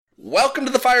Welcome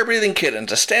to the Fire Breathing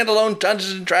Kittens, a standalone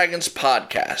Dungeons & Dragons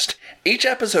podcast. Each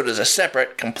episode is a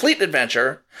separate, complete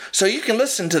adventure, so you can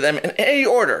listen to them in any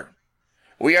order.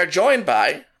 We are joined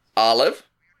by Olive.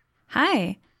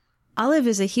 Hi. Olive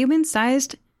is a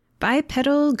human-sized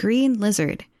bipedal green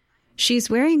lizard.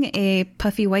 She's wearing a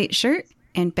puffy white shirt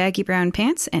and baggy brown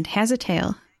pants and has a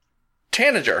tail.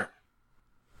 Tanager.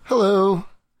 Hello.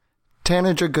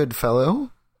 Tanager Goodfellow.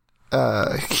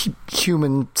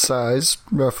 Human-sized,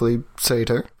 roughly,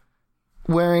 satyr.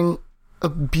 Wearing a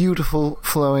beautiful,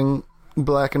 flowing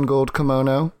black and gold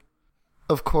kimono.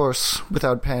 Of course,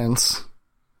 without pants.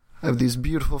 I have these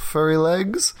beautiful furry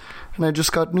legs, and I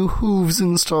just got new hooves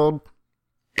installed.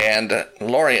 And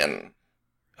Lorian.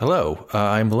 Hello,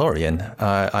 I'm Lorian.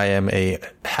 I am a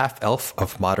half-elf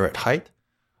of moderate height.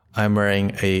 I'm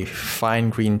wearing a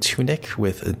fine green tunic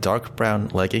with dark brown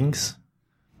leggings.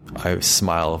 I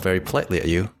smile very politely at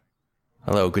you.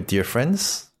 Hello, good dear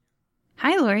friends.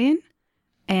 Hi, Lorian.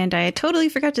 And I totally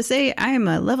forgot to say I am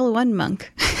a level 1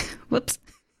 monk. Whoops.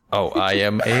 Oh, I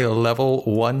am a level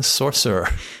 1 sorcerer.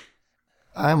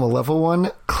 I'm a level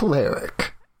 1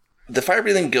 cleric. The Fire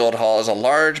Breathing Guild Hall is a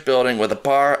large building with a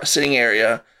bar, a sitting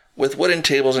area, with wooden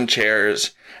tables and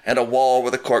chairs, and a wall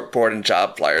with a corkboard and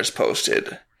job flyers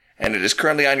posted. And it is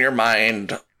currently on your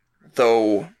mind,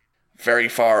 though very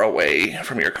far away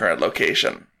from your current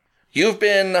location. You've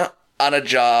been on a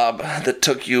job that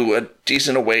took you a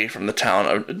distance away from the town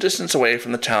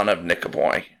of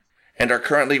Nicoboy, and are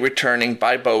currently returning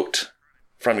by boat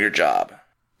from your job.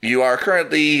 You are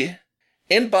currently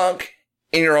in bunk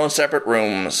in your own separate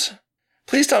rooms.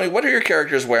 Please tell me, what are your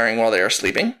characters wearing while they are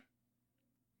sleeping?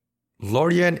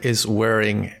 Lorian is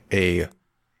wearing a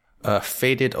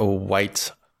faded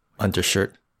white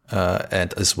undershirt,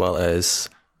 and as well as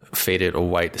faded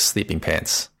white sleeping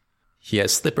pants. He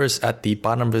has slippers at the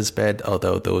bottom of his bed,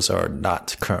 although those are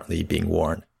not currently being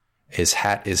worn. His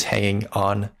hat is hanging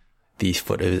on the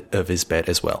foot of his bed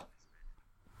as well.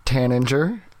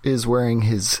 Tanager is wearing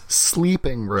his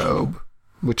sleeping robe,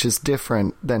 which is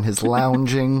different than his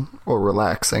lounging or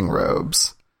relaxing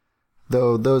robes,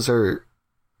 though those are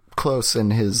close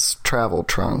in his travel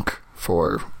trunk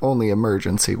for only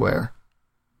emergency wear.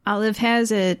 Olive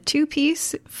has a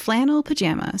 2-piece flannel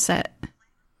pajama set.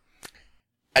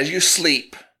 As you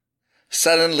sleep,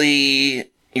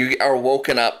 suddenly you are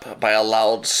woken up by a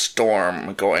loud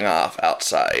storm going off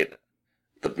outside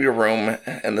your room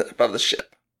and above the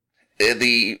ship.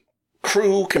 The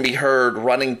crew can be heard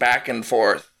running back and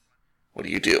forth. What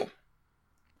do?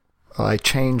 I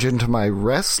change into my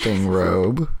resting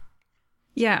robe.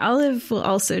 Yeah, Olive will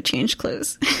also change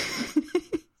clothes.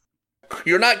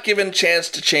 You're not given a chance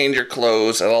to change your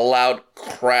clothes, and a loud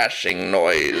crashing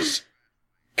noise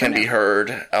can be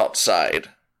heard outside.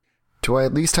 Do I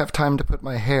at least have time to put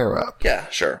my hair up? Yeah,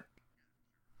 sure.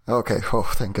 Okay, oh,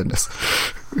 thank goodness.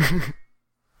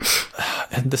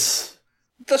 And this...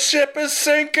 The ship is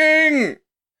sinking!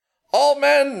 All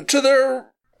men to the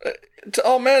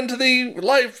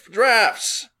life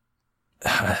drafts!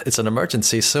 It's an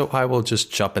emergency, so I will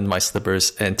just jump in my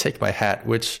slippers and take my hat,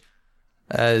 which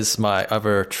has my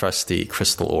ever trusty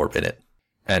crystal orb in it,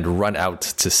 and run out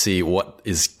to see what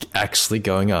is actually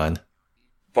going on.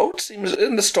 Boat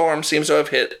in the storm seems to have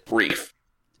hit reef.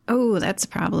 Oh, that's a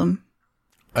problem.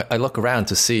 I look around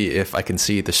to see if I can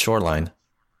see the shoreline.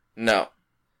 No.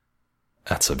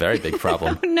 That's a very big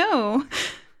problem. Oh, no.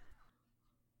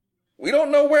 We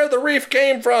don't know where the reef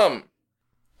came from.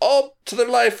 All to the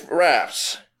life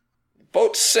rafts.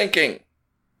 Boat's sinking.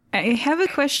 I have a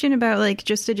question about,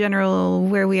 just a general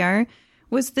where we are.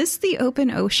 Was this the open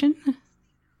ocean?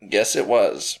 Yes, it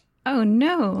was. Oh,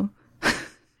 no.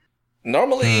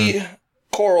 Normally,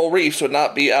 coral reefs would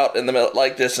not be out in the middle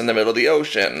like this in the middle of the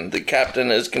ocean. The captain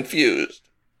is confused.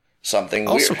 Something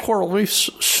also, weird. coral reefs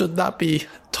should not be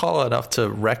tall enough to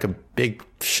wreck a big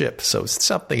ship, so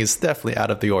something is definitely out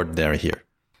of the ordinary here.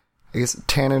 I guess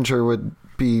Tanager would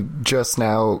be just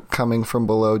now coming from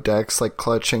below decks,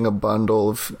 clutching a bundle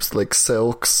of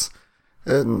silks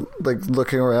and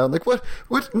looking around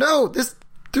what no,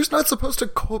 there's not supposed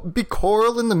to be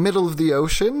coral in the middle of the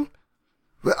ocean.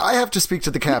 I have to speak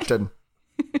to the captain.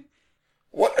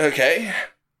 What? Okay.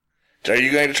 Are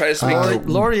you going to try to speak to...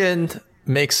 Lorian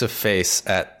makes a face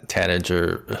at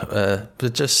Tanager,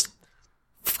 but just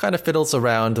kind of fiddles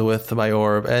around with my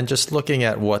orb and just looking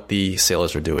at what the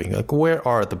sailors are doing. Where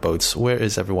are the boats? Where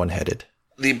is everyone headed?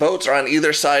 The boats are on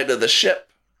either side of the ship,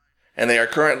 and they are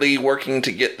currently working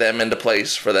to get them into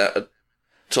place for that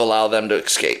to allow them to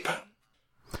escape.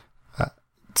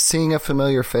 Seeing a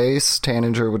familiar face,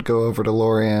 Tanager would go over to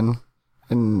Lorian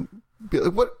and be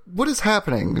like, what is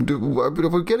happening? Are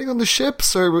we getting on the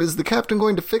ships, or is the captain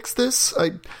going to fix this?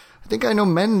 I think I know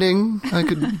mending. I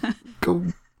could go.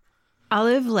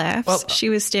 Olive laughs. Well, she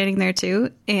was standing there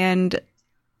too, and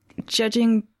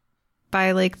judging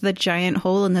by like the giant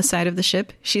hole in the side of the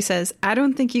ship, she says, "I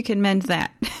don't think you can mend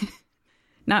that.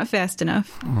 Not fast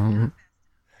enough."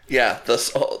 Yeah,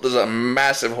 there's a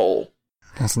massive hole.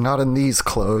 It's not in these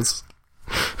clothes.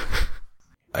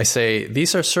 I say,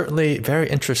 these are certainly very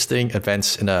interesting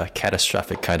events in a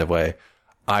catastrophic kind of way.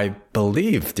 I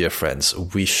believe, dear friends,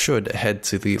 we should head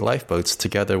to the lifeboats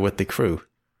together with the crew.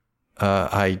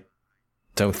 I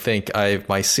don't think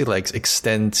my sea legs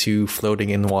extend to floating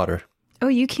in water. Oh,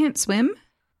 you can't swim?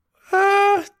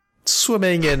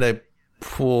 Swimming in a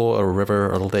pool or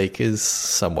river or lake is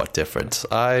somewhat different.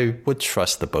 I would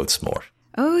trust the boats more.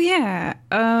 Oh, yeah.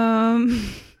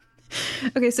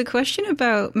 Okay, so question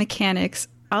about mechanics.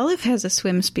 Olive has a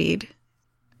swim speed.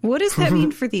 What does that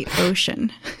mean for the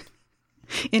ocean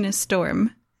in a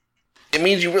storm? It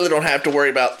means you really don't have to worry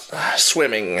about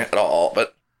swimming at all,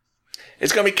 but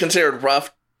it's going to be considered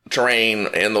rough terrain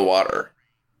in the water.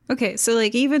 Okay, so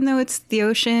like even though it's the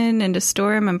ocean and a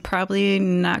storm, I'm probably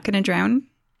not going to drown?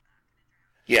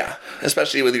 Yeah,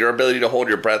 especially with your ability to hold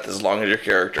your breath as long as your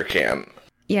character can.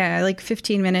 Yeah, like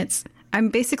 15 minutes. I'm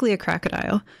basically a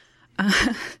crocodile.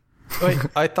 Wait,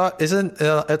 I thought, doesn't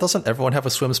everyone have a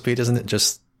swim speed? Isn't it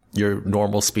just your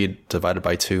normal speed divided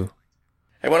by 2?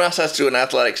 Everyone else has to do an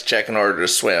athletics check in order to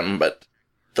swim, but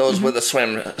those with a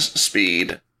swim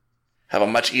speed have a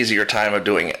much easier time of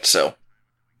doing it, so.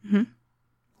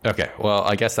 Okay, well,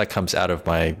 I guess that comes out of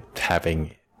my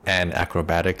having an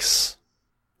acrobatics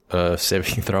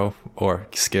saving throw or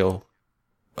skill.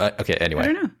 Okay, anyway. I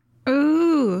don't know.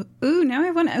 Ooh, now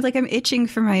I want, like, I'm itching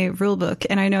for my rule book,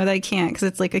 and I know that I can't because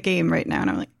it's like a game right now, and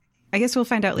I'm like, I guess we'll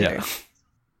find out later. Yeah.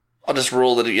 I'll just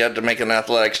rule that you have to make an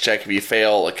athletics check. If you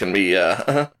fail, it can be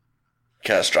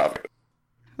catastrophic.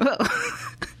 Whoa.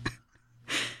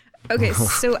 Okay,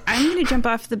 so I'm going to jump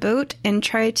off the boat and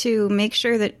try to make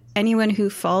sure that anyone who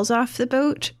falls off the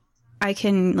boat, I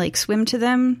can, like, swim to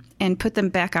them and put them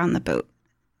back on the boat.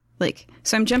 Like,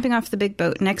 so I'm jumping off the big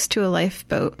boat next to a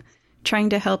lifeboat,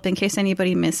 trying to help in case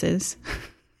anybody misses.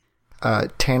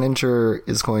 Taninger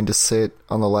is going to sit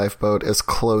on the lifeboat as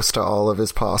close to Olive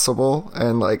as possible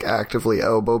and, like, actively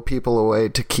elbow people away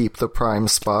to keep the prime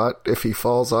spot if he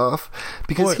falls off.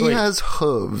 Because he has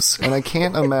hooves, and I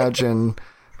can't imagine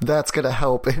that's going to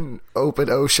help in open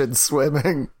ocean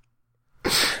swimming.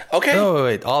 Okay. No,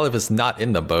 wait, Olive is not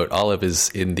in the boat. Olive is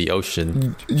in the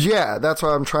ocean. Yeah, that's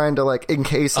why I'm trying to, like, in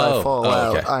case I fall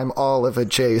out, okay. I'm Olive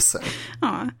adjacent.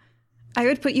 Aw. I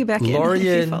would put you back in if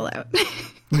Lorien. you fall out.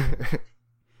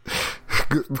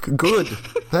 Good.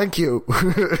 Thank you.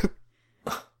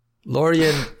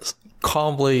 Lorien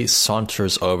calmly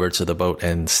saunters over to the boat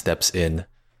and steps in,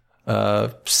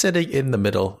 sitting in the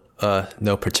middle,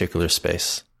 no particular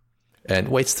space, and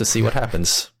waits to see what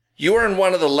happens. You are in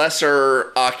one of the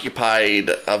lesser occupied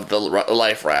of the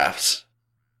life rafts.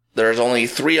 There's only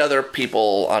 3 other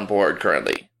people on board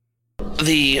currently.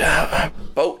 The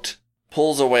boat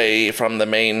pulls away from the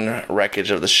main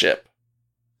wreckage of the ship.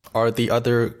 Are the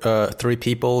other 3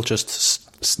 people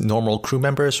just normal crew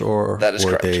members, or That is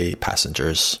were correct. they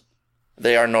passengers?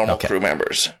 They are normal Okay. crew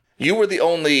members. You were the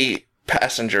only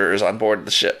passengers on board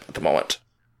the ship at the moment.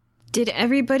 Did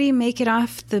everybody make it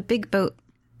off the big boat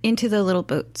into the little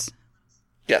boats?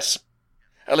 Yes.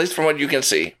 At least from what you can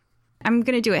see. I'm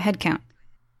going to do a head count.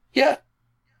 Yeah.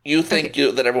 You think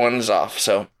that everyone's off,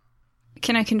 so.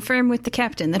 Can I confirm with the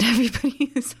captain that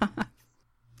everybody is off?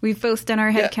 We've both done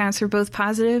our head Yeah. counts. We're both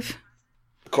positive.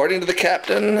 According to the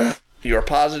captain, you are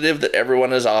positive that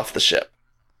everyone is off the ship.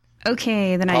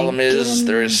 Okay, then Problem is,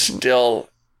 there is still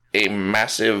a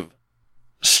massive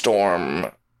storm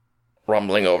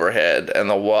rumbling overhead, and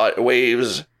the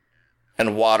waves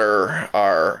and water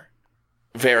are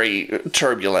very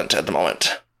turbulent at the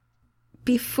moment.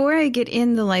 Before I get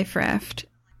in the life raft,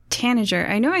 Taninger,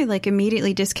 I know I like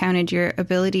immediately discounted your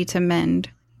ability to mend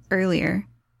earlier,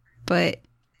 but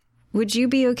would you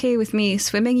be okay with me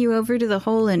swimming you over to the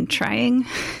hole and trying?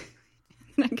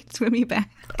 And I could swim you back.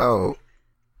 Oh,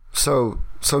 so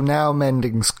now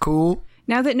mending's cool?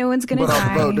 Now that no one's gonna But on the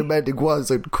die. boat, the mending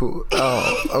wasn't cool.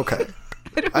 Oh, okay.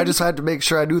 I just had to make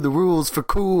sure I knew the rules for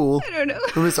cool. I don't know.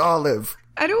 For Miss Olive.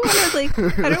 I don't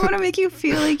want to make you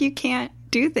feel like you can't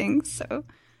do things. So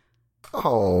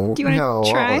Oh, Do you wanna no,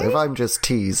 try? Olive, I'm just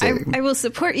teasing. I will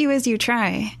support you as you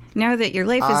try. Now that your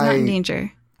life is not in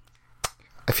danger.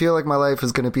 I feel like my life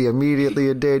is going to be immediately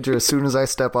in danger as soon as I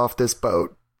step off this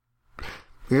boat.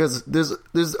 Because there's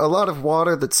a lot of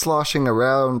water that's sloshing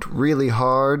around really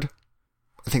hard,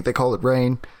 I think they call it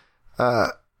rain.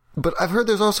 But I've heard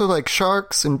there's also like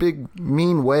sharks and big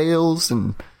mean whales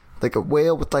and like a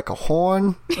whale with like a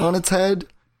horn on its head.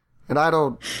 And I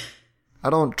don't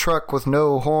truck with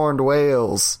no horned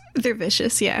whales. They're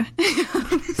vicious, yeah.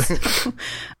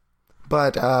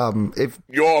 But if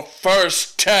Your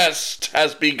first test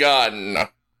has begun.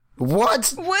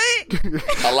 what? What?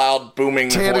 A loud booming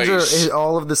Tanager, voice.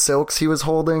 all of the silks he was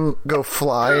holding go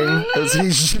flying as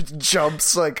he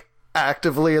jumps like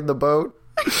actively in the boat.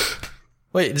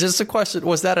 Wait, just a question.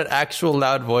 Was that an actual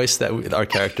loud voice that our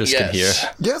characters can hear? Yes.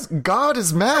 Yes, God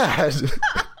is mad.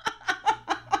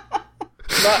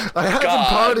 Not I haven't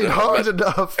God, partied hard but-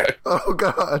 enough. Oh,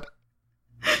 God.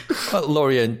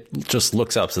 Lorien just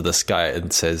looks up to the sky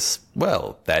and says,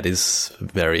 well, that is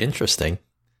very interesting.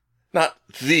 Not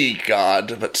the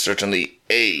god, but certainly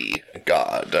a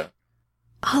god.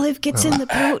 Olive gets in the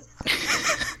boat.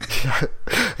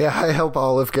 Yeah, I help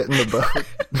Olive get in the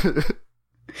boat.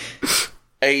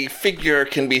 A figure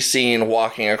can be seen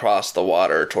walking across the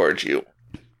water towards you.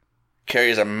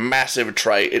 Carries a massive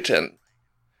trident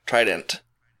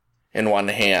in one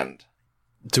hand.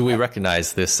 Do we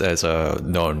recognize this as a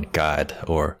known god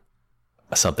or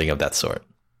something of that sort?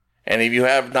 Any of you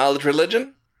have knowledge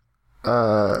religion?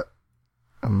 Nope,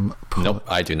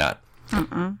 I do not.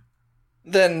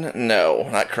 Then no,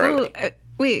 not Oh, currently.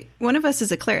 wait, one of us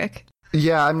is a cleric.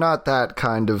 Yeah, I'm not that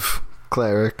kind of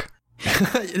cleric.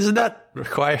 Isn't that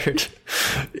required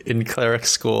in cleric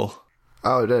school?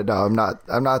 Oh, no, I'm not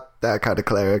that kind of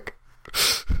cleric.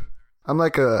 I'm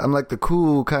like the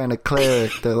cool kind of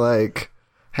cleric that like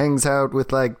hangs out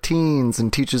with like teens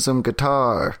and teaches them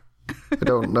guitar. I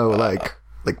don't know like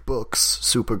books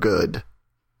super good.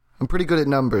 I'm pretty good at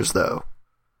numbers though.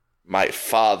 My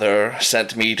father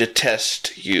sent me to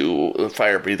test you,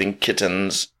 fire-breathing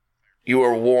kittens. You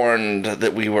were warned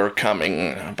that we were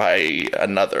coming by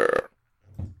another.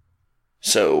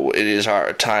 So it is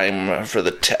our time for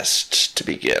the test to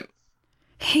begin.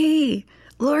 Hey,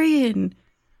 Lorien,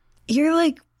 you're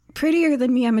like prettier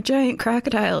than me. I'm a giant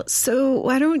crocodile. So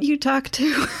why don't you talk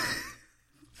to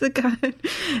the god?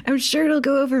 I'm sure it'll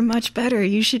go over much better.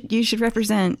 You should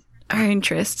represent our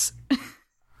interests.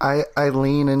 I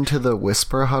lean into the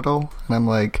whisper huddle and I'm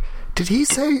like, did he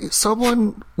say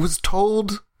someone was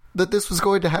told that this was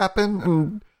going to happen?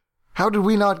 And how did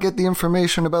we not get the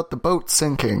information about the boat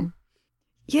sinking?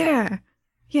 Yeah,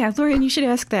 Lorien, you should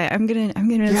ask that. I'm gonna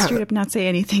Yeah. straight up not say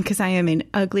anything because I am an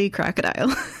ugly crocodile.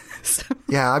 So,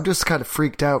 Yeah, I'm just kind of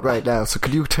freaked out right now. So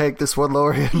could you take this one,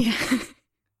 Lorien? yeah.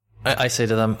 I say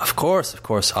to them, of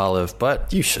course, Olive,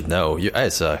 but you should know,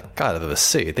 as a god of the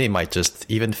sea, they might just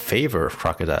even favor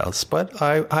crocodiles. But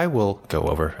I will go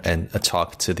over and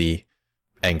talk to the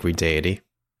angry deity.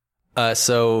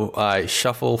 So I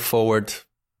shuffle forward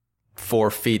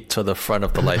 4 feet to the front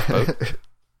of the lifeboat.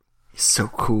 He's so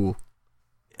cool.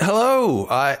 Hello,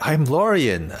 I'm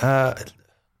Lorien. I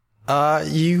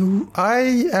am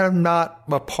not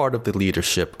a part of the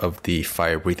leadership of the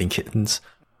fire-breathing kittens,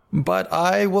 but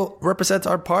I will represent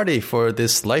our party for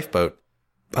this lifeboat.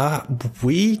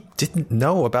 We didn't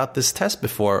know about this test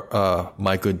before,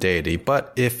 my good deity,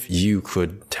 but if you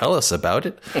could tell us about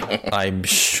it, I'm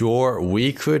sure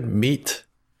we could meet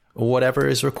whatever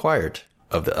is required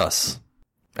of us.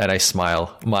 And I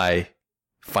smile, my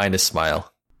finest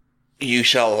smile. You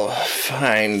shall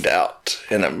find out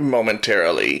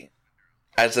momentarily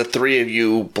as the three of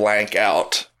you blank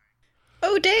out.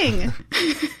 Oh dang!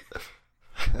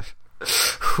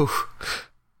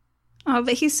 Oh,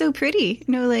 but he's so pretty.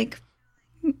 No, like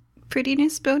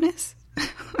prettiness bonus.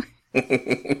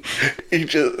 He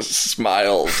just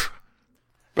smiles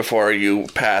before you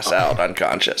pass out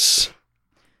unconscious.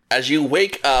 As you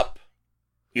wake up,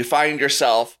 you find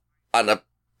yourself on a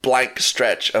blank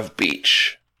stretch of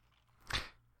beach.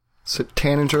 So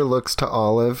Tanager looks to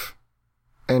Olive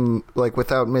and, like,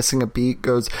 without missing a beat,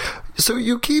 goes, so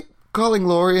you keep calling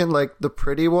Lorien, like, the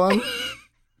pretty one?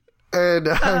 And,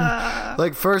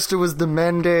 like, first it was the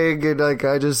mending, and, like,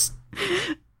 I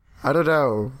don't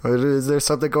know. Is there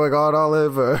something going on,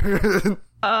 Olive? Or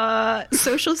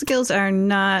Social skills are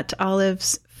not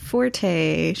Olive's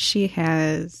forte. She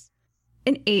has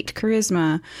an 8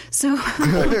 charisma. So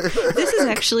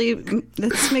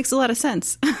this makes a lot of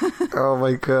sense. Oh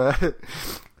my god.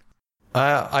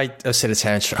 I said to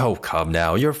Tanager, oh, come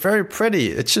now. You're very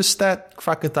pretty. It's just that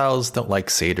crocodiles don't like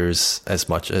satyrs as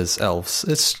much as elves.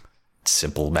 It's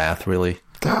simple math, really.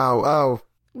 Oh.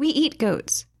 We eat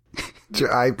goats.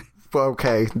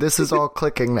 Okay, this is all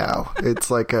clicking now.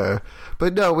 It's like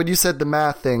but no, when you said the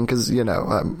math thing, because, you know,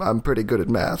 I'm pretty good at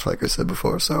math, like I said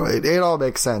before, so it all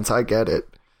makes sense. I get it.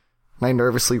 And I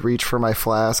nervously reach for my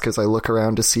flask as I look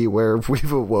around to see where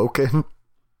we've awoken.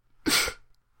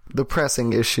 The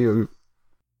pressing issue.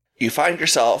 You find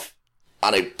yourself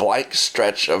on a blank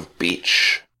stretch of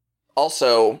beach.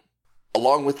 Also,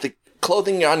 along with the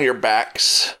clothing on your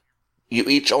backs, you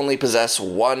each only possess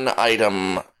one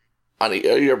item on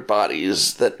your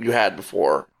bodies that you had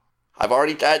before. I've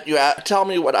already had you tell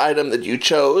me what item that you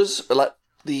chose. Let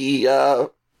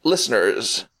the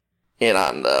listeners in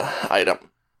on the item.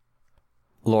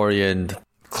 Lorien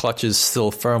clutches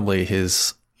still firmly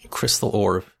his crystal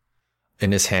orb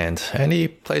in his hand, and he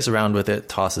plays around with it,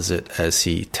 tosses it, as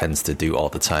he tends to do all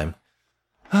the time.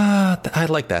 I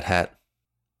like that hat.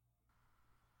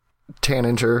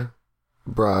 Tanager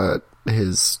brought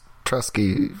his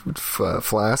Trusky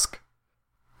flask,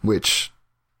 which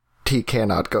he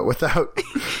cannot go without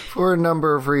for a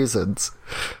number of reasons.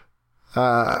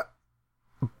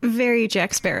 Very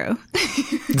Jack Sparrow.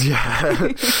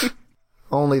 Yeah.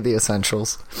 Only the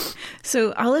essentials.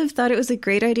 So Olive thought it was a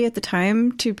great idea at the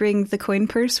time to bring the coin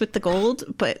purse with the gold,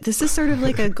 but this is sort of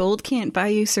like a gold can't buy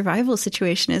you survival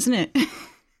situation, isn't it?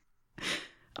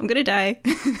 I'm gonna die.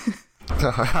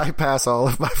 I pass all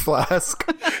of my flask.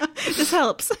 This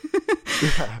helps.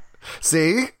 Yeah.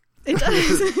 See? It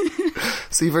does.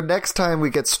 See, for next time we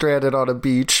get stranded on a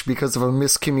beach because of a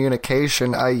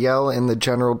miscommunication, I yell in the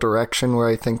general direction where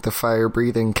I think the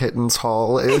fire-breathing kitten's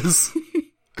hall is.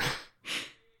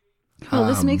 Well,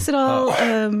 this makes it all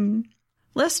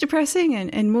less depressing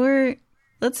and more,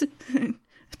 let's,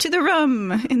 to the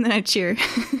rum, and then I cheer.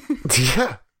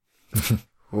 Yeah.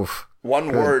 Oof.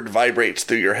 One word vibrates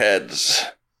through your heads.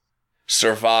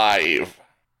 Survive.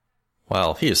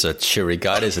 Well, he's a cheery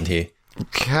god, isn't he?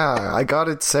 Yeah, I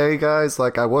gotta say, guys,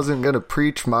 like, I wasn't gonna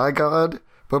preach my god,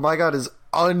 but my god is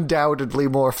undoubtedly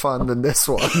more fun than this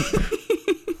one.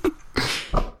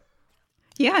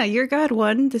 Yeah, your god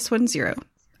 1, this one's 0.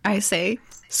 I say,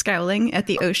 scowling at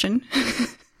the ocean.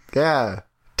 Yeah,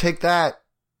 take that,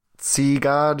 sea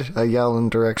god. I yell in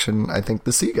direction I think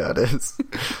the sea god is.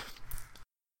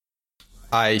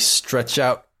 I stretch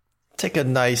out, take a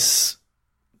nice,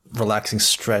 relaxing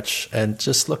stretch, and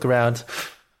just look around.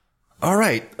 All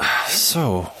right,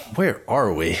 so where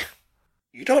are we?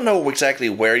 You don't know exactly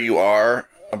where you are,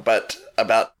 but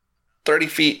about 30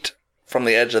 feet from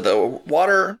the edge of the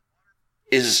water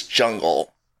is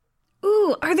jungle.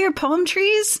 Ooh, are there palm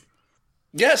trees?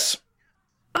 Yes.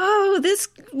 Oh, this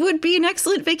would be an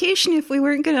excellent vacation if we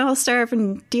weren't going to all starve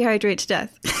and dehydrate to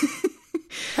death.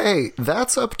 Hey,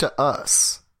 that's up to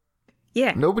us.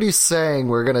 Yeah. Nobody's saying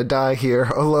we're gonna die here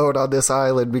alone on this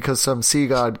island because some sea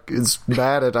god is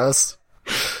mad at us.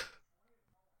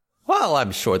 Well,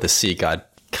 I'm sure the sea god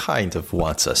kind of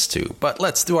wants us to, but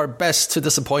let's do our best to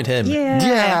disappoint him.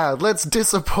 Yeah, let's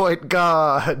disappoint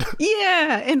God.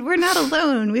 Yeah, and we're not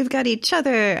alone. We've got each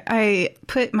other. I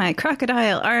put my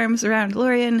crocodile arms around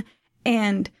Lorien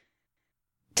and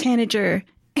Tanager.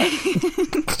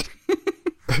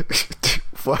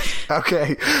 What?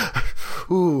 Okay.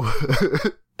 Ooh.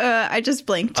 I just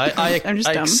blinked. I'm just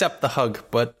I dumb. accept the hug,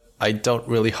 but I don't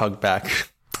really hug back.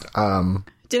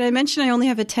 Did I mention I only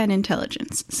have a 10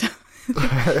 intelligence?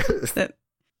 So.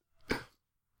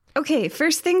 Okay,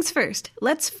 first things first.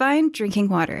 Let's find drinking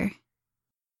water.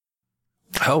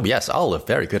 Oh, yes, Olive.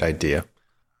 Very good idea.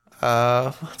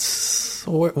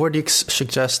 Where do you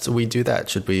suggest we do that?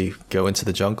 Should we go into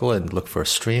the jungle and look for a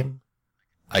stream?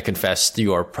 I confess,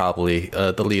 you are probably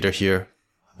the leader here.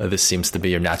 This seems to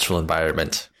be your natural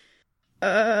environment.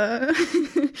 Yes,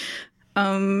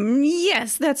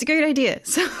 that's a great idea.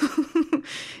 So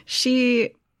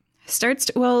she starts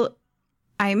to, well,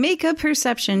 I make a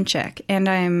perception check, and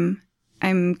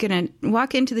I'm gonna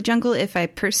walk into the jungle if I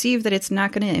perceive that it's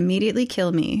not gonna immediately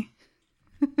kill me.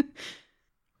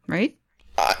 Right?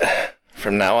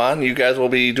 From now on, you guys will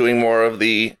be doing more of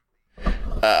the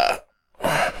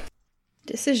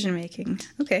decision making.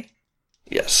 Okay.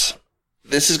 Yes.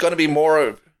 This is going to be more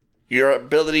of your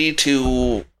ability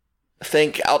to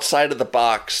think outside of the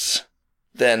box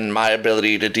than my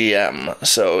ability to DM.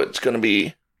 So it's going to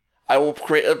be, I will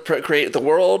create the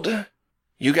world.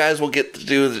 You guys will get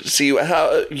to see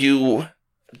how you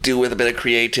do with a bit of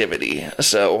creativity.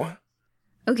 So.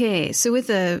 Okay, so with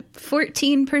a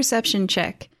 14 perception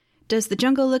check, does the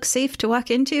jungle look safe to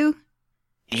walk into?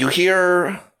 You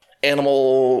hear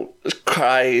animal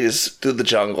cries through the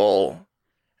jungle.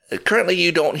 Currently,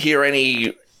 you don't hear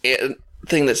anything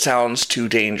that sounds too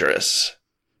dangerous.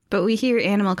 But we hear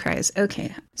animal cries.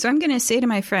 Okay, so I'm going to say to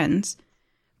my friends,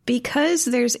 because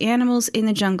there's animals in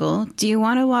the jungle, do you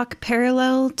want to walk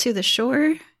parallel to the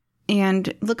shore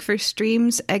and look for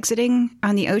streams exiting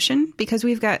on the ocean? Because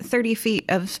we've got 30 feet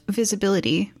of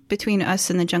visibility between us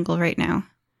and the jungle right now.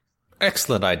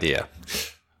 Excellent idea.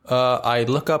 I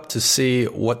look up to see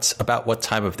what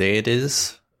time of day it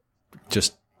is,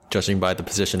 just judging by the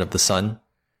position of the sun.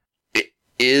 It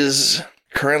is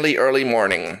currently early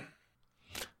morning.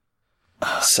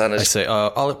 Sun is... I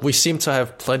say, we seem to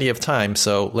have plenty of time,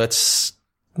 so let's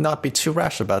not be too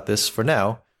rash about this for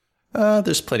now.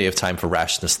 There's plenty of time for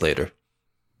rashness later.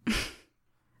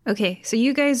 Okay, so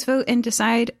you guys vote and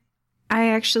decide. I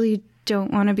actually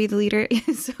don't want to be the leader,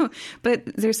 but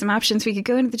there's some options. We could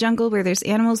go into the jungle where there's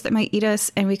animals that might eat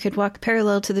us, and we could walk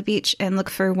parallel to the beach and look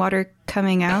for water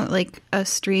coming out, like a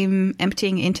stream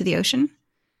emptying into the ocean.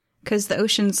 Because the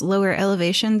ocean's lower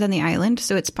elevation than the island,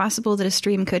 so it's possible that a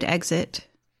stream could exit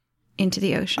into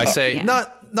the ocean. I say,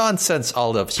 not nonsense,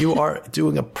 Olive. You are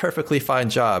doing a perfectly fine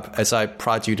job as I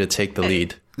prod you to take the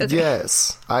lead. Okay.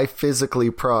 Yes, I physically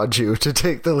prod you to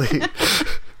take the lead.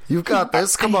 You've got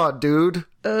this. Come on, dude.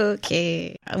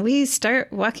 Okay, we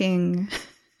start walking.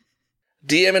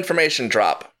 DM information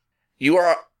drop. You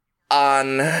are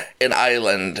on an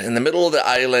island. In the middle of the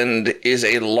island is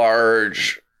a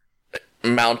large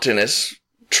mountainous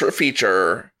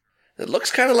feature that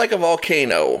looks kind of like a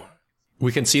volcano.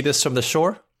 We can see this from the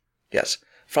shore? Yes.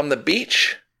 From the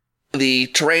beach, the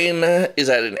terrain is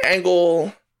at an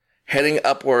angle, heading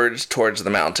upwards towards the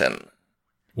mountain.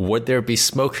 Would there be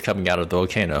smoke coming out of the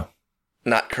volcano?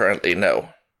 Not currently, no.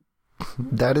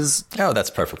 That is... Oh, that's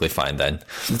perfectly fine then.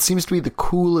 It seems to be the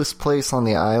coolest place on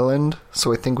the island,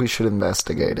 so I think we should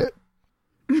investigate it.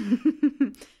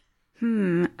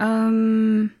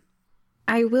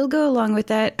 I will go along with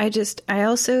that. I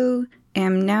also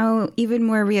am now even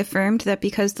more reaffirmed that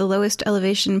because the lowest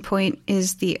elevation point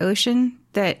is the ocean,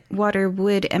 that water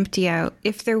would empty out.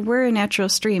 If there were a natural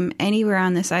stream anywhere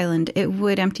on this island, it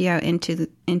would empty out into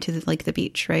the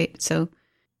beach, right? So,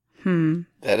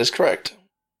 That is correct.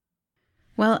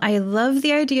 Well, I love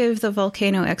the idea of the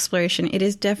volcano exploration. It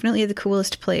is definitely the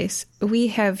coolest place. We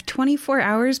have 24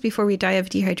 hours before we die of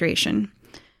dehydration.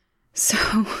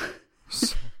 So...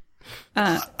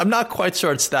 I'm not quite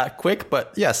sure it's that quick,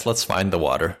 but yes, let's find the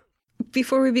water.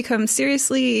 Before we become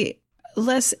seriously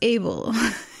less able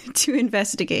to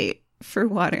investigate for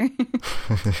water.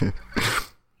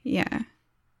 Yeah.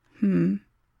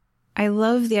 I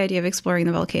love the idea of exploring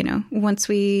the volcano once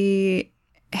we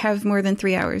have more than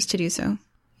 3 hours to do so,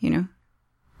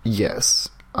 Yes,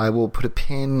 I will put a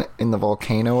pin in the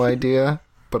volcano idea,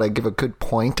 but I give a good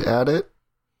point at it.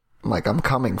 Like, I'm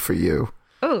coming for you.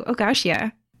 Oh gosh,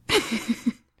 yeah.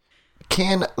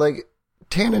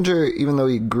 Tanager, even though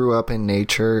he grew up in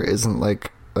nature, isn't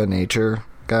like a nature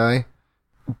guy,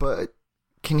 but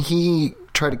can he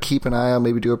try to keep an eye on,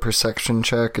 maybe do a perception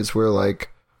check as we're like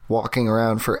walking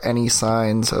around for any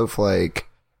signs of like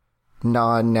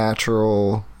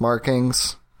non-natural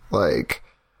markings, like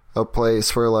a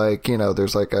place where like,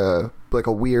 there's like a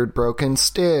weird broken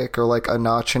stick, or like a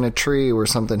notch in a tree where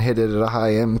something hit it at a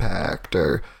high impact,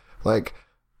 or like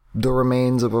the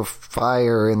remains of a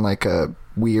fire in like a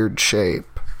weird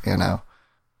shape, because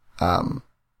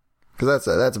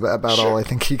that's about Sure. all I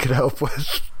think he could help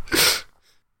with.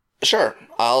 Sure,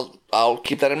 I'll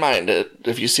keep that in mind.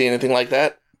 If you see anything like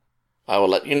that, I will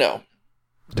let you know.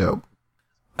 Dope.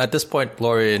 At this point,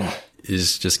 Lorien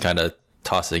is just kind of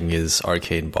tossing his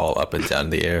arcane ball up and down in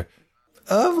the air.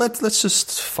 Let's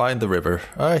just find the river.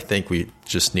 I think we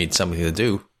just need something to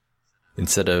do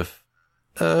instead of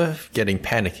getting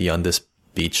panicky on this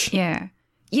beach. Yeah.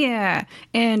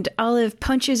 And Olive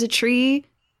punches a tree.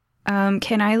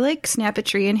 Can I snap a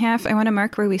tree in half? I want to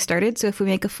mark where we started, so if we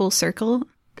make a full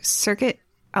circuit,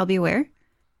 I'll be aware.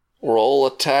 Roll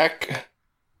attack.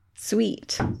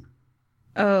 Sweet.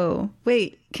 Oh,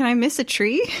 wait, can I miss a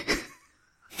tree?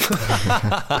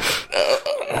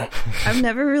 I've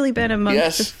never really been a monk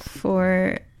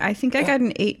before. I think I got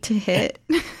an 8 to hit.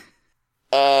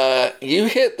 You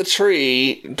hit the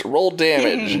tree to roll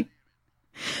damage.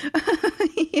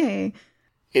 Yay.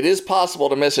 It is possible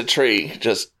to miss a tree,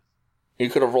 just you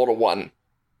could have rolled a 1.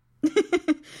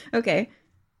 Okay.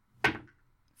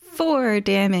 4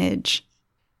 damage.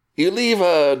 You leave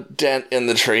a dent in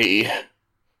the tree.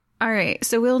 All right,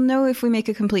 so we'll know if we make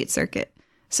a complete circuit.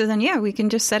 So then, yeah, we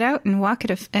can just set out and walk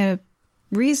at a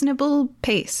reasonable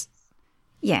pace.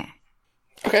 Yeah.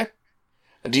 Okay.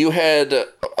 Do you head,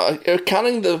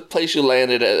 counting the place you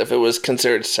landed at, if it was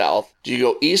considered south, do you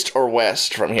go east or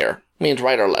west from here? Means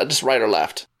right or left, just right or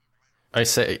left. I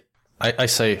say,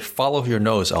 follow your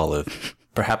nose, Olive.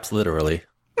 Perhaps literally.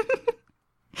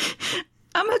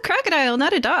 I'm a crocodile,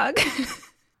 not a dog.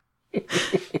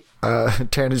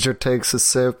 Tanager takes a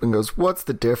sip and goes, "What's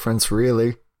the difference,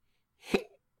 really?"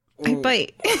 I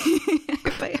bite.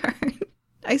 I bite hard.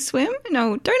 I swim?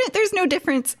 No, darn it, there's no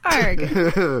difference. Arg.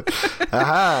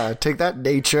 Aha, take that,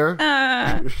 nature.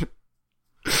 I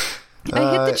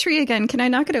hit the tree again. Can I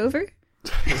knock it over?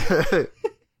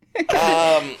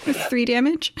 3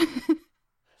 damage?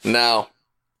 No.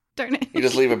 Darn it. You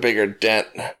just leave a bigger dent.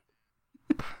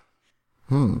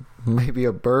 Maybe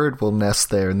a bird will nest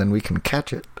there and then we can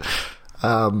catch it.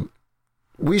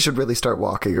 We should really start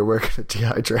walking or we're going to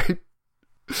dehydrate.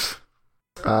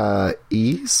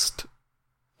 East?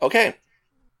 Okay.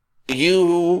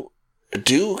 You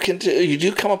do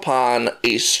come upon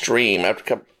a stream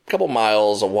after a couple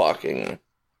miles of walking.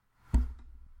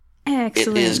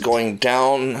 Excellent. It is going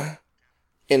down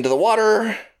into the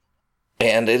water,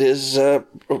 and it is a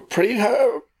pretty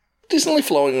decently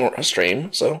flowing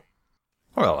stream, so...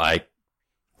 Well, I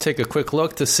take a quick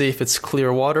look to see if it's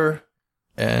clear water,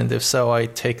 and if so, I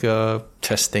take a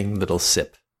testing little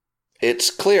sip.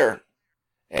 It's clear,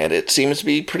 and it seems to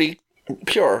be pretty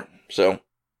pure, so...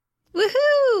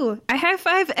 Woohoo! I high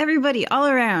five everybody all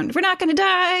around. We're not gonna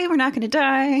die. We're not gonna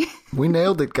die. We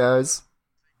nailed it, guys.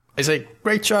 I say,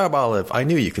 great job, Olive. I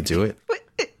knew you could do it.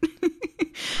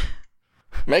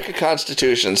 Make a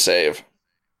Constitution save.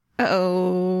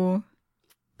 Uh-oh.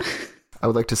 I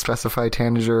would like to specify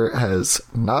Tanager has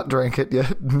not drank it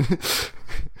yet.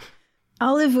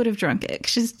 Olive would have drunk it.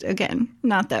 She's, again,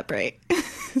 not that bright.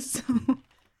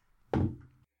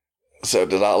 So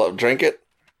did Olive drink it?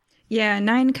 Yeah,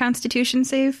 9 Constitution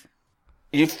save.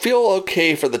 You feel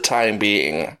okay for the time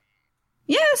being.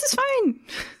 Yeah, this is fine.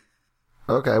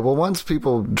 Okay, well, once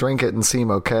people drink it and seem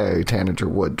okay, Tanager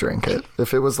would drink it.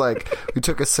 If it was like, we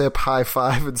took a sip, high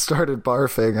five, and started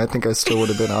barfing, I think I still would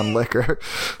have been on liquor.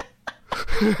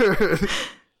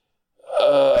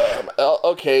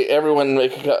 Okay, everyone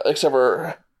except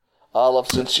for Olive,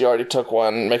 since she already took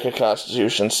one, make a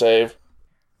Constitution save.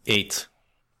 8.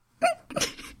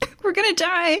 We're gonna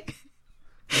die.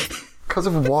 Because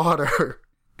of water.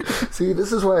 See,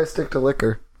 this is why I stick to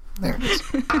liquor. There it is.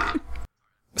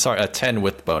 Sorry, a 10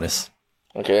 with bonus.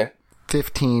 Okay.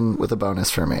 15 with a bonus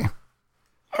for me.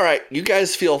 All right, you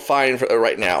guys feel fine for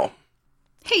right now.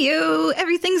 Hey, yo,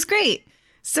 everything's great.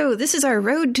 So this is our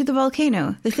road to the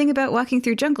volcano. The thing about walking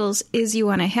through jungles is you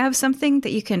want to have something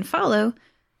that you can follow,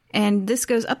 and this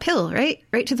goes uphill, right?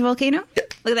 Right to the volcano?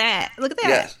 Yep. Look at that. Look at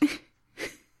that.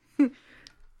 Yes.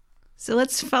 So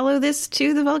let's follow this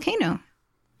to the volcano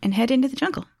and head into the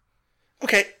jungle.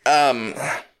 Okay.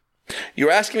 You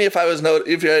were asking me if I was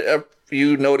if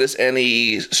you notice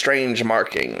any strange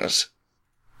markings.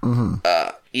 Mm-hmm.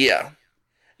 Yeah.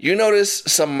 You notice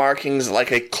some markings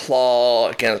like a claw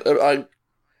against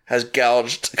has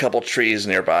gouged a couple trees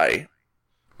nearby.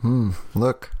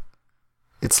 Look.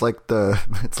 It's like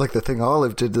the thing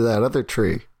Olive did to that other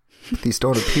tree. These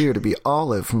don't appear to be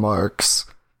olive marks.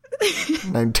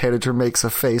 And Tanager makes a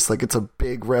face like it's a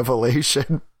big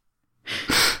revelation.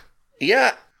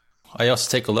 Yeah. I also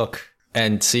take a look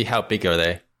and see how big are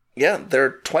they. Yeah,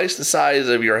 they're twice the size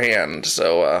of your hand,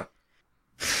 so,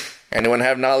 anyone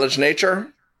have knowledge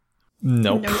nature?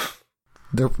 Nope.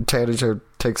 Tanager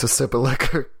takes a sip of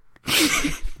liquor.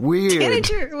 Weird.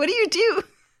 Tanager, what do you do?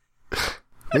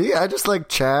 Me? I just like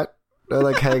chat. I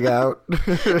like hang out.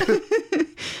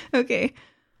 Okay.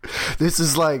 This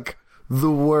is like the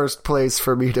worst place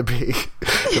for me to be.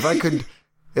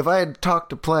 If I had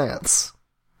talked to plants,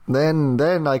 then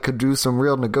I could do some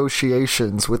real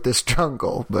negotiations with this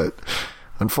jungle, but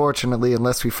unfortunately,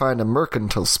 unless we find a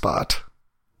mercantile spot,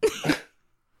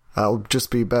 I'll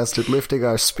just be best at lifting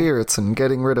our spirits and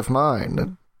getting rid of mine.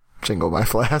 And jingle my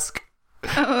flask.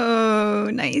 Oh,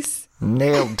 nice.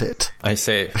 Nailed it. I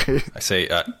say,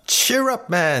 cheer up,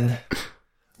 man.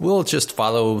 We'll just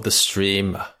follow the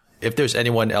stream. If there's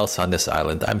anyone else on this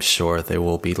island, I'm sure they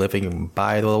will be living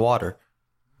by the water.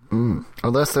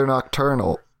 Unless they're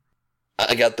nocturnal.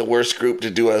 I got the worst group to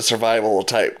do a survival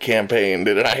type campaign,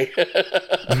 didn't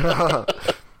I?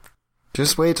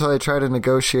 Just wait till I try to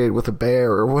negotiate with a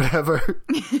bear or whatever.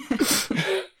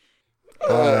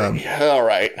 All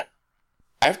right.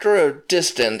 After a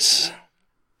distance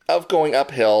of going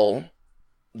uphill,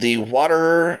 the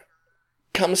water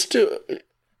comes to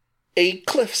a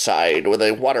cliffside with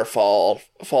a waterfall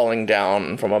falling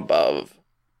down from above.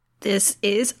 This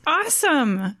is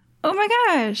awesome. Oh my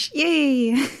gosh.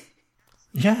 Yay.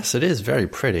 Yes, it is very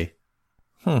pretty.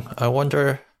 I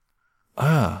wonder...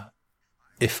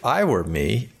 if I were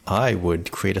me, I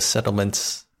would create a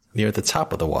settlement near the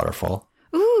top of the waterfall.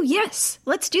 Ooh, yes.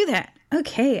 Let's do that.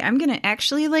 Okay, I'm going to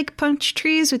actually, punch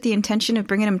trees with the intention of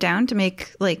bringing them down to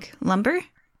make, lumber.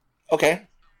 Okay.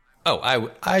 Oh,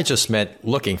 I just meant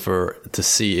looking to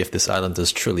see if this island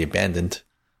is truly abandoned.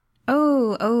 Oh,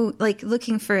 Oh, like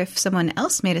looking for if someone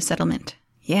else made a settlement.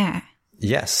 Yeah.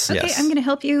 Yes, Okay, yes. I'm going to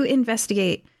help you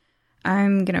investigate.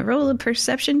 I'm going to roll a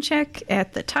perception check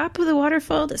at the top of the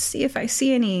waterfall to see if I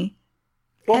see any.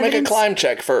 We'll make a Evidence? climb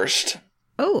check first.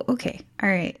 Oh, okay. All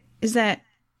right. Is that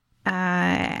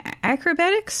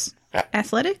acrobatics?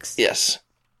 Athletics? Yes.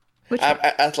 Which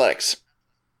Athletics.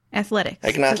 athletics?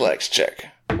 Make an athletics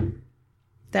check.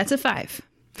 That's a 5.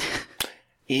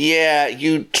 Yeah,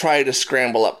 you try to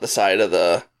scramble up the side of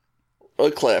the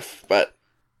cliff, but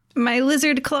My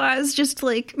lizard claws just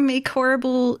like make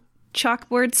horrible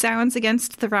chalkboard sounds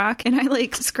against the rock, and I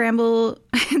like scramble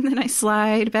and then I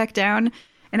slide back down,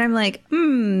 and I'm like,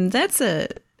 that's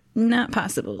not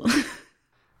possible.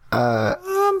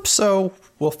 So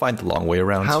we'll find the long way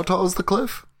around. How tall is the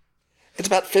cliff? it's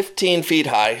about 15 feet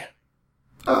high.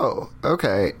 Oh,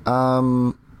 okay.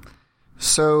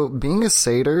 So being a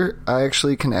satyr, I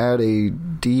actually can add a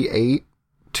D8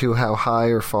 to how high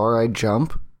or far I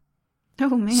jump.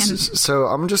 Oh man. So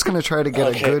I'm just going to try to get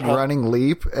Okay, a good running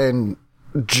leap and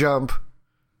jump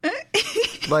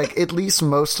like at least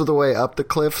most of the way up the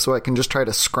cliff so I can just try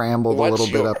to scramble a little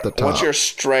bit up the top. What's your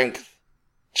strength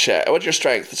check? What's your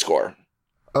strength score?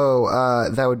 Oh,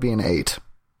 that would be an 8.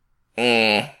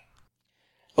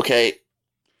 Okay.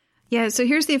 Yeah, so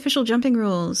here's the official jumping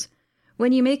rules.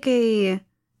 When you make a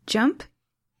jump,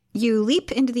 you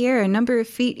leap into the air a number of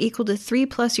feet equal to 3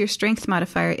 plus your strength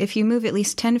modifier if you move at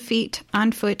least 10 feet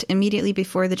on foot immediately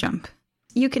before the jump.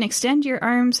 You can extend your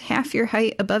arms half your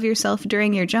height above yourself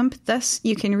during your jump, thus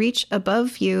you can reach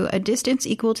above you a distance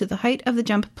equal to the height of the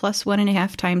jump plus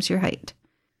 1.5 times your height.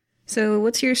 So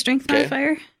what's your strength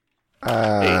modifier?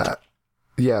 8.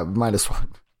 Yeah, -1.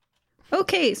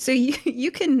 Okay, so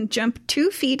you can jump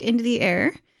 2 feet into the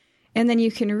air, and then you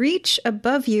can reach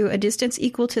above you a distance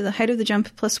equal to the height of the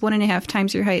jump plus 1.5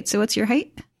 times your height. So what's your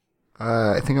height?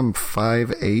 I think I'm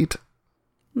 5'8".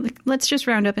 Let's just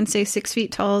round up and say 6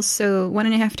 feet tall. So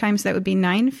 1.5 times that would be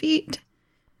 9 feet.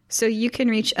 So you can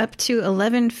reach up to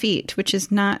 11 feet, which is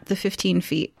not the 15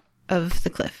 feet of the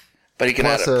cliff. But he can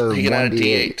Plus add a a 1d8.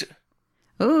 D8.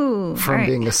 Oh, From all right.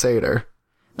 being a satyr.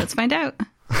 Let's find out.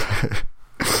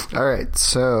 All right,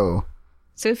 so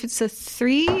So if it's a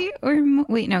 3 or more,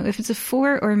 wait, no, if it's a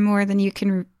 4 or more, then you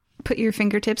can put your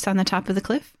fingertips on the top of the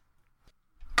cliff.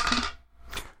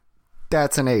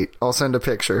 that's an 8. I'll send a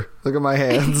picture. Look at my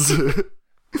hands.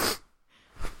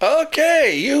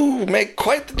 Okay, you make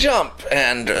quite the jump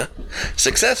and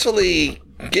successfully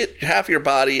get half your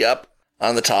body up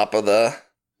on the top of the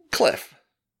cliff.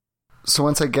 So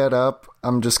once I get up,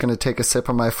 I'm just going to take a sip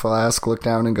of my flask, look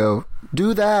down, and go,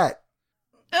 do that.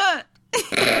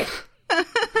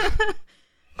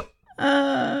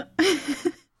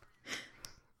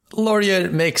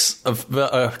 Lorien makes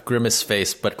a grimace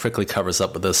face, but quickly covers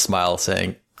up with a smile,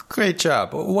 saying, "Great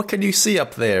job. What can you see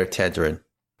up there, Tangerine?"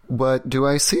 What do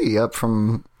I see up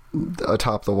from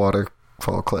atop the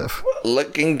waterfall cliff?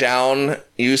 Looking down,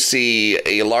 you see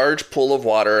a large pool of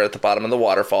water at the bottom of the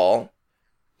waterfall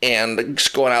and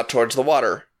just going out towards the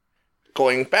water.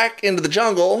 Going back into the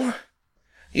jungle,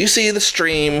 you see the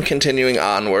stream continuing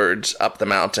onwards up the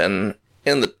mountain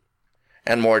and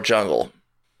more jungle.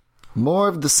 More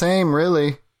of the same,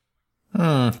 really.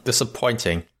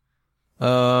 Disappointing.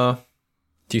 Do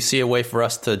you see a way for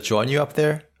us to join you up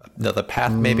there? Another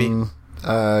path, maybe?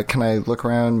 Can I look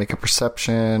around, make a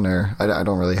perception, or I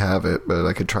don't really have it, but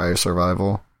I could try a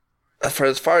survival. For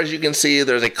as far as you can see,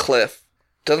 there's a cliff.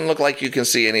 Doesn't look like you can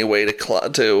see any way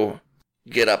to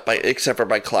get up except for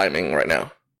by climbing right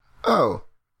now. Oh,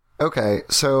 okay.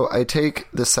 So I take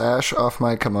the sash off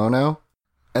my kimono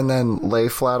and then lay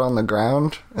flat on the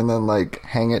ground and then like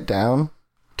hang it down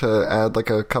to add like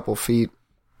a couple feet,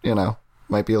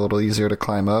 might be a little easier to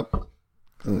climb up.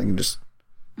 And then just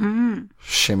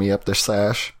shimmy up the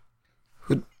sash.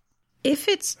 If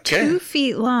it's Okay. 2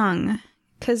 feet long,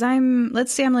 because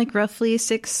let's say I'm like roughly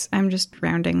 6, I'm just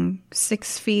rounding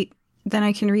 6 feet, then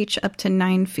I can reach up to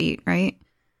 9 feet, right?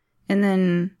 And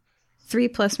then 3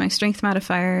 plus my strength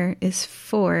modifier is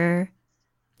 4.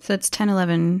 So that's 10,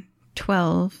 11,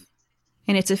 12.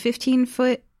 And it's a 15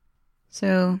 foot.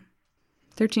 So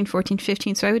 13, 14,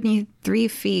 15. So I would need 3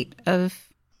 feet of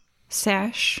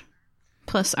sash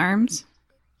plus arms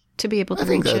to be able to I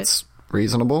think reach that's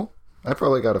reasonable. I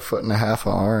probably got 1.5 feet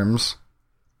of arms.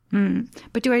 it.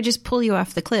 But do I just pull you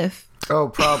off the cliff? Oh,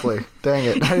 probably. Dang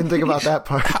it. I didn't think about that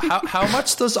part. How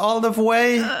much does Olive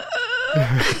weigh?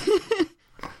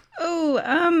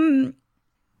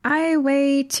 I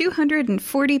weigh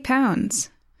 240 pounds.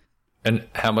 And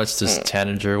how much does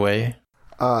Tanager weigh?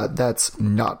 That's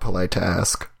not polite to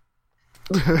ask.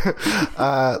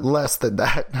 Less than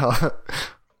that.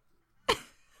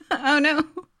 Oh no.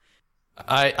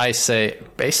 I say,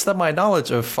 based on my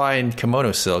knowledge of fine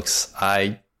kimono silks,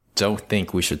 I don't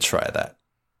think we should try that.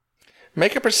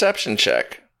 Make a perception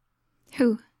check.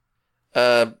 Who?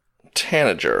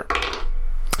 Tanager.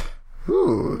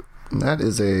 Ooh, that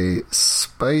is a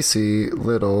spicy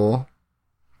little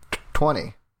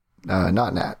 20.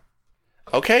 Not nat.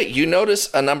 Okay, you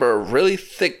notice a number of really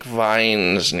thick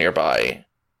vines nearby.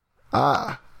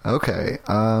 Ah, okay.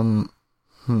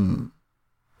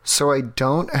 So I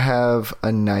don't have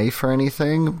a knife or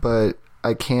anything, but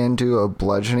I can do a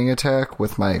bludgeoning attack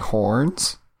with my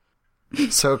horns.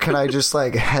 So can I just,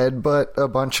 like, headbutt a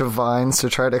bunch of vines to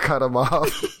try to cut them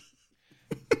off?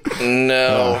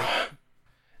 No.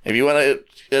 If you want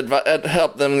to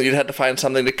help them, you'd have to find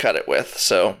something to cut it with,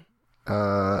 so...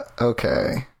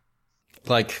 Okay.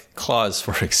 Like claws,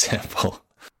 for example.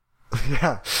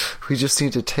 Yeah, we just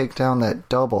need to take down that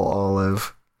double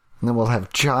olive, and then we'll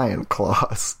have giant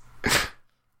claws.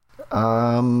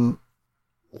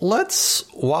 Let's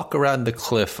walk around the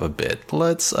cliff a bit.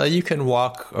 Let's. You can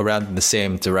walk around in the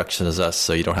same direction as us,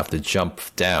 so you don't have to jump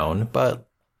down. But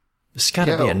there's got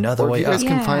to be another way you guys up.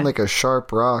 can find like a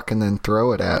sharp rock and then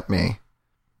throw it at me.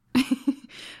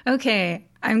 Okay,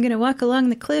 I'm gonna walk along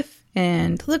the cliff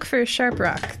and look for a sharp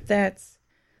rock. That's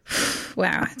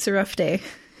wow, it's a rough day.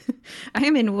 I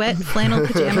am in wet flannel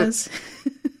pajamas,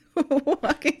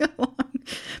 walking along,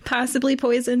 possibly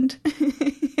poisoned,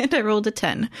 and I rolled a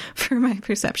 10 for my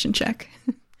perception check.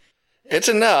 It's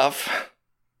enough.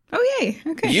 Oh, yay.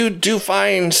 Okay. You do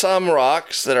find some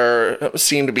rocks that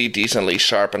seem to be decently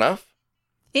sharp enough.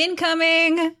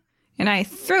 Incoming! And I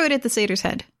throw it at the satyr's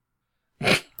head.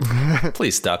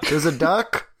 Please stop. There's a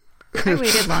duck. I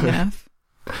waited long enough.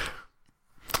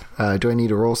 Do I need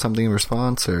to roll something in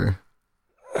response, or?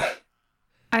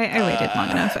 I waited long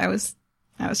enough. I was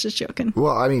just joking.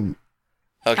 Well, I mean,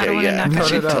 I don't Okay, wanna yeah.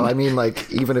 knock no. I mean, like,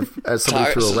 even if as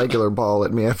somebody threw a regular ball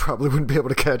at me, I probably wouldn't be able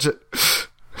to catch it.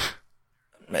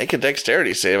 Make a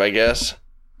dexterity save, I guess.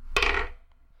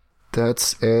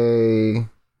 That's a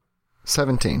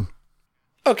 17.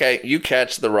 Okay, you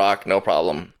catch the rock, no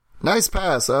problem. Nice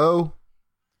pass, oh.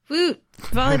 Woot!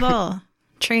 Volleyball.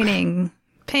 Training.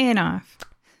 Paying off.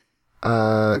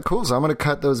 Cool, so I'm gonna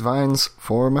cut those vines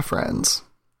for my friends.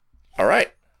 All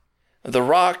right. The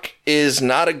rock is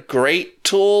not a great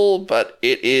tool, but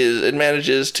it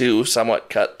manages to somewhat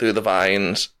cut through the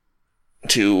vines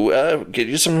to get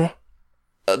you some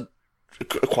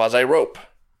quasi rope.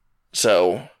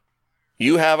 So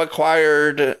you have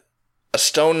acquired a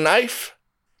stone knife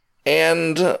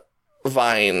and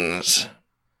vines.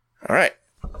 All right.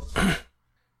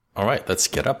 All right, let's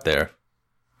get up there.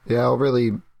 Yeah, I'll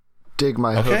really dig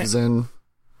my hooves in,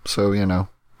 so, you know,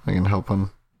 I can help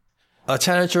them.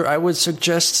 Tanager, I would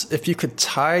suggest if you could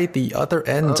tie the other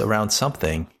end around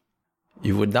something,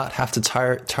 you would not have to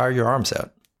tire your arms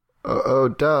out.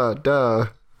 Duh.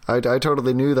 I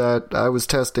totally knew that. I was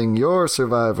testing your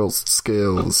survival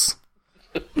skills.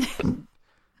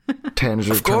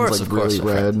 Tanager turns like really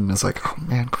red and is like, "Oh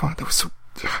man, come on, that was so.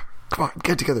 Come on,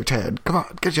 get together, Tad. Come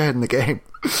on, get your head in the game."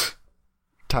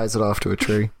 Ties it off to a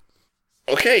tree.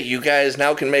 Okay, you guys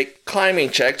now can make climbing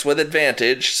checks with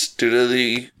advantage due to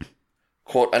the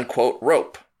quote-unquote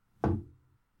rope.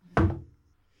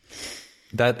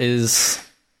 That is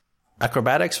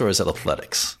acrobatics, or is it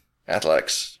athletics?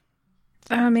 Athletics.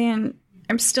 Oh man,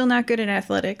 I'm still not good at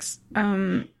athletics.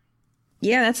 Yeah,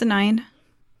 that's a 9.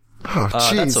 Oh, That's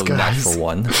jeez, a guys. natural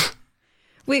one.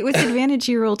 Wait, with advantage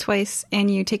you roll twice and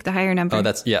you take the higher number. Oh,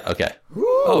 okay.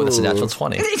 Oh, that's a natural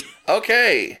 20.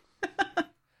 Okay.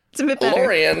 It's a bit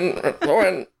better.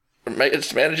 Lauren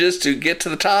manages to get to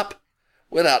the top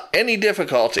without any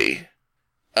difficulty.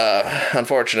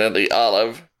 Unfortunately,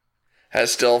 Olive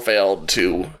has still failed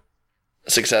to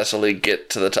successfully get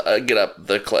to get up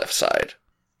the cliffside.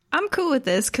 I'm cool with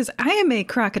this because I am a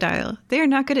crocodile. They are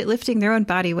not good at lifting their own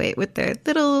body weight with their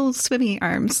little swimmy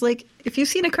arms. Like, if you've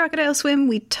seen a crocodile swim,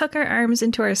 we tuck our arms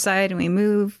into our side and we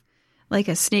move like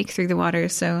a snake through the water.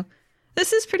 So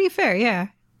this is pretty fair, yeah.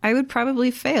 I would probably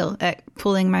fail at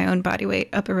pulling my own body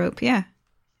weight up a rope, yeah.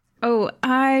 Oh,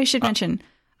 I should mention,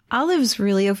 Olive's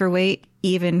really overweight,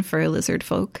 even for lizard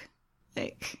folk.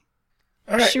 Like,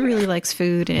 All right. she really likes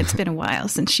food, and it's been a while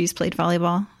since she's played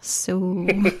volleyball, so...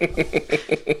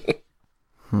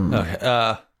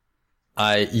 Okay.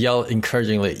 I yell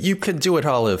encouragingly, "You can do it,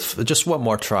 Olive. Just one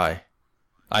more try.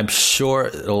 I'm sure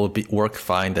it'll work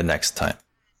fine the next time."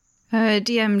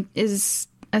 DM, is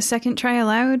a second try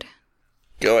allowed?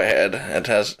 Go ahead. It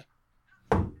has...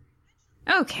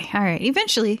 Okay, all right.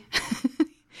 Eventually.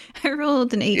 I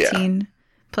rolled an 18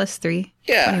 plus 3.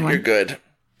 Yeah, 21. you're good.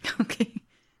 Okay.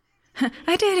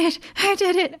 I did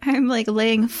it. I'm like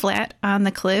laying flat on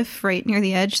the cliff right near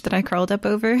the edge that I crawled up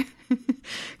over.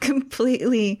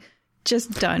 Completely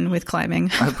just done with climbing.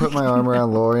 I put my arm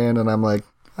around Lorian and I'm like,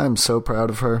 I'm so proud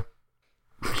of her.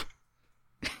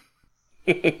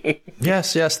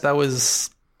 Yes, that was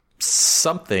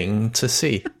something to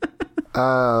see.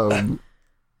 I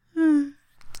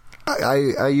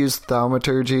use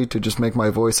thaumaturgy to just make my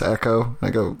voice echo.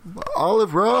 I go,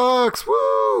 Olive rocks,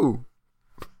 woo!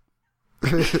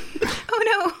 Oh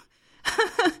no!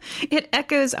 It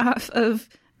echoes off of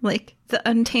like the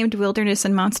untamed wilderness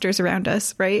and monsters around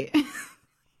us, right?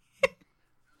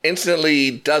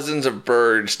 Instantly, dozens of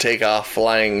birds take off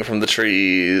flying from the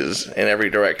trees in every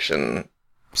direction.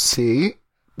 See?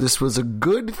 This was a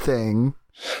good thing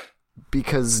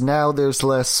because now there's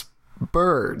less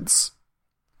birds.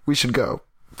 We should go.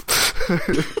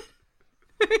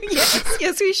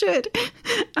 Yes, we should.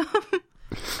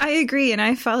 I agree, and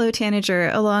I follow Tanager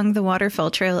along the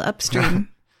waterfall trail upstream.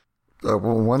 Well,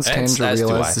 once Tanager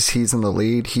realizes he's in the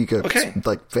lead, he gets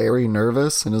like very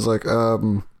nervous and is like,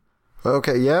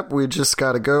 okay, yep, we just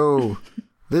gotta go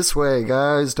this way,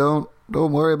 guys. Don't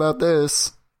worry about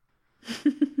this.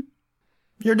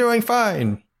 You're doing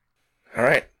fine. All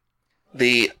right.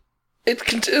 The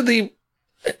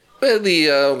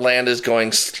land is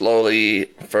going slowly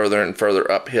further and further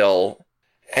uphill,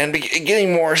 and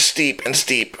getting more steep and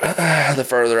steep the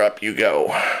further up you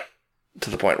go, to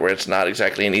the point where it's not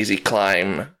exactly an easy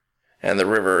climb, and the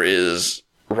river is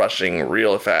rushing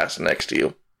real fast next to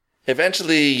you.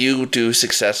 Eventually, you do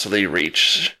successfully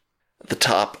reach the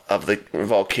top of the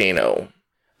volcano.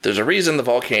 There's a reason the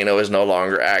volcano is no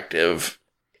longer active,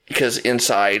 because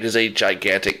inside is a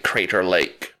gigantic crater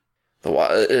lake. The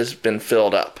water has been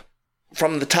filled up.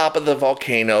 From the top of the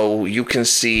volcano, you can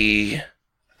see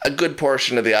a good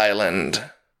portion of the island.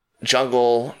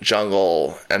 Jungle,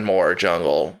 and more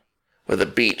jungle, with a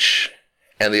beach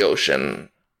and the ocean.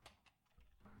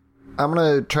 I'm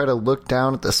gonna try to look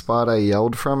down at the spot I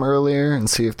yelled from earlier and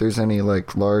see if there's any,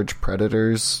 like, large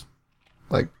predators,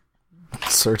 like,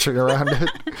 searching around it.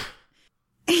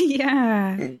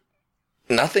 Yeah.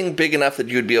 Nothing big enough that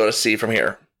you'd be able to see from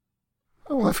here.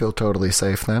 Oh, I feel totally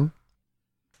safe then.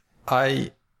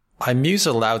 I muse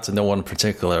aloud to no one in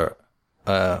particular.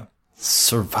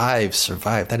 Survive.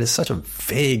 That is such a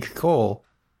vague goal.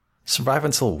 Survive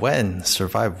until when?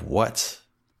 Survive what?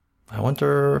 I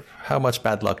wonder how much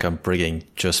bad luck I'm bringing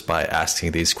just by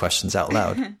asking these questions out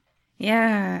loud.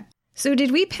 Yeah. So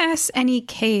did we pass any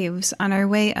caves on our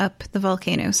way up the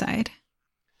volcano side?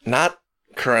 Not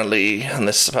currently on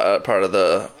this part of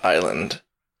the island.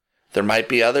 There might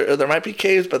be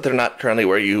caves, but they're not currently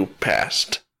where you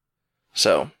passed.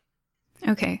 So.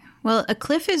 Okay. Well, a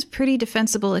cliff is pretty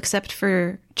defensible except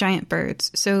for giant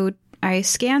birds. So I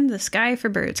scanned the sky for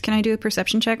birds. Can I do a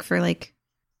perception check for, like...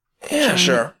 Yeah,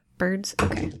 sure. Birds?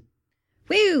 Okay.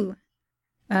 Woo!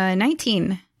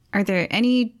 19. Are there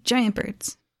any giant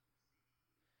birds?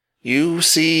 You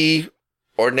see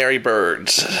ordinary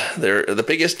birds. The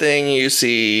biggest thing you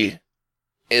see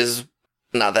is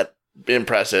not that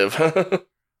impressive.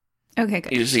 Okay,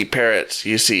 good. You see parrots.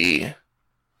 You see...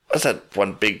 What's that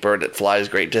one big bird that flies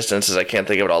great distances? I can't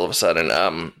think of it all of a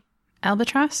sudden.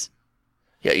 Albatross?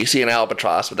 Yeah, you see an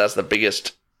albatross, but that's the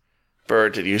biggest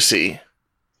bird that you see.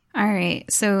 All right.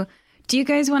 So do you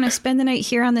guys want to spend the night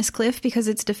here on this cliff because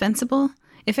it's defensible?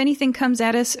 If anything comes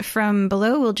at us from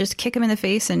below, we'll just kick him in the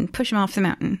face and push him off the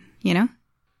mountain, you know?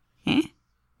 Eh?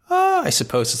 I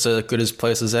suppose it's as good a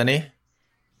place as any.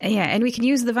 Yeah, and we can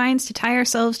use the vines to tie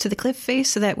ourselves to the cliff face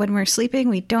so that when we're sleeping,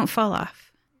 we don't fall off.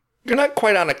 You're not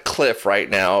quite on a cliff right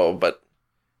now, but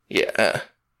yeah.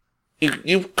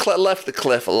 You left the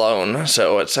cliff alone,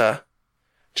 so it's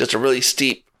just a really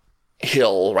steep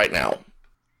hill right now.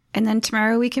 And then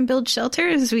tomorrow we can build shelter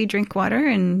as we drink water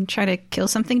and try to kill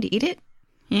something to eat it?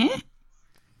 Yeah?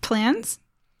 Plans?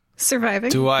 Surviving?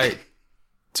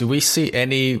 Do we see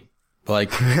any,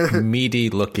 like, meaty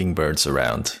looking birds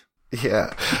around?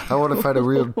 Yeah. I want to find a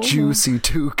real juicy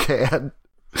toucan.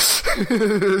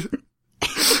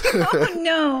 Oh,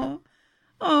 no.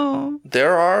 Oh.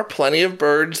 There are plenty of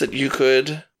birds that you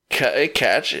could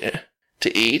catch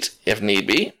to eat if need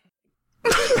be.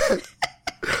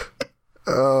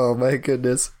 Oh, my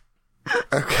goodness.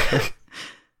 Okay.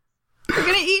 We're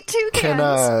gonna eat toucans.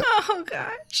 Oh,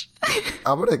 gosh.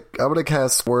 I'm gonna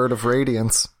cast Word of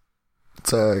Radiance.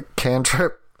 It's a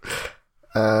cantrip.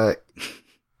 I'm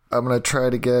gonna try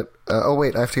to get... oh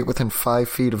wait, I have to get within 5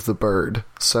 feet of the bird.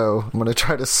 So I'm gonna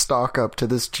try to stalk up to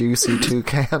this juicy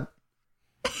toucan.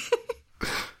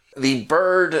 The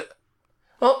bird...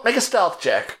 Well, make a stealth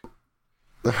check.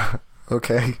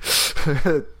 Okay.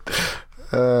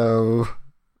 Oh,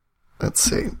 let's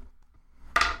see.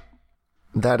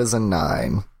 That is a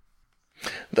 9.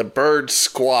 The bird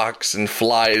squawks and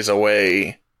flies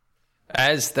away.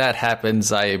 As that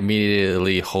happens, I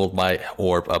immediately hold my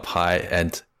orb up high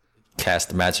and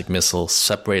cast magic missile,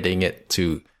 separating it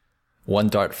to 1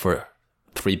 dart for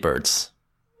 3 birds.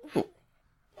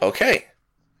 Okay.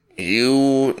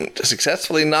 You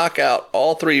successfully knock out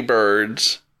all 3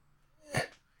 birds.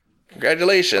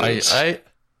 Congratulations.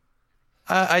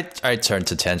 I turn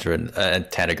to Tanager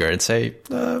and say,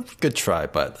 good try,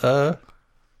 but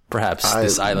perhaps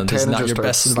this island is not your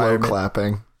best environment.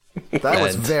 Clapping. That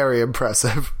was very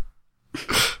impressive.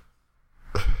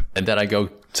 And then I go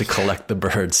to collect the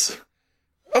birds.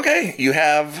 Okay, you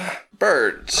have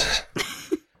birds.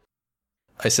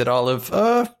 I said, Olive,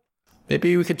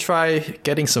 maybe we could try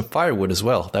getting some firewood as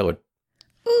well. That would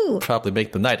probably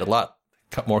make the night a lot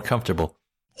more comfortable.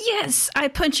 Yes, I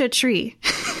punch a tree.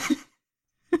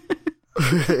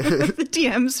 The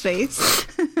DM's face.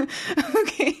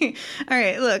 Okay. All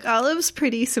right. Look, Olive's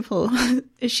pretty simple.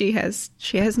 She has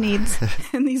needs,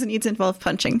 and these needs involve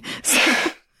punching. So,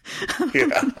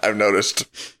 Yeah, I've noticed.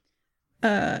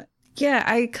 Yeah,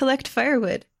 I collect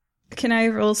firewood. Can I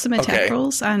roll some attack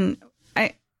rolls on?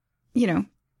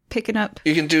 Picking up.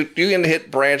 You can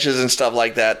hit branches and stuff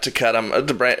like that to cut them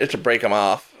to break them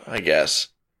off. I guess.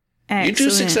 Excellent. You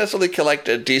do successfully collect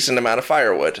a decent amount of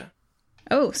firewood.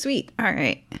 Oh, sweet. All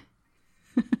right.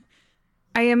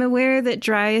 I am aware that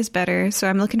dry is better, so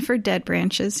I'm looking for dead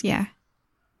branches. Yeah.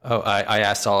 Oh, I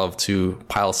asked Olive to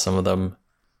pile some of them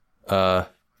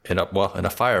in a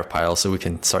fire pile so we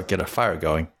can get a fire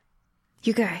going.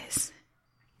 You guys.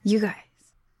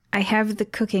 I have the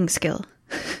cooking skill.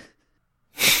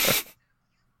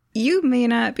 You may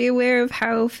not be aware of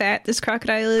how fat this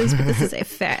crocodile is, but this is a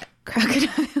fat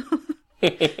crocodile.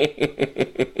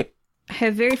 I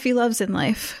have very few loves in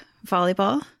life.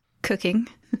 Volleyball, cooking,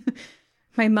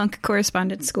 my monk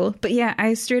correspondence school. But yeah, I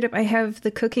have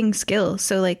the cooking skill.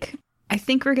 So I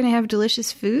think we're going to have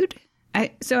delicious food.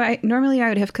 Normally I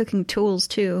would have cooking tools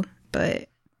too, but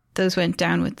those went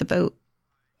down with the boat.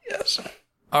 Yes.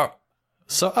 Oh,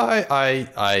 so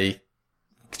I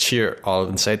cheer Olive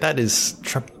and say, that is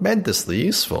tremendously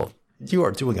useful. You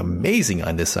are doing amazing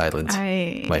on this island,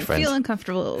 my friend. I feel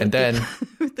uncomfortable and then,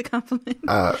 with the compliment.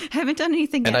 Haven't done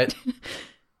anything yet.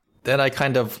 Then I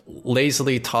kind of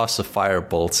lazily toss the fire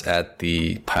bolts at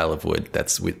the pile of wood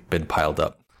that's been piled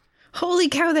up. Holy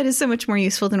cow, that is so much more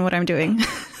useful than what I'm doing.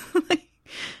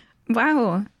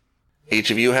 Wow. Each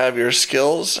of you have your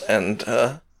skills, and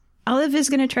Olive is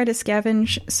going to try to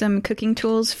scavenge some cooking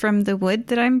tools from the wood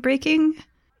that I'm breaking.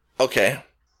 Okay.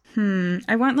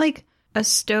 I want a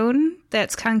stone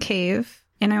that's concave,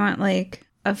 and I want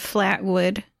a flat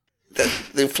wood.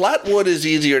 The flat wood is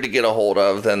easier to get a hold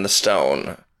of than the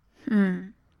stone.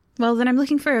 Well, then I'm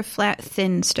looking for a flat,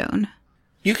 thin stone.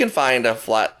 You can find a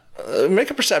flat... make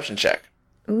a perception check.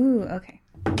 Ooh, okay.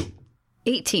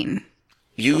 18.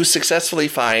 You successfully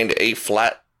find a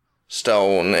flat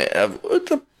stone of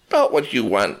about what you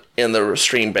want in the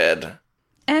stream bed.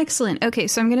 Excellent. Okay,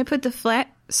 so I'm going to put the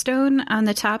flat stone on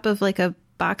the top of a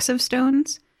box of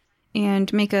stones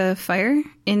and make a fire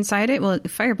inside it. Well,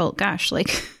 firebolt, gosh,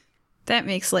 that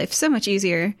makes life so much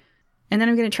easier. And then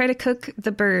I'm going to try to cook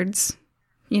the birds,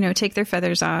 take their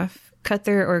feathers off, cut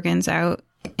their organs out,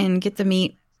 and get the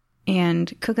meat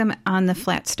and cook them on the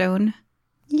flat stone.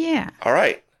 Yeah. All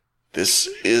right. This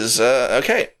is,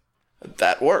 okay.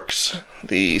 That works.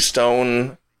 The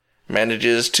stone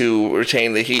manages to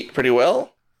retain the heat pretty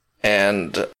well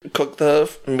and cook the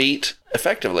meat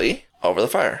effectively over the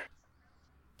fire.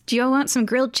 Do y'all want some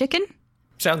grilled chicken?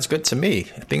 Sounds good to me.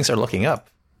 Things are looking up.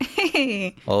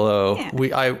 Hey. Although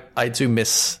I do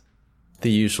miss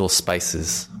the usual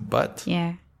spices, but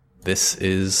yeah, this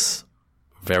is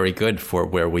very good for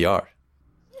where we are.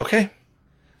 Okay.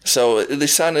 So the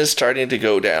sun is starting to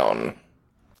go down.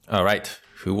 All right.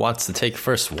 Who wants to take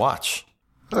first watch?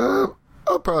 I'll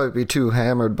probably be too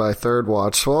hammered by third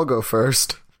watch, so I'll go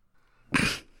first.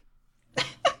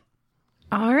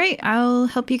 All right. I'll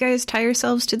help you guys tie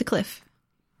yourselves to the cliff.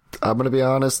 I'm going to be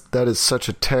honest, that is such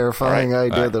a terrifying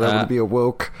idea that I'm going to be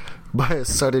awoke by a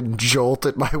sudden jolt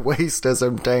at my waist as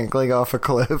I'm dangling off a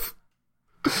cliff.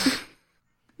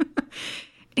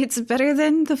 It's better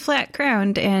than the flat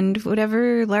ground and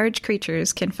whatever large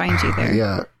creatures can find you there.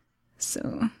 Yeah.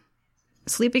 So,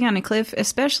 sleeping on a cliff,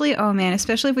 especially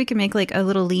if we can make a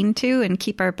little lean-to and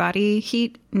keep our body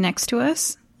heat next to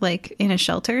us, in a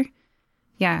shelter.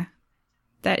 Yeah.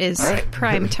 That is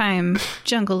prime time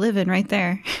jungle living right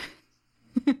there.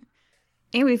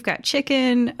 And we've got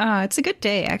chicken. It's a good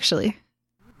day, actually.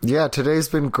 Yeah, today's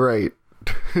been great.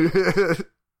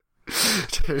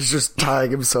 He's just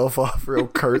tying himself off real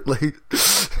curtly.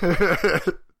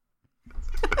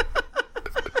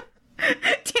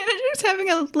 Tanager's having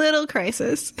a little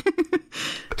crisis.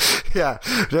 Yeah,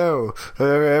 no,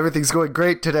 everything's going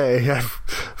great today. I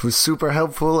was super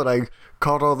helpful, and I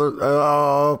caught all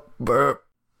the.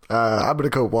 I'm gonna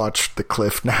go watch the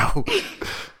cliff now.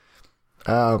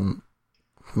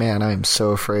 Man, I'm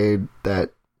so afraid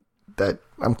that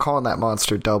I'm calling that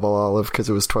monster Double Olive because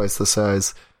it was twice the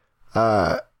size.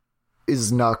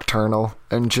 Is nocturnal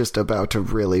and just about to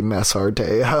really mess our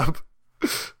day up.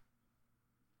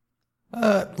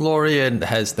 Lorien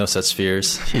has no such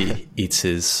fears. He eats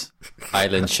his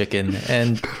island chicken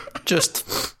and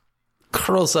just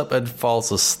curls up and falls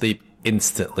asleep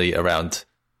instantly around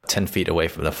 10 feet away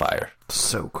from the fire.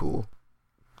 So cool.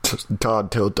 Just dawn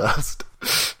till dust.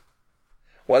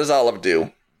 What does Olive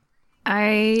do?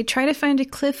 I try to find a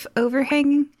cliff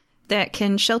overhang that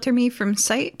can shelter me from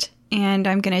sight, and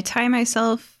I'm going to tie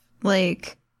myself,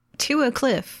 to a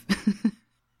cliff.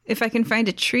 If I can find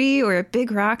a tree or a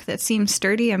big rock that seems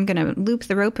sturdy, I'm going to loop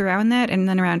the rope around that and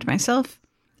then around myself.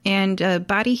 And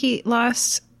body heat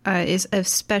loss is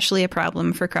especially a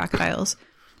problem for crocodiles.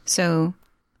 So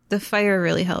the fire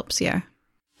really helps, yeah.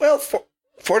 Well,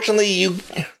 fortunately, you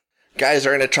guys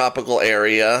are in a tropical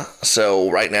area, so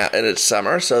right now, and it's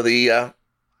summer, so the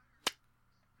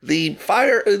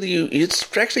fire,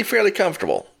 it's actually fairly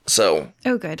comfortable, so.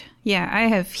 Oh, good. Yeah, I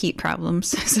have heat problems,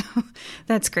 so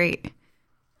that's great.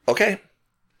 Okay.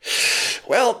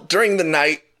 Well, during the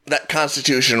night, that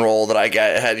constitution roll that I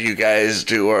had you guys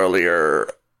do earlier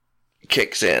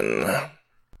kicks in.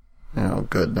 Oh,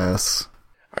 goodness.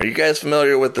 Are you guys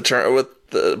familiar with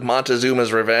the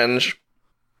Montezuma's Revenge?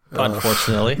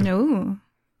 Unfortunately. No.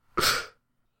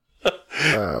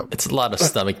 It's a lot of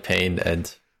stomach pain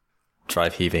and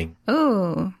drive heaving.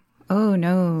 Oh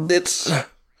no. It's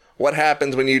what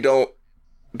happens when you don't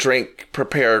drink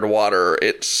prepared water.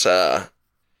 It's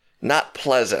not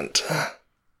pleasant.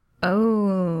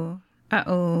 Oh.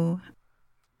 Uh-oh.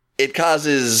 It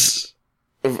causes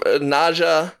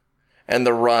nausea and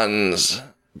the runs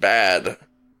bad.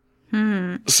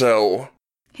 So...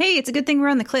 Hey, it's a good thing we're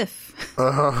on the cliff.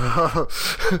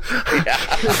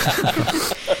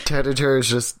 Tanager is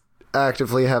just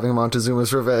actively having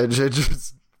Montezuma's revenge and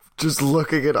just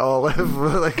looking at Olive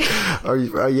like,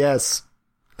 yes,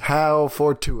 how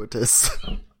fortuitous.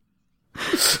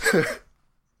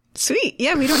 Sweet.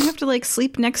 Yeah, we don't have to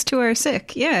sleep next to our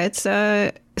sick. Yeah, it's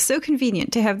so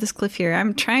convenient to have this cliff here.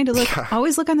 I'm trying to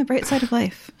always look on the bright side of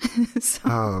life.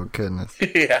 Oh, goodness.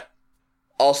 Yeah.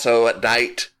 Also, at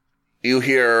night, you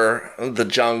hear the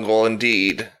jungle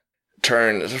indeed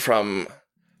turns from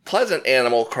pleasant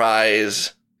animal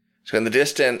cries to, in the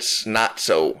distance, not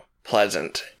so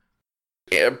pleasant.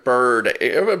 A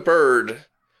bird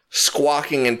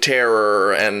squawking in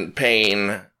terror and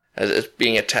pain as it's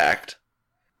being attacked.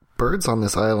 Birds on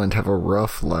this island have a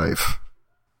rough life.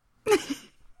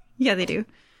 Yeah, they do.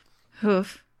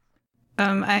 Oof.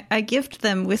 I gift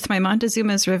them with my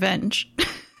Montezuma's revenge.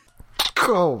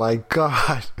 Oh my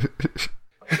god.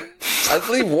 I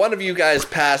believe one of you guys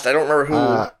passed. I don't remember who.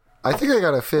 I think I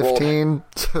got a 15,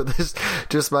 so this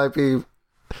just might be...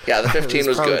 Yeah, the 15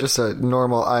 was probably good. Just a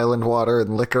normal island water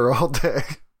and liquor all day.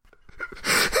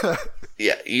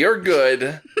 Yeah, you're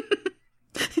good.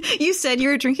 You said you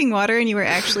were drinking water and you were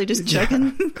actually just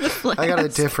chugging the flask. I got a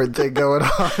different thing going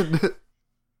on.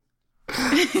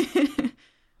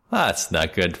 That's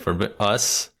not good for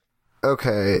us.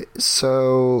 Okay,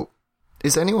 so...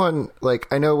 Is anyone,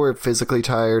 I know we're physically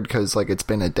tired because, it's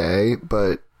been a day,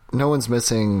 but no one's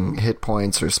missing hit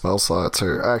points or spell slots,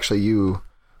 or actually you,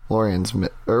 Lorien's,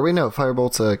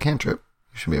 Firebolt's a cantrip.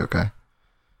 You should be okay.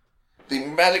 The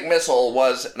magic missile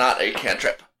was not a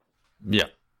cantrip. Yeah.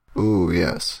 Ooh,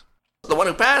 yes. The one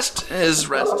who passed is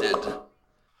rested.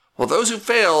 Well, those who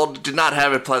failed did not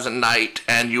have a pleasant night,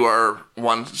 and you are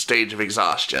one stage of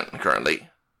exhaustion currently.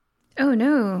 Oh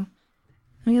no.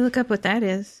 Let me look up what that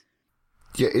is.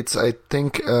 Yeah, I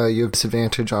think you have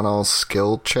disadvantage on all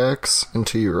skill checks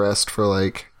until you rest for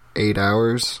 8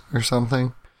 hours or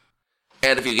something.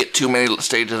 And if you get too many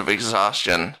stages of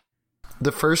exhaustion.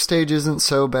 The first stage isn't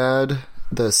so bad.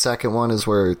 The second one is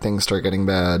where things start getting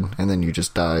bad, and then you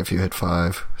just die if you hit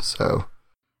 5, so...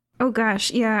 Oh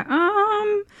gosh, yeah.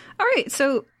 Alright,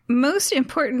 so most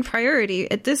important priority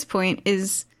at this point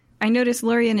is, I notice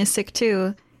Lorien is sick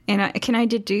too, and can I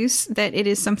deduce that it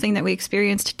is something that we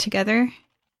experienced together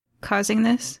causing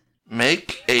this?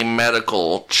 Make a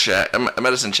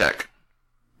medicine check.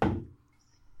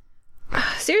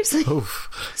 Seriously?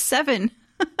 Oof. 7.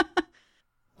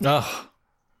 Oh.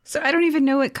 So I don't even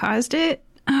know what caused it?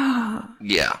 Oh.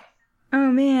 Yeah.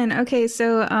 Oh, man. Okay,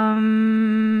 so,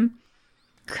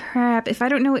 crap. If I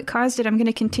don't know what caused it, I'm going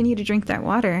to continue to drink that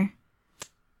water.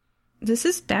 This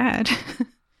is bad.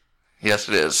 Yes,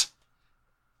 it is.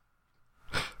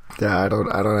 Yeah, I don't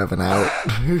have an out.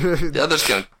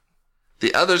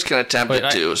 The others can attempt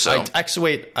it too. So actually,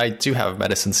 wait. I do have a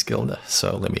medicine skill,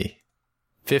 so let me.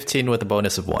 15 with a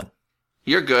bonus of 1.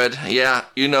 you're good. Yeah,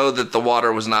 you know that the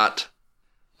water was not.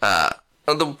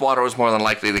 The water was more than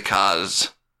likely the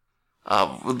cause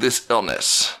of this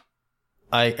illness.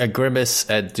 I grimace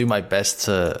and do my best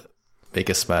to make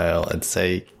a smile and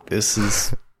say, "This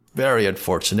is very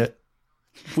unfortunate.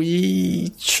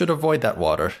 We should avoid that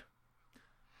water."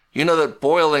 You know that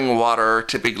boiling water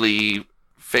typically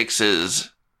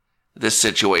fixes this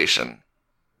situation.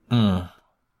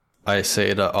 I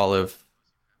say to Olive,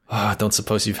 don't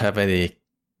suppose you have any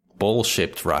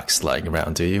bowl-shaped rocks lying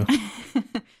around, do you?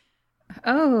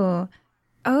 Oh,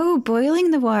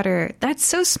 boiling the water. That's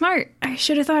so smart. I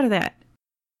should have thought of that.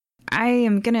 I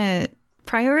am going to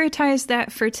prioritize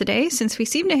that for today since we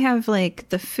seem to have, like,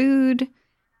 the food,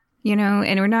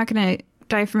 and we're not going to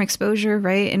die from exposure,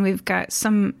 right? And we've got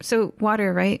so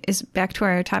water, right, is back to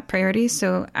our top priority.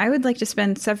 So I would like to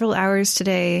spend several hours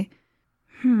today.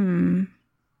 I'm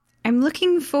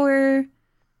looking for,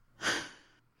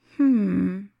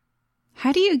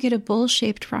 how do you get a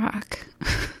bowl-shaped rock?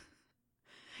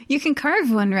 You can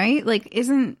carve one, right? Like,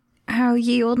 isn't how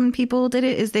ye olden people did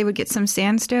it is they would get some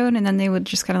sandstone and then they would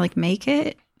just kind of like make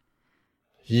it?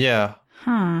 Yeah.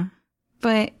 Huh.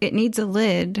 But it needs a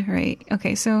lid, right?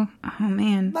 Okay, so, oh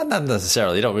man. Not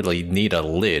necessarily. You don't really need a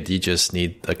lid. You just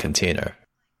need a container.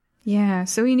 Yeah,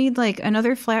 so we need like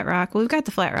another flat rock. Well, we've got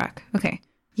the flat rock. Okay.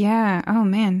 Yeah, oh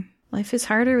man. Life is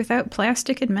harder without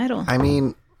plastic and metal. I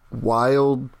mean,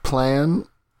 wild plan.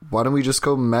 Why don't we just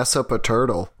go mess up a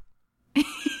turtle?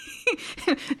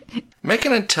 Make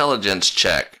an intelligence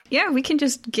check. Yeah, we can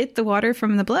just get the water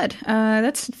from the blood.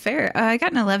 That's fair. I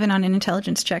got an 11 on an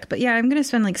intelligence check, but yeah, I'm going to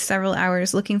spend like several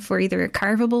hours looking for either a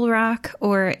carvable rock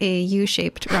or a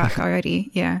U-shaped rock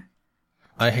already. Yeah.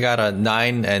 I got a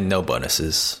 9 and no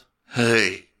bonuses.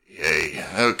 Hey,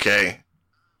 okay.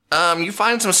 You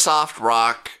find some soft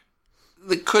rock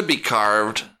that could be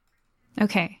carved.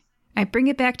 Okay. I bring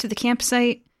it back to the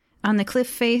campsite on the cliff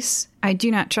face. I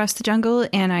do not trust the jungle,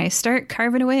 and I start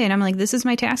carving away, and I'm like, this is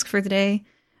my task for the day.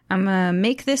 I'm gonna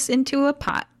make this into a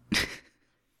pot.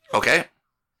 Okay.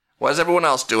 What is everyone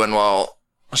else doing while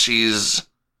she's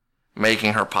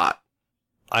making her pot?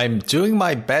 I'm doing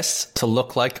my best to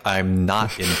look like I'm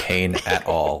not in pain at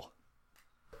all.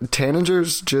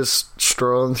 Taninger's just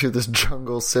strolling through this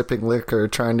jungle sipping liquor,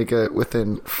 trying to get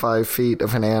within 5 feet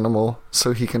of an animal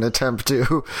so he can attempt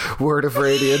to Word of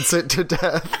Radiance it to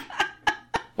death.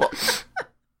 Well,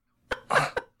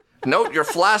 note, your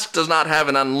flask does not have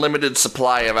an unlimited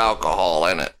supply of alcohol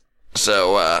in it.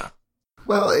 So,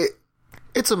 Well,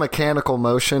 it's a mechanical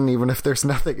motion, even if there's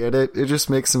nothing in it. It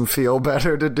just makes him feel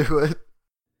better to do it.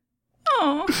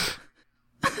 Oh.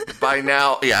 by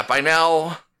now,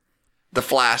 the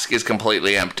flask is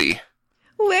completely empty.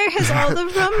 Where has all the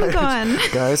rum gone?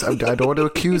 Guys, I don't want to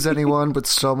accuse anyone, but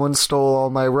someone stole all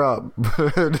my rum.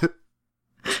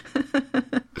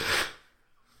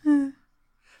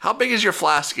 How big is your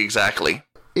flask exactly?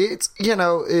 It's,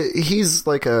 he's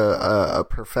like a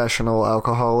professional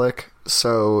alcoholic,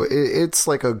 so it's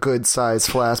like a good size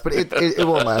flask, but it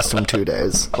won't last him 2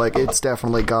 days. Like, it's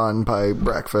definitely gone by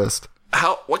breakfast.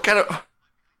 How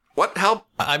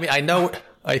I mean,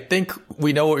 I think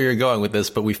we know where you're going with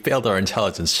this, but we failed our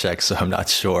intelligence check, so I'm not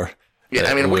sure. Yeah,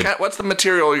 I mean, what's the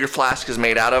material your flask is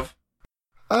made out of?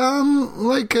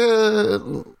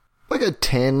 Like a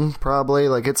tin, probably.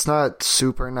 Like, it's not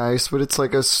super nice, but it's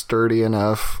like a sturdy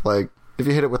enough. Like, if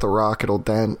you hit it with a rock, it'll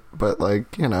dent, but like,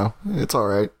 it's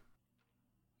alright.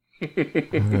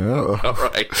 Yeah.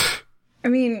 Alright. I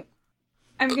mean,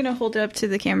 I'm going to hold it up to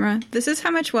the camera. This is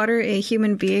how much water a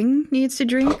human being needs to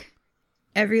drink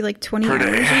every like 20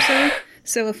 hours or so.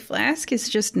 So a flask is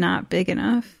just not big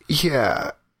enough.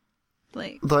 Yeah.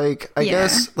 Like I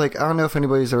guess, like, I don't know if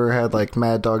anybody's ever had like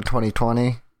Mad Dog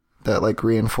 2020, that like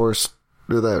reinforced,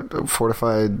 or that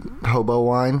fortified hobo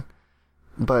wine,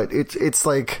 but it's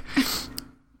like,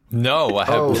 no, I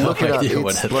have no idea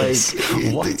what it is.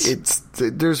 It's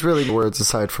there's really words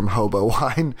aside from hobo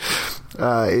wine.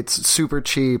 It's super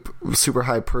cheap, super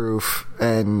high proof,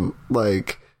 and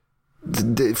like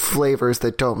the flavors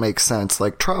that don't make sense,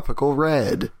 like tropical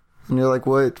red, and you're like,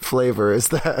 what flavor is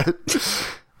that?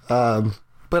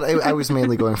 But I was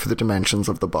mainly going for the dimensions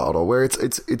of the bottle, where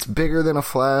it's bigger than a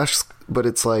flask, but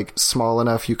it's like small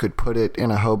enough you could put it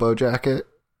in a hobo jacket.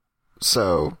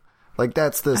 So, like,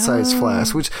 that's the size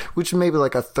flask, which may be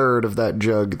like a third of that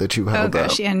jug that you held Oh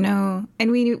gosh, up. yeah, no.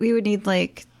 And we would need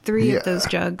like 3 of those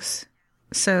jugs.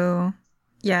 So,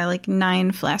 yeah, like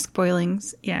 9 flask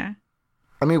boilings. Yeah.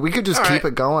 I mean, we could just keep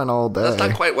it going all day. That's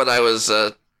not quite what I was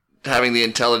having the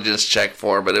intelligence check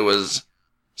for, but it was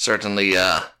certainly,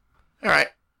 all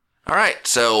right,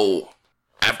 so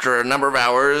after a number of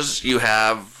hours, you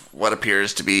have what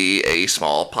appears to be a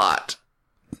small pot.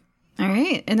 All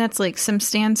right. And that's like some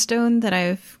sandstone that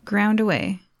I've ground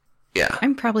away. Yeah.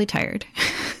 I'm probably tired.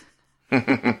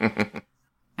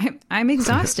 I'm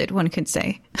exhausted, one could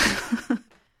say.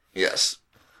 Yes.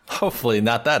 Hopefully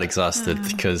not that exhausted,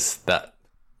 because that...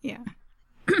 Yeah.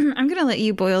 I'm going to let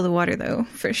you boil the water, though,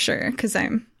 for sure, because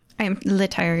I'm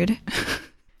tired.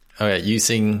 Okay,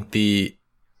 using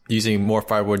more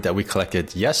firewood that we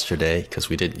collected yesterday, because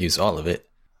we didn't use all of it,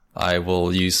 I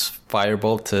will use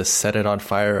Firebolt to set it on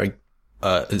fire,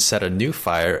 set a new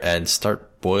fire, and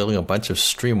start boiling a bunch of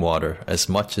stream water, as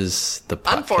much as the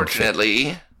pot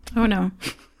Unfortunately, Oh, no.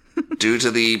 due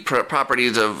to the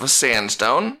properties of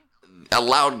sandstone, a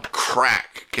loud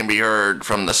crack can be heard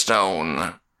from the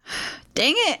stone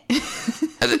Dang it.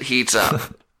 as it heats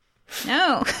up.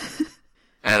 No.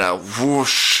 And a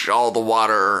whoosh, all the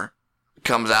water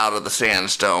comes out of the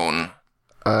sandstone.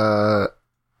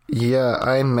 Yeah,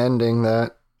 I'm mending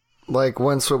that. Like,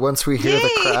 once we hear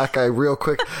the crack, I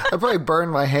probably burn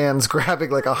my hands grabbing,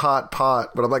 like, a hot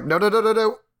pot, but I'm like,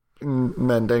 no.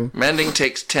 Mending. Mending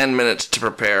takes 10 minutes to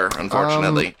prepare,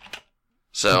 unfortunately.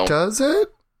 So Does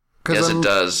it? yes, it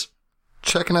does.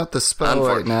 Checking out the spell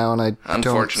right now, and I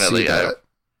Unfortunately, don't see that.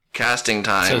 casting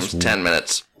time's 10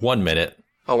 minutes. 1 minute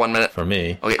Oh, 1 minute. for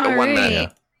me. Okay, All 1 minute. right. Yeah.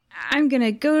 I'm going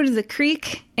to go to the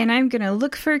creek, and I'm going to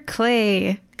look for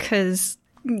clay, because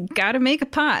gotta make a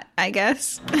pot, I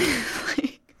guess.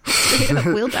 Like, straight up,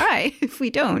 we'll die if we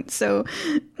don't. So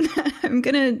I'm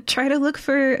going to try to look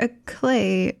for a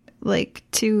clay, like,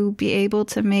 to be able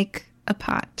to make a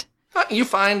pot. You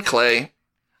find clay.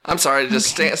 I'm sorry,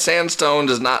 just sandstone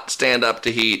does not stand up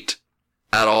to heat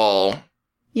at all.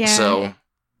 Yeah. So,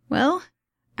 Well,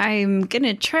 I'm going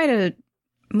to try to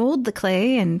mold the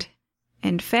clay and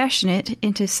fashion it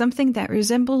into something that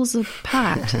resembles a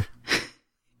pot.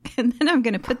 And then I'm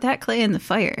going to put that clay in the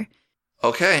fire.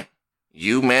 okay.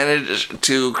 You managed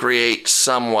to create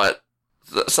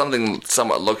something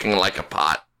somewhat looking like a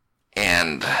pot.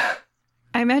 And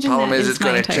I imagine problem that is is it's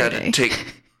my going entire to day.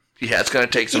 take... Yeah, it's going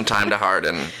to take some time to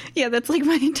harden. Yeah, that's like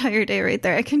my entire day right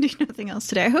there. I can do nothing else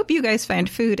today. I hope you guys find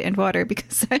food and water,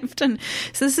 because I've done...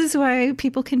 So this is why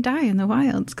people can die in the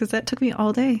wilds, because that took me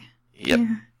all day. Yep.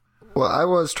 Yeah. Well, I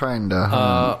was trying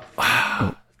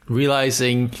to...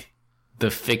 Realizing the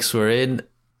fix we're in,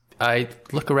 I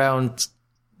look around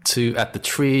at the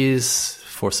trees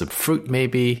for some fruit,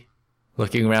 maybe.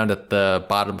 Looking around at the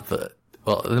bottom of the...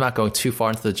 Well, I'm not going too far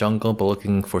into the jungle, but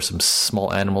looking for some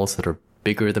small animals that are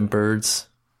bigger than birds.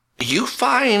 You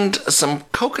find some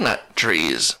coconut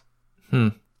trees.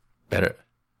 Better.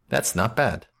 That's not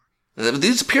bad.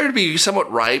 These appear to be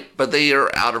somewhat ripe, but they are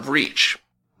out of reach.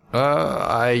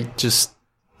 I just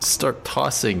start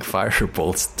tossing fire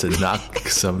bolts to knock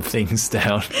some things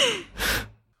down.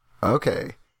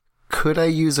 Okay. Could I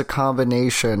use a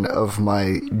combination of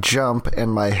my jump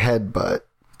and my headbutt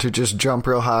to just jump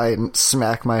real high and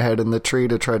smack my head in the tree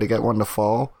to try to get one to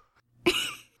fall?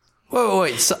 Whoa,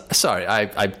 wait, sorry,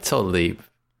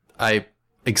 I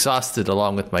exhausted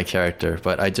along with my character,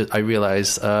 but I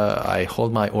realized I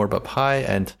hold my orb up high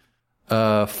and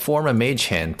form a mage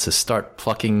hand to start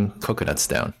plucking coconuts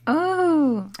down.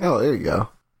 Oh. Oh, there you go.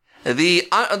 The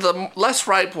less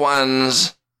ripe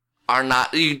ones are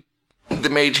not... the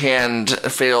mage hand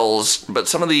fails, but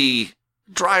some of the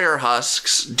drier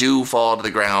husks do fall to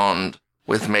the ground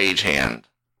with mage hand.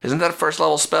 Isn't that a first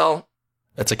level spell?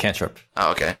 That's a cantrip.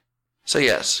 Oh, okay. So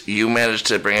yes, you managed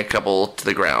to bring a couple to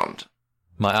the ground.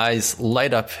 My eyes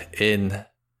light up in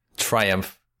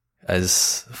triumph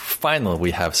as finally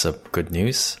we have some good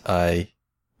news. I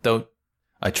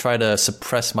try to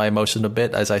suppress my emotion a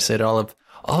bit as I say to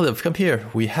Olive, come here.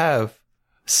 We have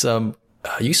some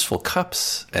useful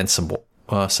cups and some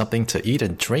something to eat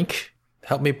and drink.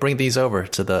 Help me bring these over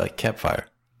to the campfire.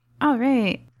 All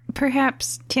right.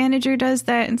 Perhaps Tanager does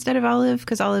that instead of Olive,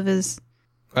 because Olive is...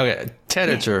 Okay,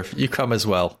 Tanager, you come as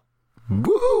well.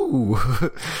 Woo!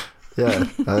 Yeah,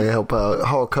 I help out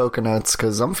haul coconuts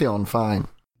because I'm feeling fine.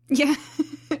 Yeah.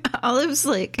 Olive's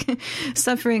like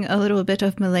suffering a little bit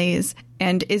of malaise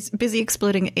and is busy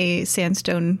exploding a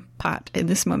sandstone pot in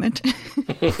this moment.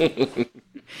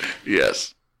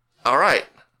 Yes. All right.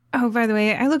 Oh, by the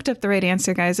way, I looked up the right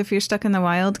answer, guys, if you're stuck in the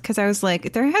wild, because I was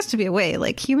like, there has to be a way.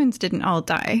 Like, humans didn't all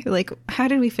die. Like, how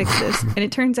did we fix this? And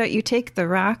it turns out you take the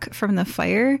rock from the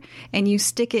fire and you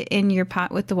stick it in your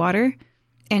pot with the water,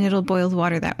 and it'll boil the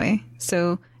water that way.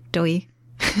 So, doughy.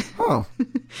 Oh.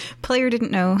 Player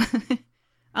didn't know.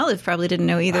 Olive probably didn't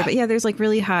know either. But yeah, there's like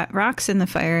really hot rocks in the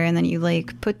fire, and then you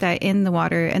like put that in the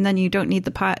water, and then you don't need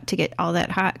the pot to get all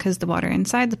that hot because the water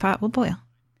inside the pot will boil.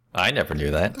 I never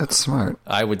knew that. That's smart.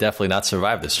 I would definitely not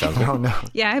survive this jungle. Oh, no.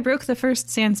 Yeah, I broke the first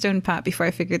sandstone pot before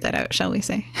I figured that out, shall we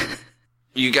say.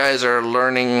 You guys are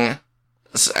learning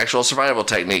actual survival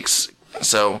techniques.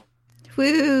 So,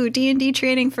 Woo, D&D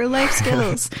training for life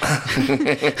skills.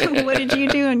 What did you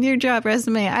do on your job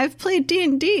resume? I've played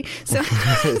D&D. So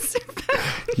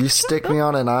You stick me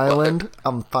on an island,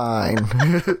 I'm fine.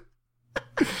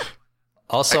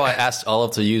 Also, I asked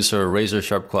Olive to use her razor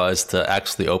sharp claws to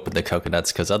actually open the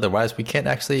coconuts, because otherwise we can't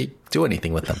actually do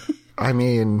anything with them. I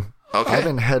mean, Okay. I've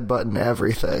been headbutting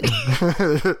everything.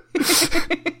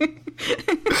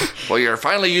 well, you're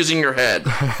finally using your head.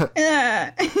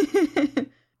 I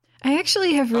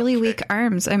actually have really weak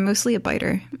arms. I'm mostly a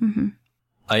biter. Mm-hmm.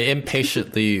 I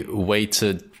impatiently wait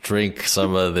to drink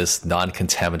some of this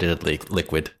non-contaminated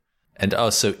liquid, and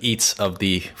also eat of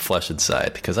the flesh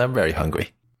inside, because I'm very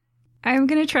hungry. I'm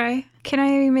going to try. Can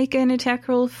I make an attack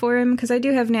roll for him? Because I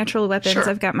do have natural weapons. Sure.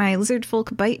 I've got my lizard folk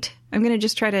bite. I'm going to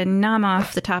just try to nom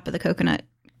off the top of the coconut.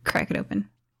 Crack it open.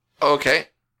 Okay.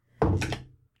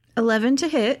 11 to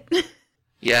hit.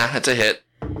 Yeah, it's a hit.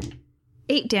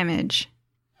 8 damage.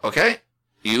 Okay.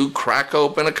 You crack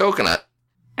open a coconut.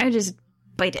 I just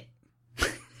bite it.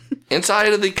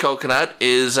 Inside of the coconut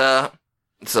is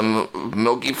some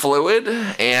milky fluid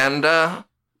and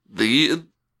the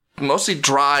mostly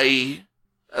dry,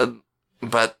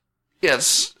 but yeah,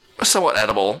 it's somewhat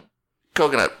edible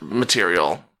coconut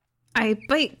material. I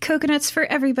bite coconuts for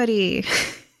everybody.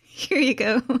 Here you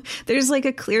go. There's like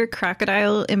a clear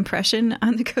crocodile impression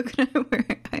on the coconut where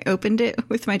I opened it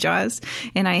with my jaws,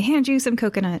 and I hand you some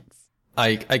coconuts.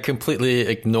 I completely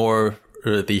ignore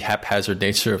the haphazard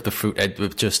nature of the fruit and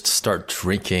would just start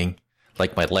drinking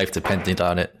like my life depended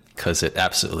on it, because it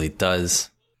absolutely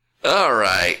does. All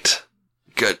right.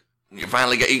 Good. You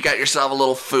got yourself a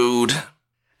little food.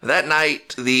 That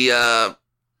night, the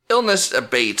illness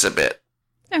abates a bit.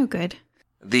 Oh, good.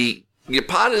 Your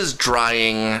pot is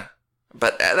drying,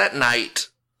 but that night,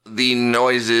 the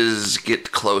noises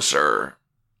get closer.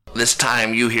 This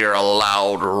time you hear a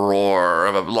loud roar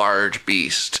of a large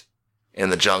beast in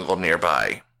the jungle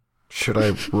nearby. Should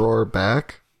I roar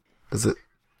back? Is it...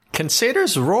 Can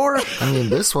satyrs roar? I mean,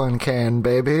 this one can,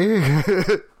 baby.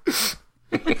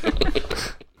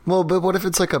 Well, but what if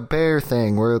it's like a bear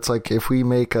thing, where it's like if we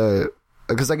make a...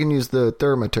 Because I can use the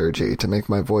thaumaturgy to make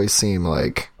my voice seem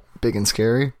like big and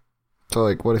scary. So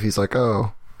like, what if he's like,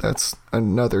 oh, that's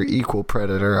another equal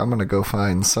predator, I'm gonna go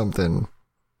find something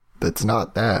that's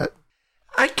not that.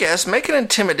 I guess make an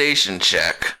intimidation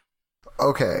check.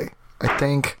 Okay, I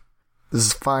think this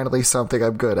is finally something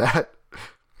I'm good at.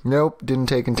 Nope, didn't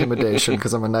take intimidation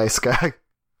because I'm a nice guy.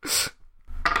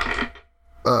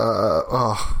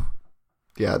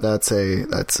 Yeah, that's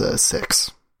a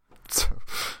 6. So,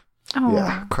 Oh,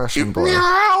 yeah, crushing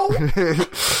blow.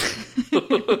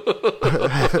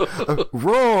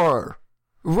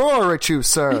 Roar at you,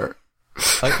 sir.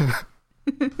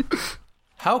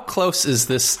 How close is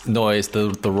this noise,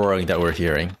 the roaring that we're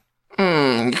hearing?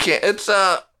 You can't. It's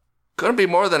gonna be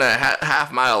more than a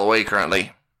half mile away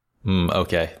currently.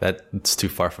 Okay, that's too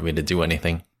far for me to do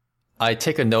anything. I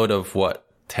take a note of what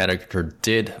Tanager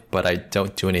did, but I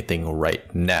don't do anything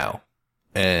right now,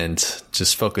 and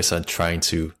just focus on trying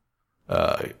to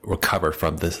recover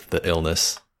from the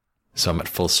illness, so I'm at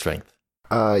full strength.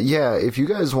 Yeah, if you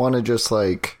guys want to just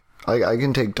like, I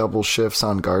can take double shifts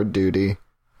on guard duty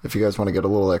if you guys want to get a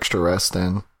little extra rest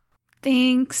in.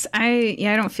 thanks. I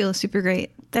don't feel super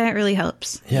great. That really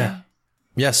helps. Yeah.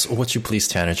 Yes, what you please,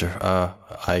 Tanager.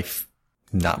 I've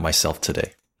not myself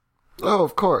today. Oh,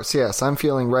 of course, yes, I'm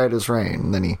feeling right as rain.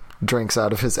 And then he drinks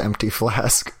out of his empty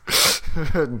flask.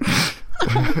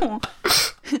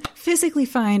 Physically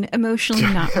fine, emotionally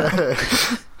not well.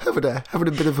 having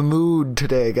a bit of a mood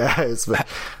today, guys. But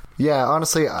yeah,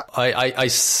 honestly,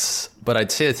 But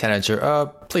I'd say to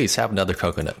Tanager, please have another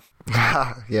coconut.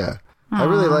 yeah, I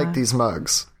really like these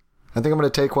mugs. I think I'm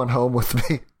going to take one home with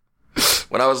me.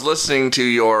 When I was listening to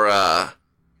your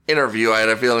interview, I had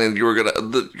a feeling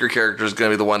your character is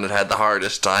gonna be the one that had the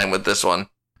hardest time with this one.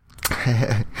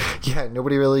 Yeah,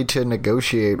 nobody really to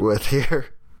negotiate with here.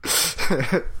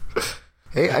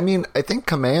 Hey, I mean, I think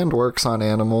command works on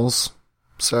animals,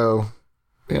 so,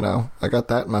 I got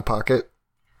that in my pocket.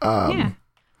 Yeah.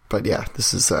 But yeah,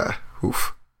 this is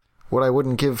oof. What I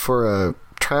wouldn't give for a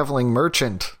traveling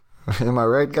merchant. Am I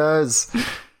right, guys?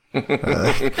 Oh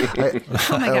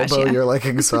my gosh, elbow yeah. your like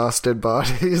exhausted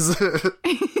bodies.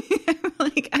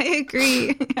 Like, I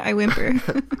agree. I whimper.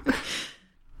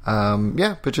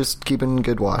 Yeah, but just keeping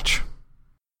good watch.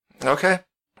 Okay.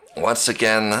 Once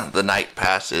again, the night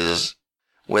passes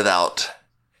without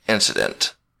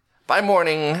incident. By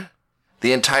morning,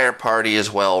 the entire party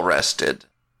is well rested.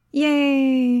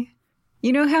 Yay.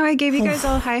 You know how I gave you guys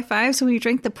all high fives when we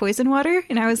drank the poison water?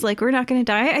 And I was like, we're not going to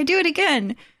die? I do it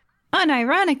again.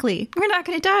 Unironically, we're not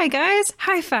going to die, guys.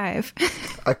 High five.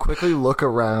 I quickly look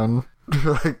around.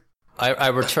 Like, I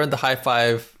return the high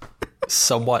five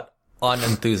somewhat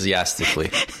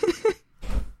unenthusiastically.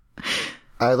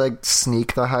 I like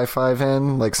sneak the high five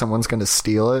in, like someone's gonna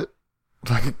steal it.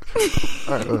 Like,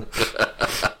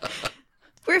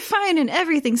 We're fine and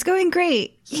everything's going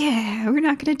great. Yeah, we're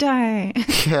not going to die.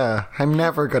 yeah, I'm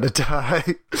never gonna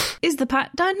die. Is the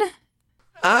pot done?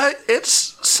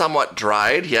 It's somewhat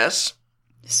dried, yes.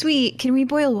 Sweet. Can we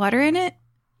boil water in it?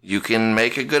 You can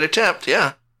make a good attempt,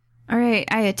 yeah. All right,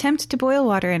 I attempt to boil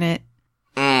water in it.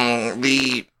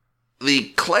 The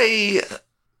clay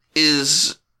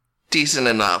is decent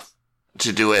enough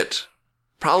to do it.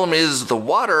 Problem is, the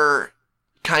water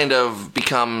kind of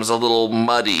becomes a little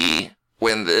muddy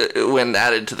when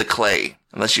added to the clay.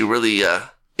 Unless you really,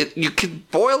 you can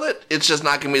boil it, it's just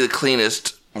not going to be the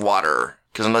cleanest water.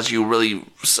 Because unless you really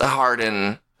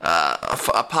harden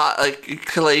a pot, a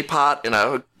clay pot in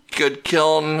a good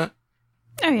kiln.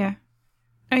 Oh yeah,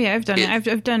 I've done it.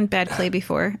 I've done bad clay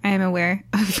before. I am aware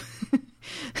of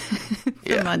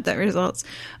the mud that results.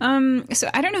 So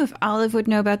I don't know if Olive would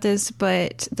know about this,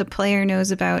 but the player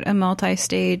knows about a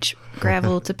multi-stage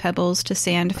gravel to pebbles to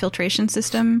sand filtration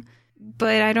system.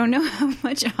 But I don't know how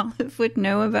much Olive would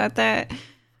know about that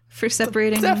for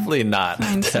separating. Definitely not.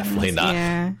 fine Definitely sands. not.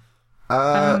 Yeah.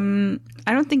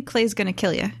 I don't think clay's going to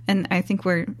kill you, and I think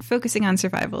we're focusing on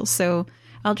survival. So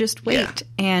I'll just wait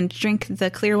and drink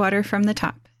the clear water from the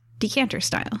top, decanter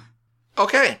style.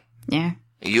 Okay. Yeah.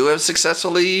 You have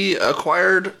successfully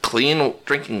acquired clean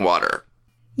drinking water.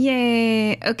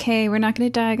 Yay. Okay, we're not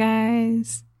going to die,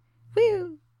 guys.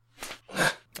 Woo.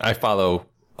 I follow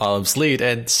Olive's lead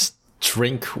and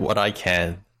drink what I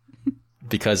can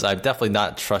because I'm definitely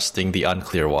not trusting the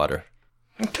unclear water.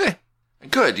 Okay.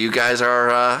 Good. You guys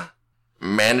are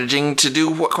managing to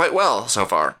do quite well so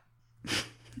far.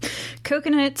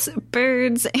 Coconuts,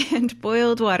 birds, and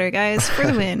boiled water, guys, for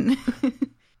the win.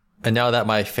 And now that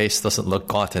my face doesn't look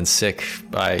gaunt and sick,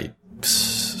 I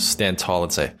stand tall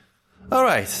and say, all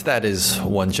right, that is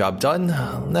one job done.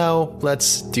 Now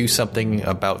let's do something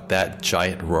about that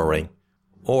giant roaring.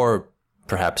 Or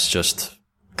perhaps just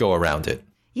go around it.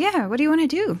 Yeah, what do you want to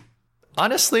do?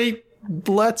 Honestly,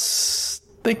 let's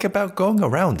think about going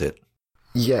around it.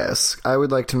 Yes, I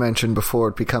would like to mention before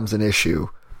it becomes an issue,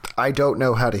 I don't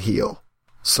know how to heal.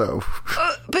 So,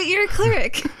 But you're a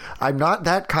cleric. I'm not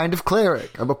that kind of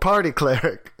cleric. I'm a party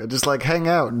cleric. I just like hang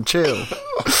out and chill.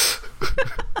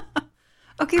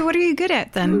 Okay, what are you good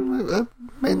at then?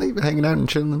 Mainly hanging out and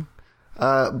chilling.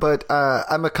 But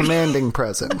I'm a commanding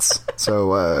presence.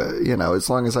 So, as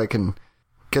long as I can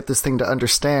get this thing to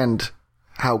understand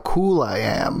how cool I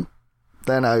am,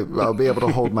 then I'll be able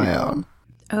to hold my own.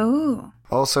 Oh.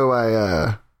 Also,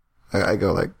 I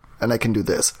go like, and I can do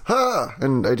this. Ha!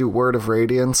 And I do Word of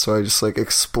Radiance, so I just like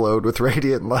explode with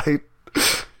radiant light.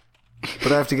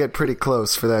 But I have to get pretty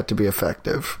close for that to be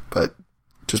effective. But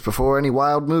just before any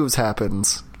wild moves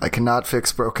happens, I cannot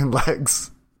fix broken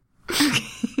legs.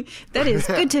 That is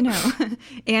good to know.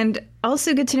 And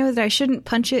also good to know that I shouldn't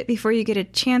punch it before you get a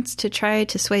chance to try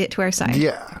to sway it to our side.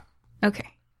 Yeah. Okay.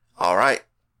 All right.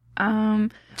 One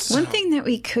thing that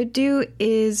we could do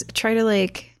is try to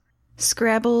like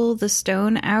scrabble the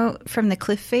stone out from the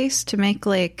cliff face to make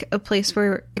like a place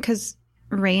where, because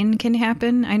rain can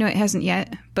happen. I know it hasn't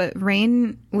yet, but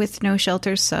rain with no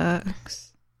shelter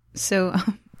sucks. So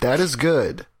That is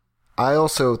good. I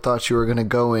also thought you were going to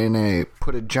go in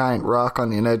put a giant rock on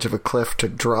the edge of a cliff to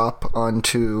drop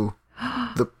onto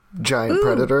the giant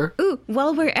predator. Ooh,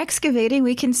 while we're excavating,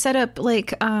 we can set up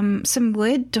like some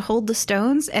wood to hold the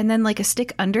stones and then like a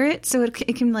stick under it, so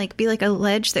it can like be like a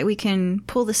ledge that we can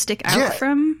pull the stick out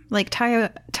from. Like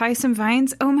tie some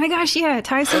vines. Oh my gosh, yeah,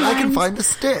 tie some vines. I can find the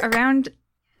stick Around.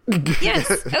 Yes.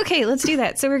 Okay, let's do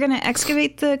that. So we're going to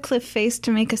excavate the cliff face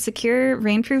to make a secure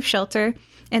rainproof shelter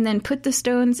and then put the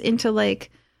stones into like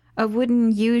a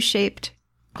wooden U-shaped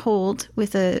hold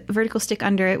with a vertical stick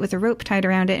under it with a rope tied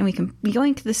around it, and we can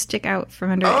yoink the stick out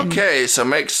from under it. Okay, so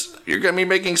you're going to be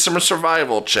making some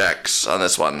survival checks on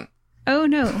this one. Oh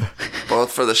no.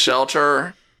 both for the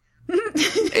shelter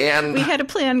and We had a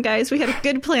plan, guys. We had a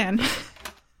good plan.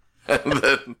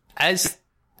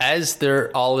 As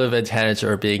their Olive and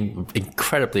Tanager are being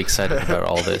incredibly excited about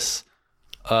all this,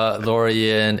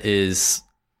 Lorien is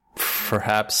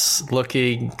perhaps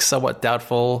looking somewhat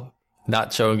doubtful,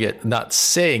 not showing it, not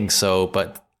saying so,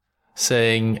 but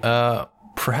saying,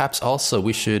 perhaps also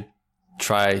we should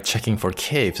try checking for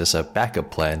caves as a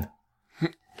backup plan.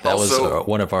 That Also- was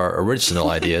one of our original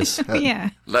ideas.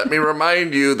 Yeah. Let me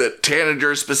remind you that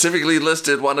Tanager specifically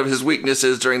listed one of his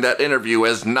weaknesses during that interview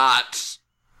as knots.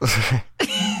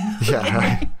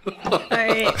 Yeah, All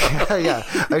right. yeah.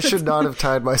 I should not have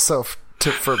tied myself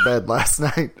for bed last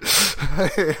night.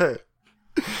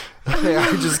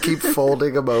 I just keep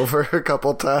folding them over a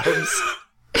couple times.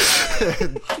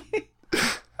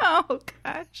 Oh,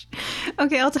 gosh.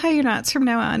 Okay, I'll tie your knots from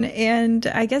now on. And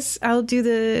I guess I'll do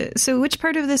the... So which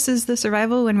part of this is the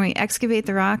survival? When we excavate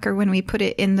the rock or when we put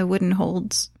it in the wooden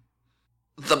holds?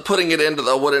 The putting it into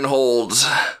the wooden holds.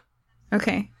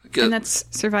 Okay. Good. And that's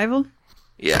survival?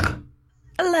 Yeah.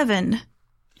 11.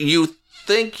 You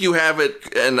think you have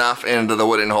it enough into the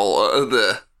wooden hole.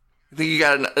 I think you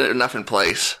got enough in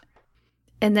place.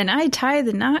 And then I tie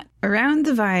the knot around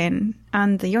the vine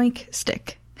on the yoink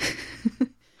stick.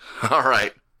 All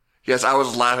right. Yes, I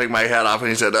was laughing my head off when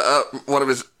he said one of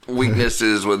his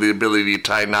weaknesses was the ability to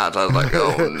tie knots. I was like,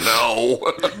 oh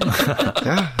no.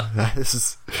 Yeah, this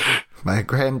is my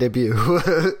grand debut.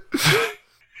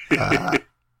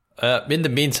 In the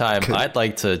meantime, I'd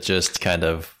like to just kind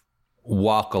of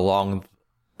walk along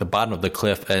the bottom of the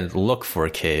cliff and look for a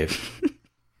cave.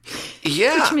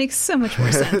 Yeah. Which makes so much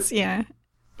more sense, yeah.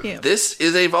 Yeah. This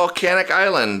is a volcanic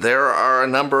island. There are a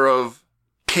number of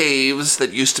caves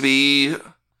that used to be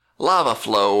lava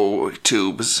flow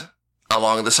tubes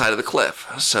along the side of the cliff.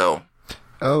 So,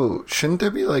 Oh, shouldn't there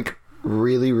be like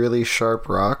really, really sharp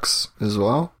rocks as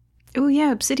well? Oh,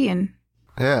 yeah, obsidian.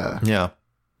 Yeah. Yeah.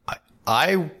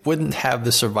 I wouldn't have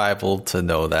the survival to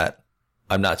know that.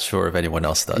 I'm not sure if anyone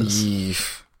else does.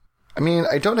 Yeesh. I mean,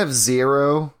 I don't have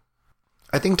 0.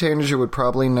 I think Tanager would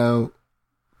probably know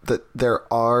that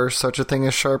there are such a thing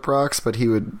as sharp rocks, but he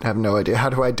would have no idea how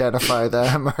to identify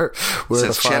them or where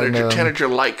since to find them. Tanager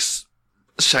likes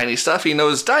shiny stuff, he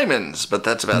knows diamonds, but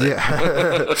that's about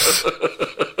Yeah.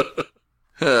 it.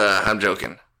 I'm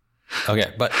joking.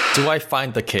 Okay, but do I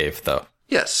find the cave, though?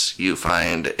 Yes, you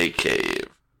find a cave.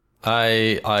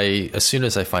 I as soon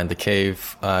as I find the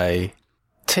cave, I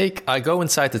go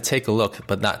inside to take a look,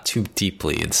 but not too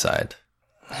deeply inside.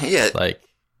 Yeah, Like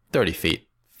 30 feet,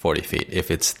 40 feet, if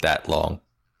it's that long.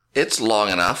 it's long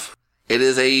enough. It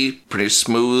is a pretty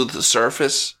smooth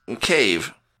surface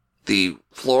cave. The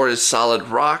floor is solid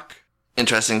rock,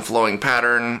 interesting flowing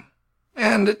pattern,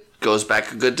 and it goes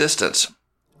back a good distance.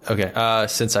 Okay,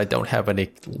 since I don't have any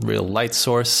real light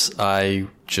source, I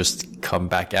just come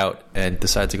back out and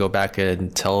decide to go back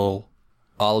and tell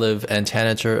Olive and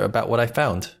Tanager about what I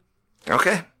found.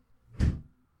 Okay.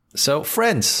 So,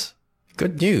 friends,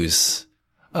 good news.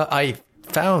 I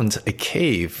found a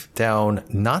cave down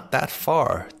not that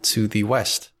far to the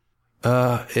west.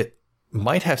 It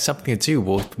might have something to do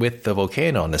with the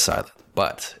volcano on this island,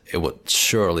 but it would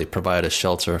surely provide a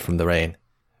shelter from the rain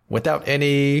without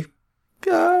any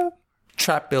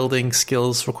trap building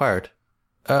skills required.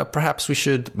 Perhaps we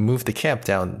should move the camp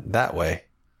down that way.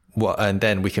 Well, and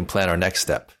then we can plan our next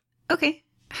step. Okay.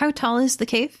 How tall is the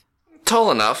cave? Tall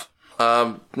enough.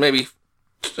 Maybe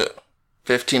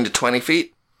 15 to 20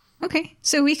 feet. Okay.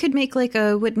 So we could make like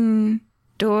a wooden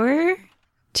door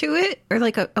to it or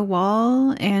like a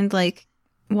wall and like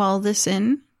wall this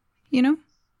in, you know?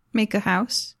 Make a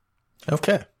house.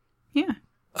 Okay. Yeah.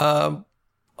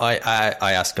 I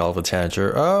asked Olive and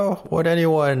Tanager, would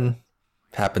anyone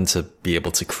happen to be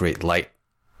able to create light?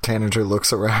 Tanager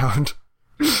looks around.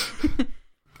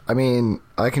 I mean,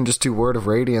 I can just do Word of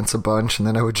Radiance a bunch, and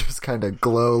then I would just kind of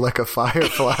glow like a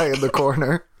firefly in the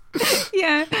corner.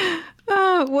 Yeah.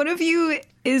 One of you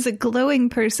is a glowing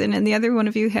person and the other one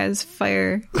of you has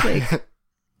fire, like,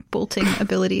 bolting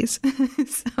abilities.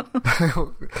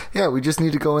 So. Yeah, we just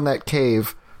need to go in that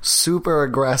cave. Super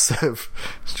aggressive.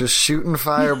 Just shooting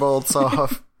firebolts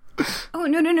off. Oh,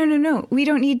 no. We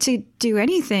don't need to do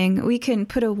anything. We can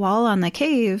put a wall on the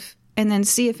cave and then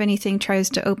see if anything tries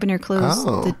to open or close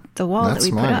the wall that that's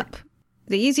we put smart. up.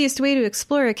 The easiest way to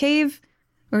explore a cave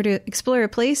or to explore a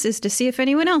place is to see if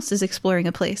anyone else is exploring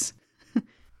a place.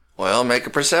 Well, make a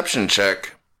perception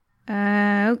check.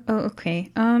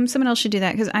 Okay. Someone else should do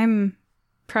that because I'm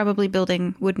probably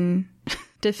building wooden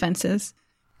defenses.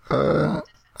 I'm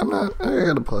not. I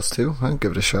got a +2. I'll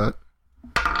give it a shot.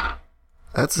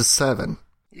 That's a 7.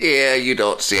 Yeah, you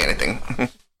don't see anything.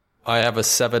 I have a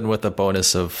 7 with a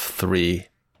bonus of 3.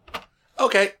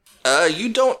 Okay.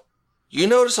 You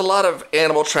notice a lot of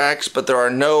animal tracks, but there are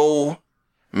no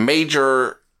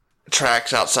major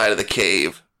tracks outside of the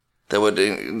cave that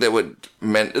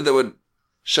would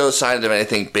show signs of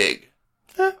anything big.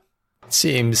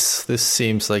 This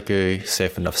seems like a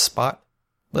safe enough spot.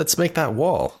 Let's make that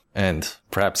wall and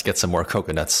perhaps get some more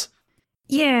coconuts.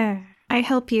 Yeah, I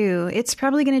help you. It's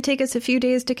probably going to take us a few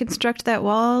days to construct that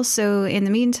wall, so in the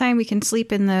meantime, we can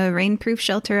sleep in the rainproof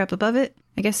shelter up above it.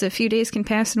 I guess a few days can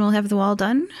pass and we'll have the wall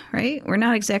done, right? We're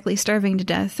not exactly starving to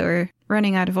death or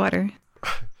running out of water.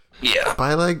 Yeah.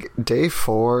 By, like, day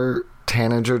 4,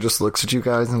 Tanager just looks at you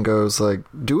guys and goes, like,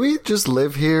 do we just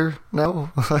live here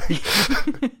now?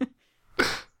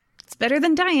 It's better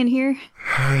than dying here.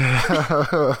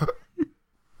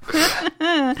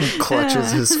 He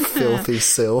clutches his filthy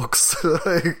silks.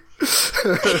 I'm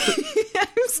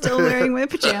still wearing my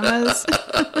pajamas.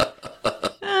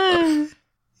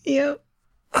 Yep.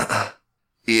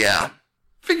 Yeah.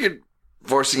 Figured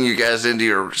forcing you guys into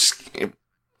your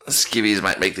skivvies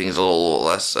might make things a little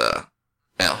less,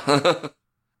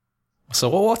 So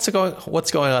what's going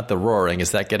on at the roaring?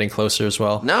 Is that getting closer as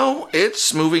well? No,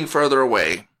 it's moving further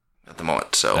away at the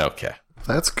moment, so. Okay.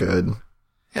 That's good.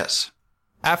 Yes.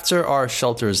 After our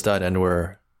shelter is done and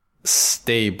we're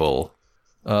stable,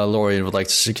 Lorian would like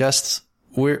to suggest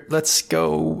let's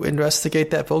go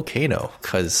investigate that volcano,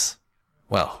 because,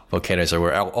 well, volcanoes are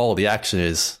where all the action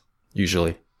is,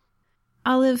 usually.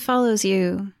 Olive follows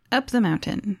you up the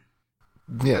mountain.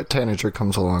 Yeah, Tanager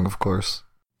comes along, of course.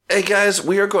 Hey guys,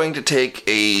 we are going to take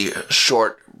a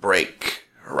short break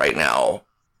right now.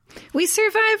 We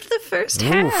survived the first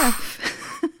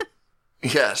half.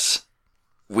 Yes.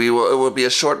 It will be a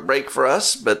short break for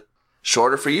us, but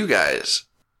shorter for you guys.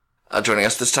 Joining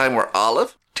us this time were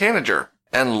Olive, Tanager,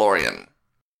 and Lorian.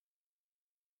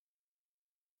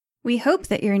 We hope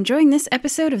that you're enjoying this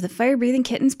episode of the Fire Breathing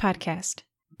Kittens podcast.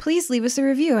 Please leave us a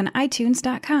review on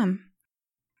iTunes.com.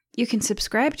 You can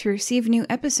subscribe to receive new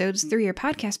episodes through your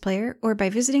podcast player or by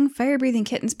visiting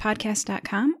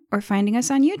firebreathingkittenspodcast.com or finding us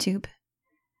on YouTube.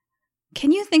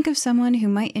 Can you think of someone who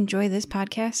might enjoy this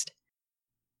podcast?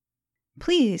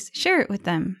 Please share it with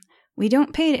them. We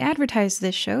don't pay to advertise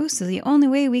this show, so the only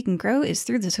way we can grow is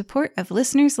through the support of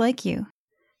listeners like you.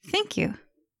 Thank you.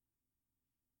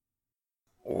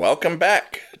 Welcome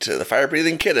back to the Fire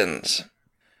Breathing Kittens.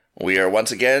 We are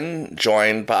once again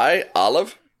joined by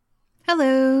Olive,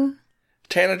 Hello.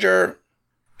 Tanager,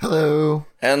 Hello.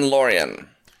 and Lorian.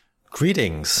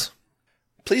 Greetings.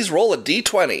 Please roll a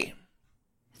d20.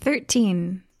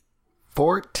 13.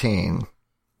 14.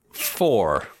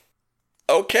 4.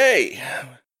 Okay.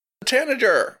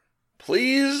 Tanager,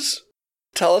 please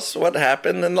tell us what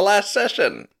happened in the last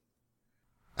session.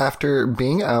 After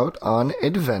being out on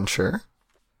adventure,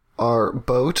 our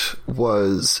boat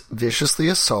was viciously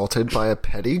assaulted by a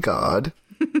petty god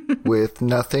with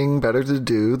nothing better to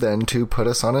do than to put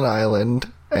us on an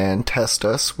island and test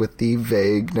us with the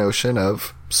vague notion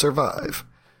of survive,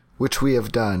 which we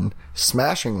have done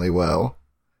smashingly well,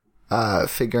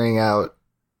 figuring out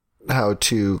how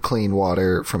to clean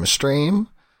water from a stream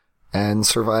and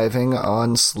surviving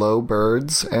on slow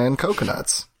birds and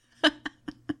coconuts.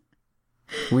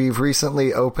 We've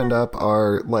recently opened up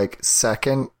our,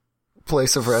 second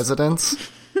place of residence.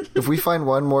 If we find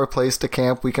one more place to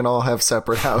camp, we can all have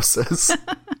separate houses.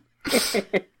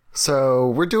 So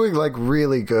we're doing,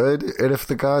 really good, and if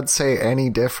the gods say any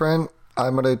different,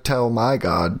 I'm going to tell my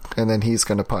god, and then he's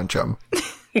going to punch him.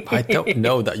 I don't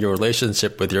know that your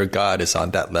relationship with your god is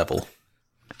on that level.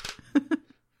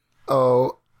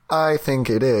 Oh, I think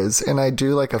it is, and I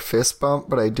do a fist bump,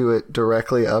 but I do it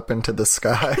directly up into the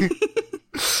sky.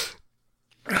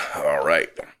 All right.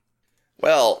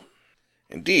 Well,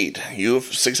 indeed, you've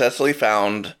successfully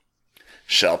found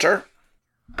shelter,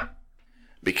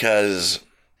 because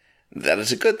that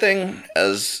is a good thing,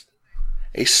 as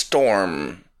a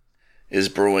storm is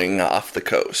brewing off the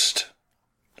coast.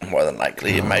 More than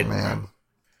likely, it might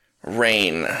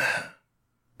rain.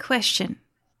 Question.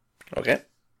 Okay.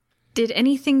 Did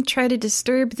anything try to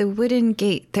disturb the wooden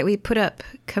gate that we put up,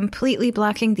 completely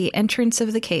blocking the entrance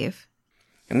of the cave?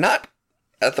 Not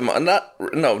at the moment.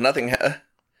 Nothing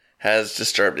has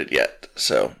disturbed it yet.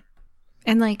 So.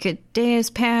 And a day has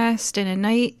passed and a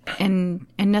night, and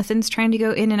nothing's trying to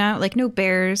go in and out. No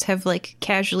bears have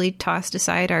casually tossed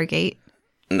aside our gate.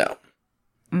 No.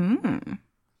 Mm.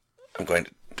 I'm going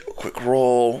to do a quick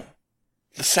roll.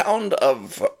 The sound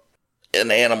of an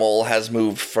animal has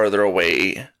moved further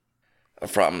away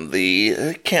from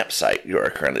the campsite you are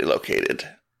currently located.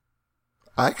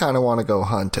 I kind of want to go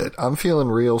hunt it. I'm feeling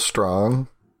real strong.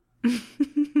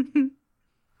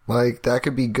 Like, that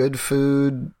could be good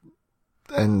food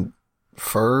and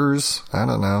furs. I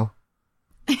don't know.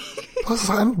 Plus,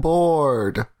 I'm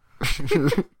bored.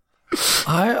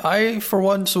 I for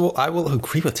one, so I will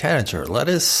agree with Tanager.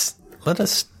 Let's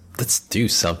do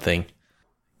something.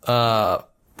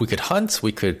 We could hunt.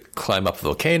 We could climb up the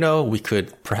volcano. We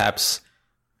could perhaps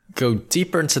go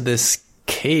deeper into this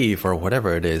cave or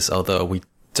whatever it is. Although we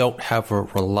don't have a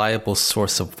reliable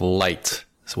source of light,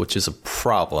 which is a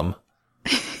problem.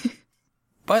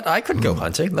 But I could go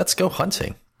hunting. Let's go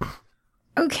hunting.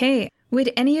 Okay.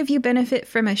 Would any of you benefit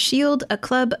from a shield, a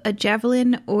club, a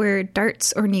javelin, or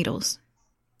darts or needles?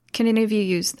 Can any of you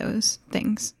use those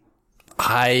things?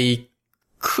 I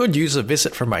could use a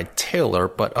visit from my tailor,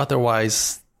 but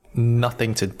otherwise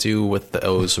nothing to do with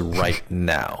those right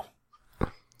now.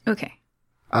 Okay.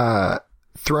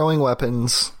 Throwing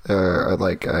weapons are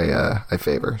like I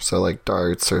favor. So like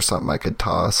darts or something I could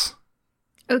toss.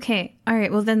 Okay. All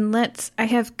right. Well, then I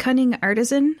have cunning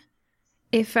artisan.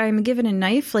 If I'm given a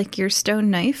knife, like your stone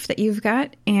knife that you've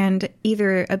got, and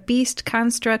either a beast,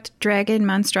 construct, dragon,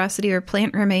 monstrosity, or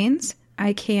plant remains,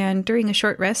 I can, during a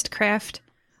short rest, craft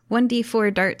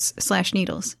 1d4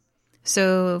 darts/needles.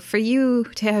 So for you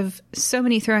to have so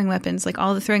many throwing weapons, like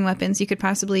all the throwing weapons you could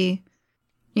possibly,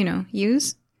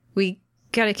 use, we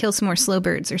gotta kill some more slow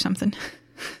birds or something.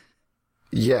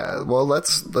 Yeah, well,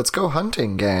 let's go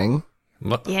hunting, gang.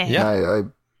 Yeah. I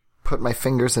put my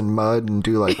fingers in mud and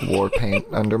do like war paint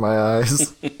under my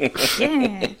eyes.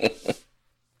 Yeah.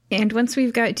 And once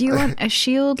we've got, do you want a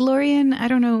shield, Lorian? I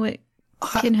don't know what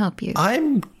can help you.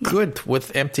 I'm good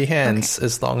with empty hands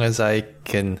as long as I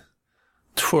can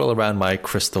twirl around my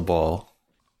crystal ball.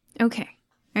 Okay.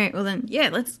 All right. Well then, yeah.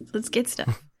 Let's get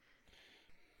stuff.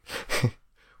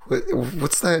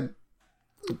 What's that?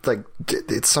 Like,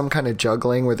 it's some kind of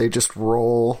juggling where they just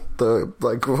roll the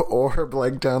like orb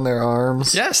like down their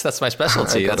arms. Yes, that's my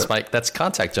specialty. That's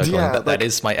contact juggling. Yeah, that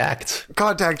is my act.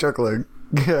 Contact juggling.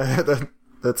 Yeah,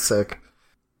 that's sick.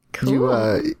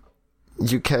 Cool.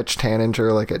 You catch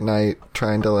Tanager like at night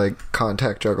trying to like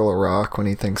contact juggle a rock when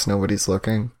he thinks nobody's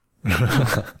looking.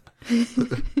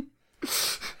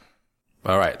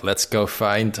 All right, let's go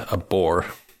find a boar.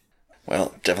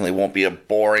 Well, definitely won't be a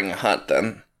boring hunt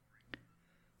then.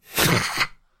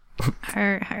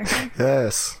 Har.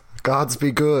 Yes, gods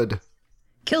be good.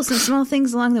 Kill some small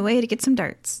things along the way to get some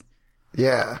darts.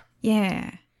 Yeah.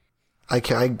 Yeah.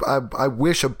 I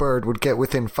wish a bird would get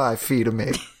within 5 feet of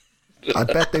me. I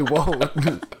bet they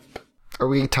won't. Are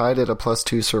we tied at a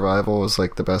 +2 survival as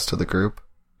like the best of the group?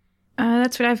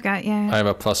 That's what I've got, yeah. I have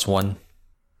a +1.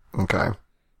 Okay.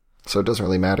 So it doesn't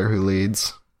really matter who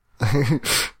leads.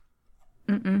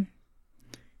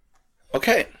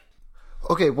 Okay.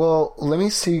 Okay, well, let me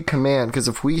see command, because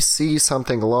if we see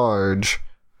something large,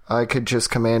 I could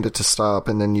just command it to stop,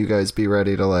 and then you guys be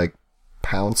ready to, like,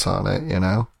 pounce on it, you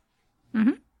know?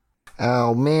 Mm-hmm.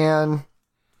 Oh, man.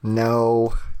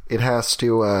 No. It has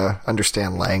to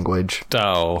understand language.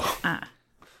 Oh.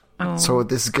 Oh. So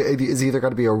this is either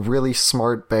going to be a really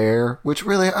smart bear, which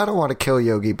really, I don't want to kill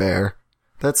Yogi Bear.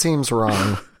 That seems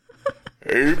wrong.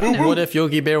 What if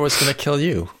Yogi Bear was going to kill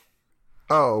you?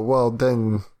 Oh, well,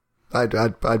 then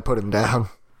I'd put him down.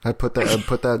 I'd put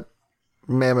that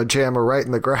mamma jamma right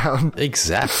in the ground.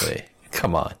 Exactly.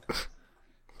 Come on.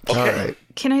 Okay. All right.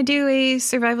 Can I do a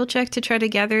survival check to try to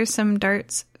gather some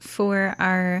darts for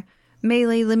our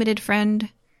melee limited friend?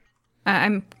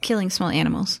 I'm killing small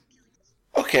animals.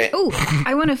 Okay. Oh,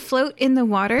 I want to float in the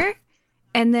water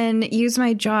and then use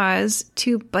my jaws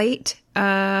to bite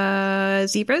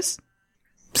zebras.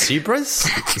 Zebras?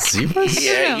 Zebras?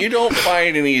 Yeah, you don't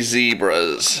find any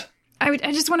zebras.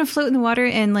 I just want to float in the water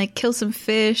and like kill some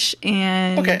fish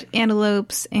and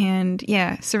antelopes and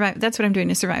survive. That's what I'm doing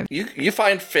to survive. You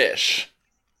find fish.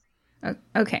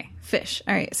 Okay, fish.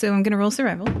 All right, so I'm going to roll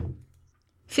survival.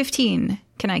 15.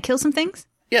 Can I kill some things?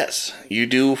 Yes, you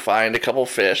do find a couple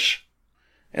fish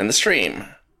in the stream.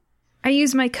 I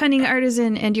use my cunning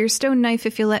artisan and your stone knife,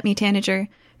 if you'll let me, Tanager,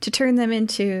 to turn them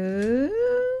into...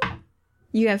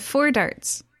 You have 4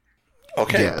 darts.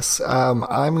 Okay. Yes. I'm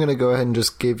going to go ahead and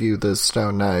just give you the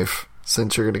stone knife,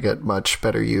 since you're going to get much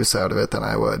better use out of it than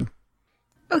I would.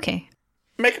 Okay.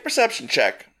 Make a perception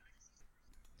check.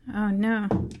 Oh,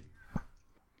 no.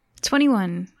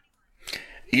 21.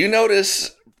 You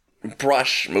notice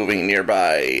brush moving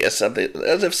nearby as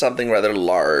if something rather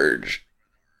large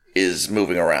is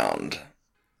moving around.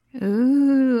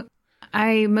 Ooh.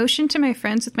 I motion to my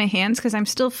friends with my hands because I'm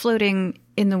still floating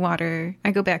in the water.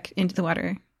 I go back into the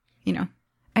water. You know,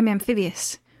 I'm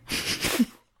amphibious.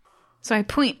 So I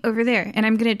point over there, and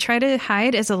I'm going to try to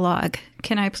hide as a log.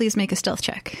 Can I please make a stealth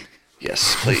check?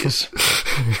 Yes, please.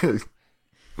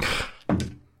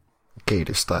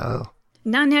 Gator style.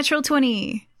 Non-natural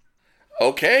 20.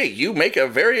 Okay, you make a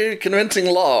very convincing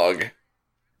log.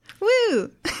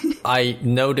 Woo! I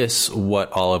notice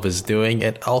what Olive is doing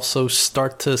and also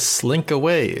start to slink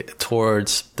away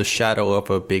towards the shadow of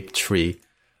a big tree.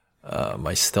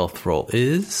 My stealth roll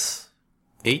is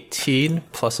 18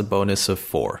 plus a bonus of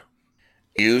 4.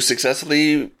 You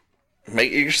successfully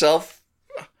make yourself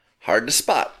hard to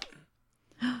spot.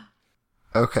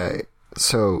 Okay,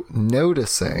 so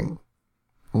noticing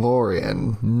what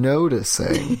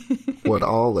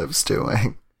Olive's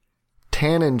doing,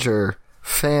 Tanninger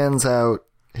fans out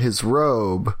his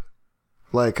robe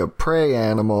like a prey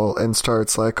animal and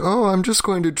starts like, oh, I'm just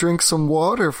going to drink some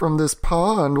water from this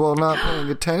pond while not paying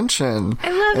attention. I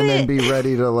love and it. then be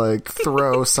ready to like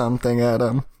throw something at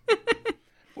him.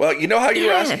 Well, you know how you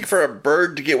were asking for a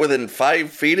bird to get within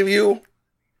 5 feet of you?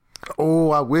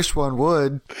 Oh, I wish one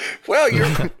would. Well,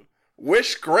 your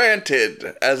wish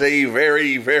granted, as a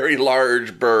very, very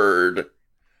large bird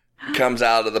comes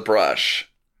out of the brush.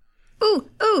 Ooh,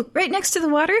 right next to the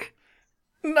water?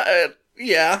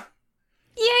 Yeah.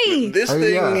 Yay! This Oh,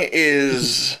 thing yeah.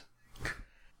 is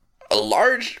a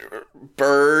large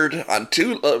bird on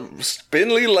 2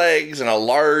 spindly legs and a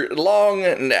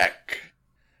long neck,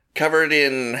 covered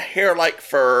in hair-like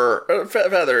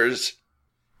feathers.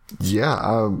 Yeah,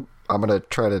 I'm gonna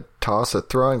try to toss a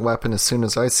throwing weapon as soon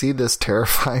as I see this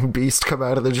terrifying beast come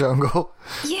out of the jungle.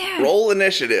 Yeah! Roll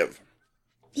initiative.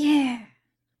 Yeah!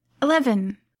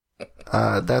 11.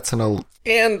 That's an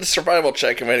And survival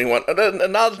check if anyone, a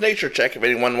knowledge nature check if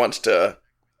anyone wants to.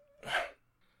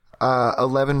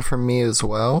 11 from me as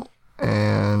well.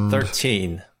 And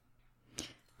 13.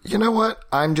 you know what?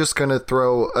 I'm just gonna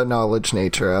throw a knowledge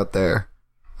nature out there.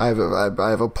 I have a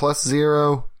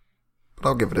 +0, but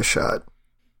I'll give it a shot.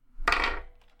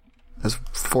 That's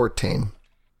 14.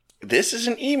 This is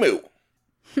an emu.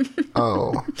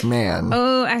 Oh man.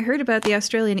 Oh, I heard about the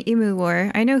Australian Emu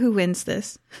War. I know who wins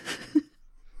this.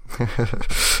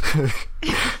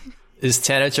 Is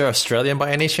Tanager Australian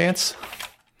by any chance?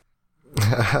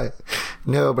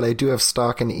 No, but I do have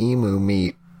stock in emu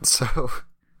meat, so.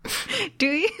 Do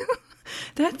you?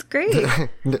 That's great.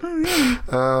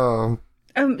 Oh,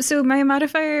 So my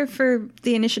modifier for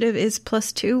the initiative is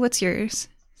 +2. What's yours?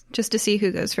 Just to see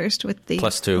who goes first with the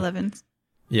 +2. 11s.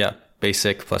 Yeah,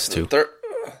 basic +2.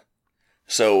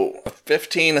 So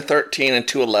 15, a 13, and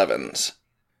 2 11s.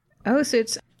 Oh, so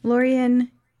it's Lorien,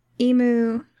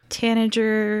 Emu,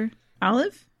 Tanager,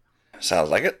 Olive? Sounds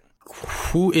like it.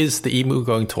 Who is the emu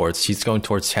going towards? She's going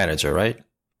towards Tanager, right?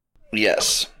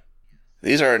 Yes.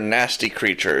 These are nasty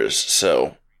creatures,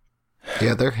 so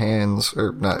yeah, their hands,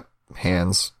 or not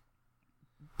hands,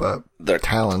 but they're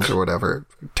talons or whatever,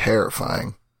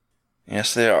 terrifying.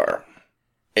 Yes, they are.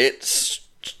 It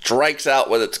strikes out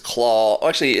with its claw.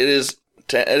 Actually, it is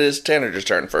Tanager's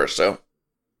turn first, so.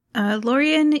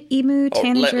 Lorien, Emu,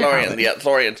 Tanager, Lorien. Olive. Yeah,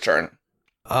 Lorien's turn.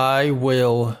 I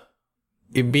will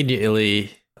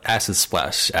immediately acid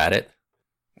splash at it.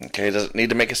 Okay, does it need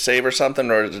to make a save or something,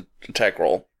 or is it attack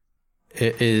roll?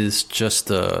 It is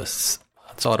just it's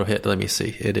auto hit. Let me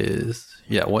see. It is,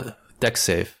 what? Dex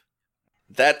save.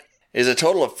 That is a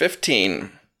total of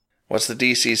 15. What's the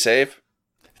DC save?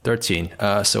 13.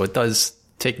 So it does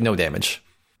take no damage.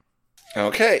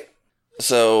 Okay.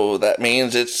 So that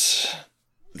means it's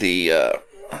the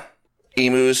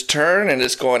emu's turn, and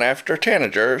it's going after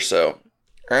Tanager, so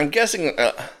I'm guessing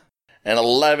an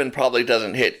 11 probably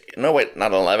doesn't hit. No, wait,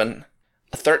 not an 11.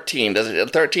 A 13. Does a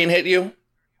 13 hit you?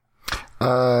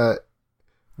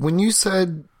 When you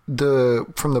said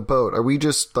from the boat, are we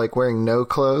just like wearing no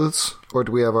clothes, or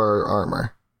do we have our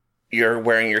armor? You're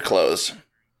wearing your clothes.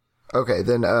 Okay,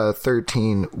 then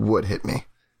 13 would hit me.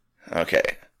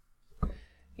 Okay.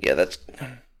 Yeah, that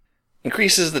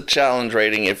increases the challenge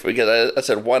rating if we get, I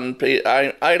said one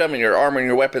item, and your armor and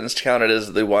your weapons counted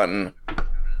as the one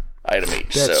item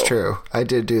each. That's true. I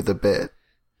did do the bit.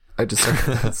 I just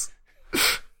this.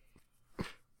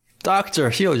 Doctor,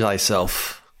 heal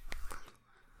thyself.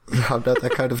 I'm not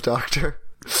that kind of doctor.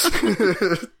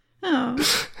 Oh.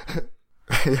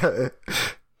 Yeah.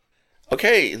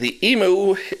 Okay, the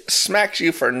emu smacks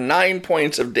you for 9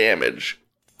 points of damage.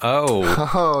 Oh.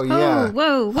 Oh, yeah.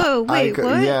 Whoa, wait,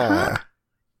 what? Yeah. Huh?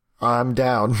 I'm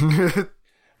down.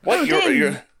 What? Oh, dang.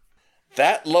 You're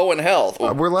that low in health?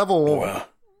 We're level. Wow.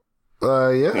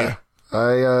 Yeah.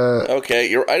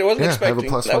 Okay, I wasn't I have expecting a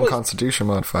 +1 Constitution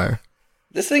modifier.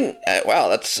 this thing. Wow,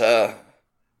 that's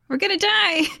We're gonna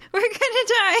die. We're gonna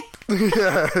die.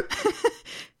 Yeah.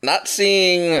 not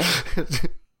seeing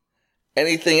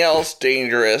anything else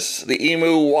dangerous, the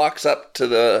emu walks up to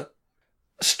the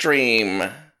stream.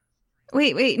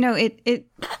 Wait, no, it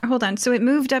hold on. So it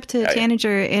moved up to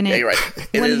Tanager and it you're right.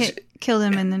 hit killed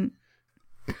him and then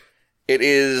it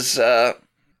is I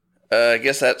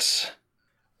guess that's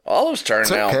Olive's turn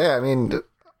It's now. okay. I mean,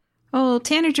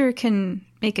 Tanager can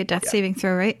make a death saving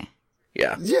throw, right?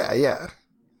 Yeah. yeah.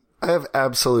 I have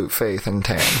absolute faith in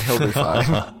Tan. He'll be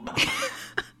fine.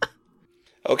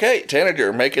 Okay,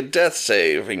 Tanager, make a death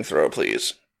saving throw,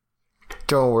 please.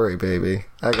 Don't worry, baby.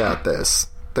 I got this.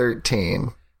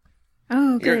 13.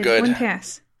 Oh, good. You're good. One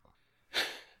pass.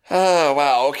 Oh,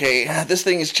 wow, okay. This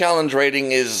thing's challenge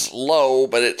rating is low,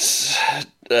 but it's,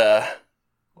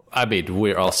 I mean,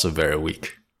 we're also very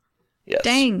weak. yes.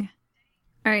 Dang.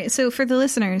 All right, so for the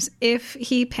listeners, if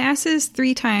he passes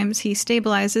 3 times, he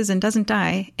stabilizes and doesn't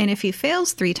die. And if he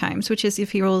fails 3 times, which is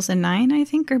if he rolls a 9, I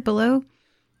think, or below,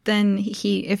 then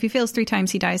if he fails 3 times,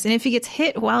 he dies. And if he gets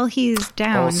hit while he's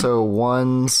down... Also,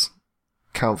 ones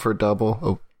count for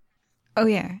double. Oh,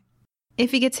 yeah.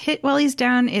 If he gets hit while he's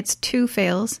down, it's 2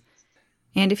 fails.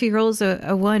 And if he rolls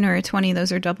a 1 or a 20,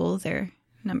 those are double their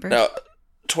number. No,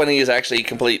 20 is actually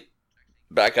complete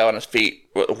back out on his feet.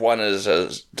 1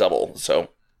 is double, so...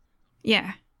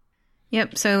 Yeah.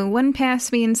 Yep, so 1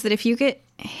 pass means that if you get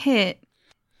hit,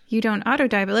 you don't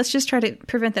auto-die, but let's just try to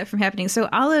prevent that from happening. So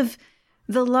Olive,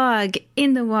 the log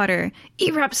in the water,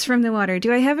 erupts from the water.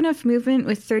 Do I have enough movement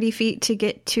with 30 feet to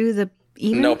get to the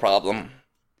emu? No problem.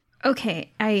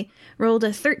 Okay, I rolled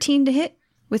a 13 to hit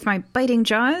with my biting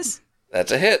jaws.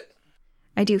 That's a hit.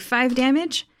 I do 5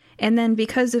 damage, and then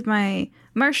because of my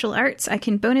martial arts, I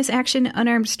can bonus action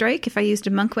unarmed strike if I used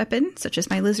a monk weapon, such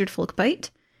as my lizard folk bite,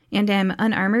 and am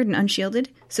unarmored and unshielded.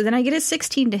 So then I get a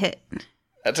 16 to hit.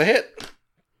 That's a hit.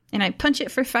 And I punch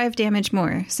it for 5 damage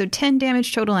more, so 10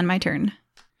 damage total on my turn.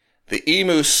 The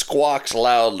emu squawks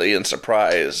loudly in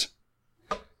surprise.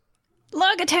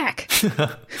 Log attack!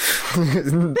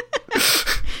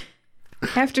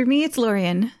 After me, it's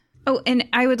Lorian. Oh, and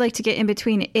I would like to get in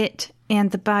between it and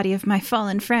the body of my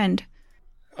fallen friend.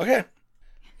 Okay.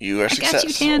 You are I got you,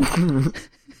 successful.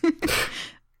 Tan.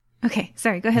 Okay,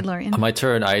 sorry, go ahead, Lorian. On my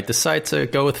turn, I decide to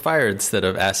go with fire instead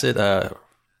of acid.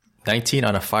 19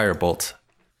 on a firebolt.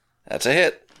 That's a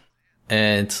hit.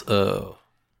 And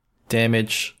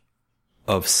damage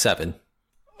of 7.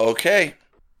 Okay.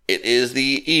 It is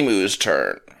the emu's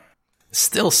turn.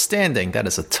 Still standing. That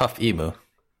is a tough emu.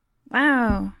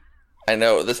 Wow. I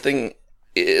know, this thing...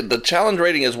 the challenge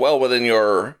rating is well within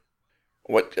your...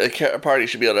 what a party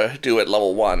should be able to do at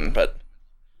level 1, but...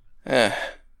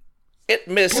 it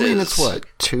misses. I mean, it's what?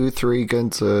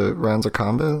 2-3 rounds of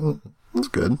combat? That's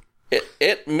good.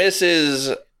 It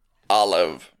misses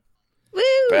Olive. Woo!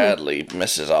 Badly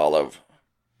misses Olive.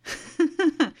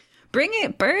 Bring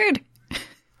it, bird!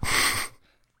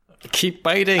 Keep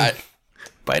biting.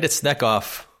 Bite its neck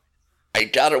off. I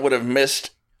doubt it would have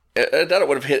missed... I doubt it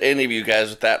would have hit any of you guys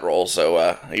with that roll,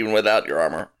 so even without your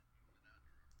armor.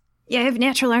 Yeah, I have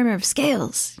natural armor of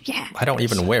scales. Yeah. I don't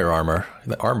even wear armor.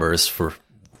 The armor is for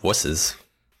wusses.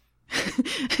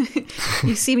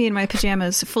 You see me in my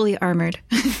pajamas, fully armored.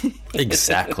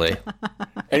 Exactly.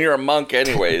 And you're a monk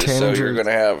anyways, so Tanager. you're going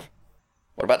to have...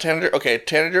 What about Tanager? Okay,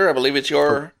 Tanager, I believe it's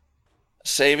your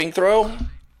saving throw.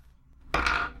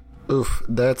 Oof,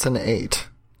 that's an 8.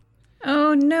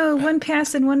 Oh no, 1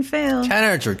 pass and 1 fail.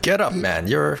 Tanager, get up, man.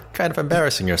 You're kind of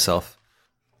embarrassing yourself.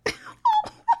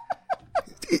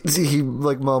 He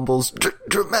mumbles,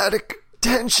 dramatic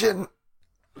tension.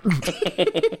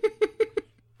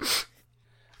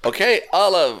 Okay,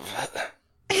 Olive.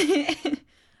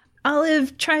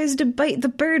 Olive tries to bite the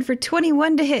bird for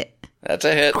 21 to hit, That's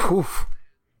a hit. Oof.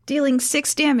 dealing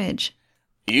 6 damage.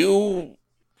 You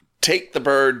take the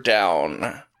bird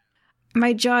down.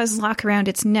 My jaws lock around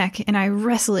its neck and I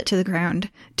wrestle it to the ground,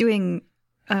 doing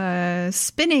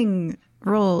spinning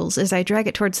rolls as I drag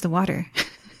it towards the water.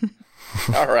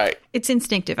 All right. It's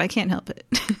instinctive. I can't help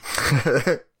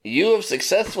it. You have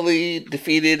successfully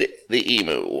defeated the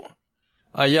emu.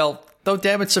 I yell, don't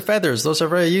damage the feathers. Those are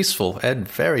very useful and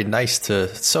very nice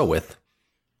to sew with.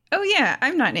 Oh yeah,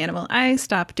 I'm not an animal. I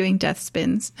stopped doing death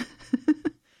spins.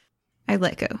 I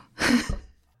let go.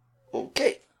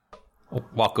 Okay.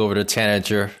 Walk over to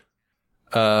Tanager.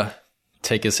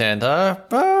 Take his hand.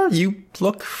 You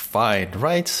look fine,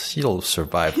 right? You'll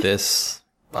survive this.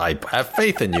 I have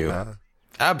faith in you.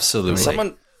 Absolutely.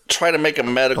 Someone try to make a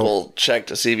medical check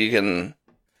to see if you can...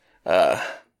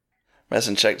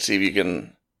 medicine check to see if you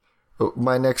can... Oh,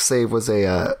 my next save was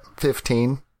a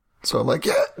 15, so I'm like,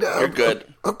 yeah, no, You're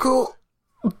good. I'm cool.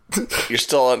 You're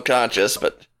still unconscious,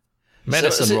 but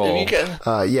Medicine So, roll. if you can,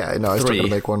 Yeah, no, I still 3. gotta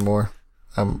make one more.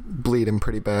 I'm bleeding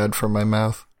pretty bad from my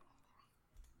mouth.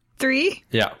 3?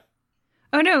 Yeah.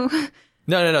 Oh no.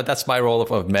 No. That's my roll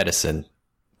of medicine.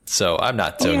 So I'm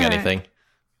not doing Yeah. anything.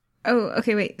 Oh,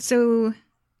 okay, wait. So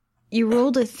you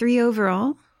rolled a 3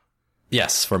 overall?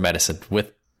 Yes, for medicine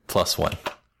with +1.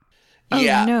 Oh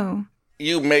yeah, no.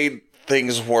 you made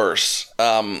things worse.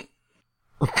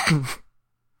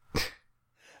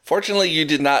 Fortunately, you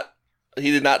did not.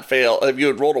 He did not fail. If you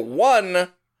had rolled a 1,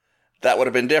 that would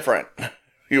have been different.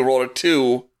 You rolled a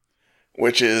 2,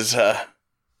 which is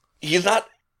he's not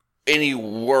any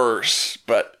worse,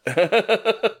 but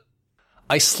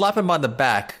I slap him on the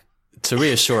back to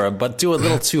reassure him, but do a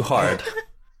little too hard.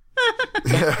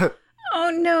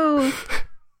 Oh no.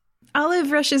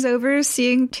 Olive rushes over,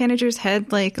 seeing Tanager's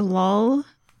head like loll.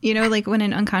 You know, like when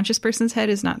an unconscious person's head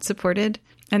is not supported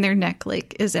and their neck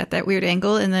like is at that weird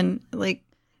angle, and then like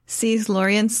sees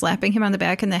Lorien slapping him on the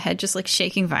back and the head just like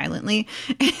shaking violently,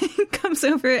 and comes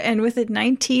over and with a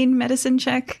 19 medicine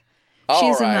check, all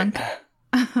she's right.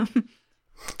 a monk.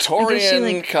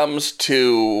 Torian comes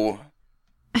to.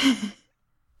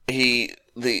 The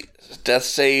death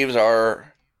saves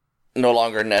are no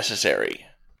longer necessary.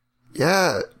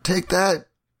 Yeah, take that,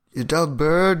 you dumb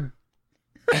bird.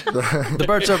 The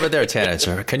bird's over there,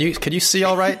 Tanager. Can you see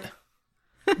all right?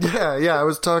 Yeah, I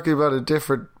was talking about a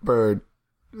different bird.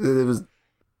 It was...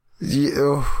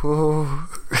 Oh,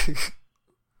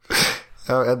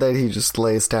 and then he just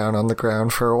lays down on the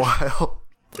ground for a while.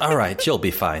 All right, you'll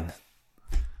be fine.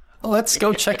 Let's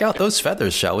go check out those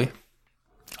feathers, shall we?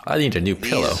 I need a new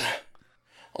pillow.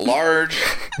 These large,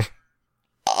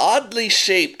 oddly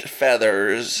shaped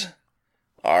feathers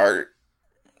are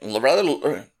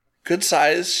rather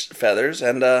good-sized feathers,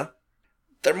 and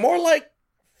they're more like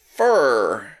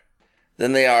fur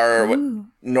than they are what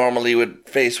normally would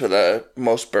face with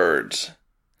most birds.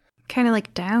 Kind of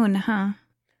like down, huh?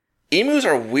 Emus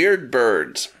are weird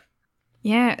birds.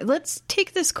 Yeah, let's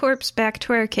take this corpse back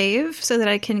to our cave so that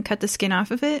I can cut the skin off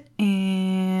of it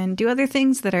and do other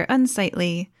things that are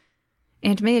unsightly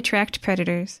and may attract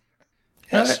predators.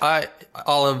 Yes.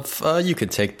 Olive, you can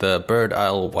take the bird.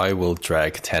 I will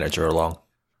drag Tanager along.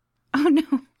 Oh no.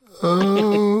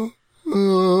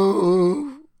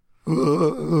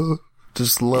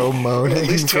 Just low moaning At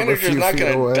least from a Tanager's few not feet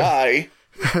going to away. die.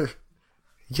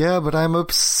 Yeah, but I'm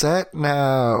upset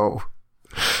now.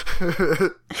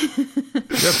 You're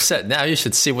upset now. You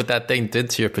should see what that thing did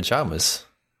to your pajamas.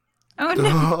 Oh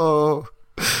no.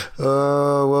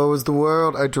 What was the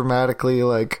world? I dramatically,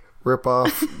 rip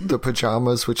off the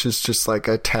pajamas, which is just like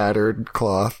a tattered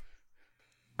cloth.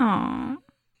 Aw.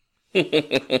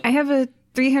 I have a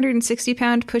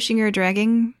 360-pound pushing or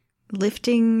dragging,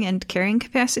 lifting, and carrying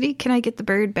capacity. Can I get the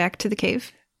bird back to the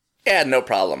cave? Yeah, no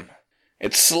problem.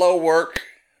 It's slow work,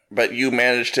 but you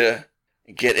managed to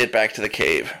get it back to the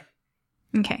cave.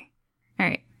 Okay. All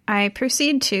right. I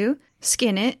proceed to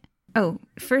skin it. Oh,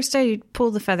 first I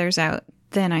pull the feathers out,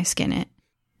 then I skin it.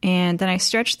 And then I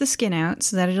stretch the skin out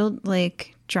so that it'll,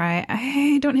 dry.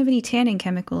 I don't have any tanning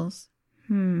chemicals.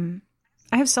 I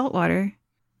have salt water.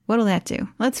 What'll that do?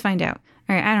 Let's find out.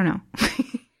 All right, I don't know.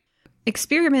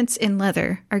 Experiments in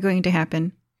leather are going to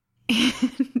happen.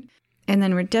 And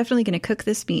then we're definitely going to cook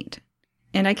this meat.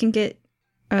 And I can get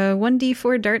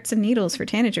 1d4 darts and needles for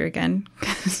Tanager again.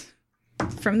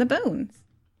 From the bones.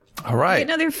 All right. Get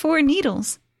another 4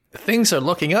 needles. Things are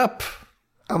looking up.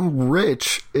 I'm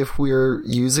rich if we're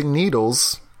using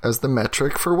needles as the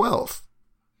metric for wealth.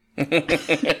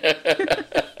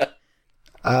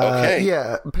 Okay.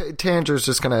 Yeah, Tanger's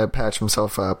just gonna patch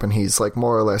himself up, and he's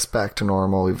more or less back to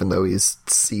normal, even though he's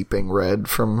seeping red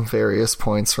from various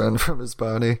points run from his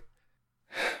body.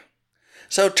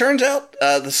 So it turns out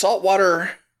the salt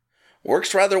water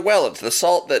works rather well. It's the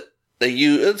salt that they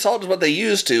use. Salt is what they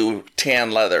use to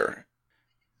tan leather.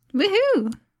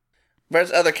 Woohoo!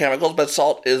 There's other chemicals, but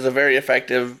salt is a very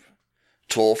effective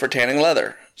tool for tanning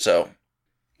leather. So,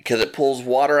 because it pulls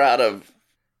water out of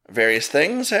various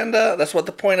things, and that's what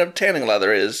the point of tanning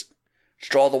leather is. To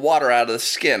draw the water out of the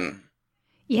skin.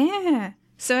 Yeah.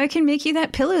 So I can make you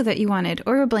that pillow that you wanted,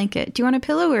 or a blanket. Do you want a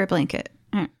pillow or a blanket?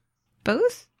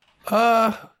 Both?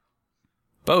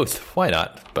 Both. Why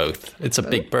not? Both. It's a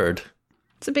big bird.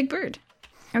 It's a big bird.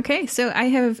 Okay, so I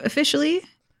have officially,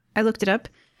 I looked it up,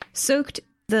 soaked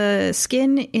the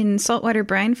skin in saltwater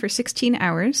brine for 16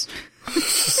 hours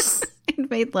and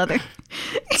made leather.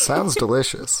 Sounds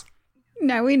delicious.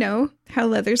 Now we know how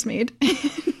leather's made.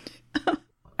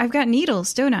 I've got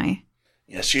needles, don't I?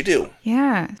 Yes, you do.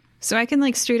 Yeah. So I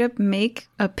can straight up make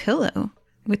a pillow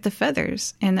with the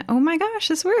feathers. And oh my gosh,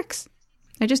 this works.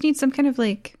 I just need some kind of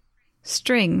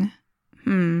string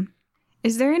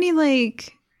Is there any,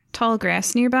 like, tall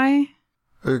grass nearby?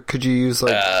 Or could you use,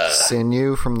 like,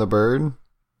 sinew from the bird?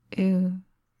 Ooh.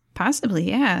 Possibly,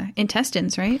 yeah.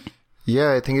 Intestines, right?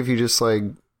 Yeah, I think if you just, like,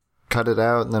 cut it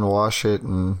out and then wash it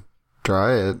and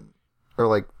dry it. Or,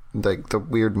 like the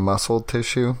weird muscle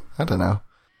tissue. I don't know.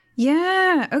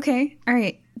 Yeah, okay. All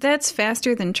right. That's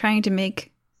faster than trying to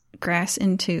make grass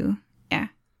into,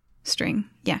 string.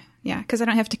 Yeah, because I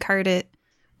don't have to card it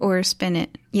or spin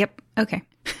it. Yep, okay.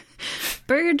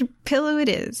 Bird pillow it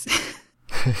is.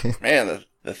 Man,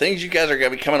 the things you guys are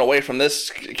going to be coming away from this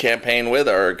campaign with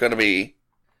are going to be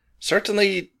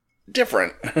certainly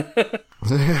different.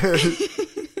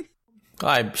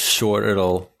 I'm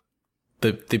sure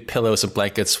the pillows and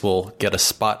blankets will get a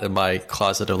spot in my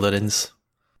closet of linens.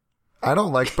 I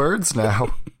don't like birds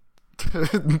now.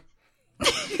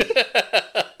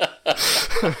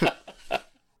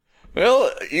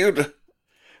 Well,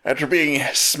 after being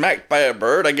smacked by a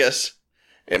bird, I guess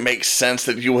it makes sense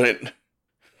that you wouldn't.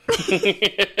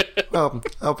 Well,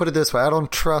 I'll put it this way. I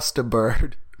don't trust a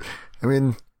bird. I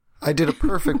mean, I did a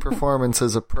perfect performance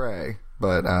as a prey,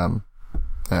 but,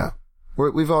 yeah.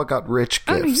 We've all got rich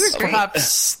Oh, gifts. you're great.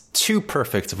 Perhaps too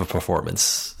perfect of a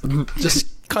performance.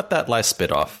 Just cut that last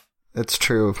bit off. It's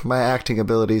true. My acting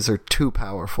abilities are too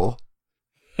powerful.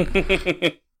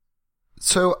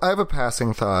 So, I have a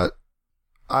passing thought.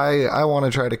 I want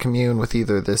to try to commune with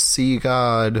either the sea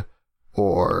god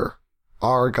or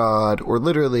our god, or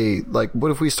literally, like,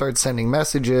 what if we start sending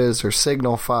messages or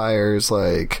signal fires?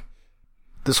 Like,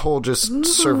 this whole just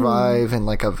survive in,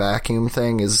 like, a vacuum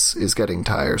thing is getting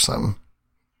tiresome.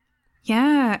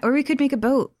 Yeah, or we could make a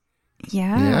boat.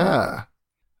 Yeah.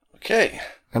 Okay.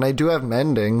 And I do have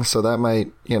mending, so that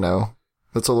might,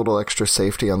 that's a little extra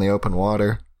safety on the open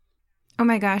water. Oh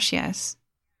my gosh, yes.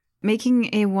 Making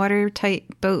a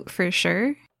watertight boat for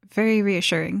sure. Very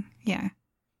reassuring. Yeah.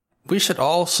 We should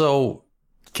also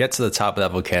get to the top of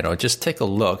that volcano and just take a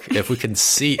look if we can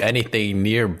see anything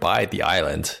nearby the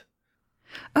island.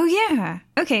 Oh yeah.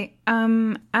 Okay.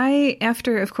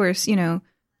 After, of course,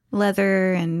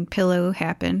 Leather and Pillow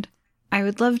happened, I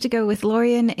would love to go with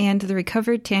Lorian and the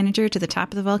recovered Tanager to the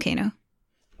top of the volcano.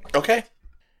 Okay.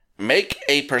 Make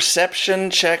a perception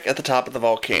check at the top of the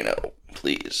volcano,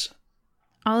 please.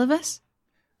 All of us?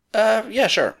 Yeah,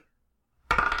 sure.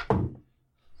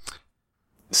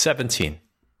 17.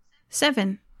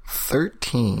 7.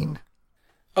 13.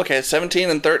 Okay, 17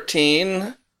 and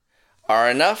 13 are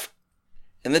enough.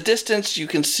 In the distance, you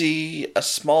can see a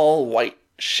small white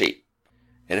shape.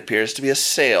 It appears to be a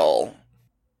sail.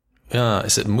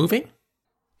 Is it moving?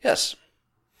 Yes.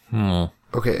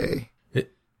 Okay.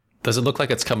 Does it look like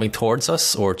it's coming towards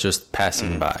us or just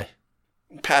passing by?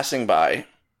 Passing by.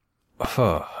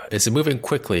 Is it moving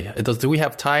quickly? Do we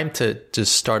have time to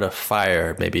just start a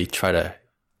fire, maybe try to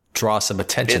draw some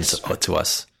attention to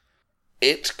us?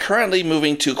 It's currently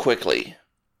moving too quickly.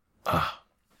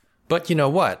 But you know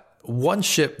what? One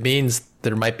ship means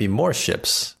there might be more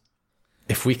ships.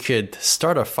 If we could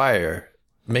start a fire,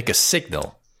 make a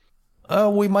signal,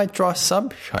 we might draw some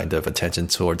kind of attention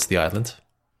towards the island.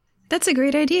 That's a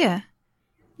great idea.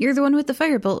 You're the one with the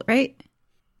firebolt, right?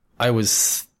 I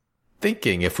was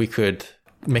thinking if we could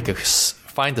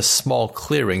find a small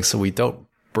clearing so we don't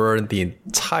burn the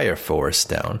entire forest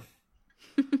down.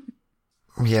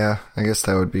 Yeah, I guess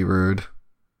that would be rude.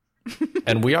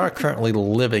 And we are currently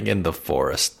living in the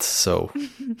forest, so...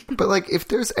 But, like, if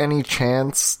there's any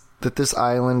chance that this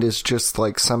island is just,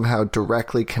 like, somehow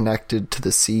directly connected to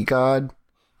the sea god,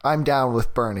 I'm down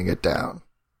with burning it down.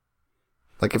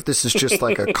 Like, if this is just,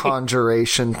 like, a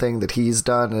conjuration thing that he's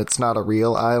done and it's not a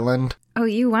real island. Oh,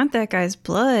 you want that guy's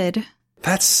blood.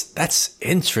 That's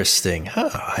interesting. Huh,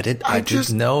 I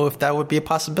didn't know if that would be a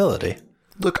possibility.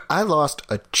 Look, I lost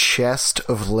a chest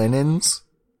of linens,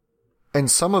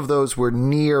 and some of those were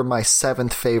near my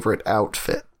 7th favorite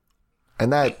outfit.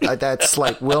 And that's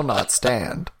like, will not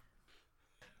stand.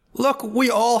 Look,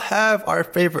 we all have our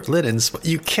favorite linens, but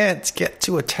you can't get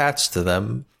too attached to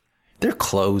them. They're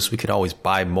clothes. We can always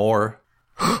buy more.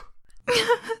 The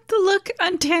look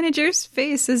on Tanager's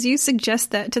face as you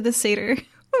suggest that to the satyr,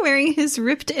 wearing his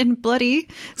ripped and bloody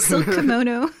silk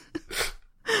kimono.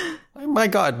 Oh my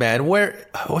God, man!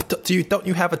 Don't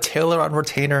you have a tailor on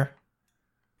retainer?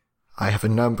 I have a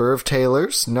number of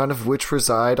tailors, none of which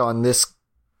reside on this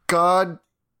god.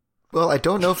 Well, I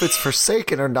don't know if it's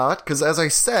forsaken or not, because as I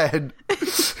said.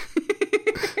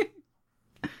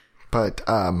 But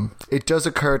it does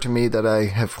occur to me that I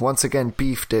have once again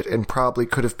beefed it and probably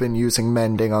could have been using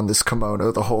mending on this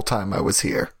kimono the whole time I was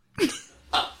here.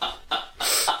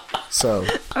 So.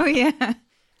 Oh yeah,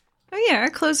 our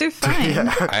clothes are fine.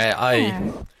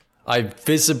 Yeah. I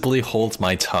visibly hold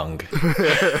my tongue.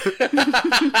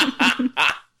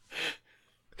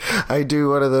 I do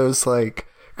one of those, like,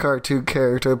 cartoon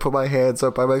character, put my hands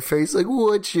up by my face, like,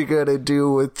 what you gonna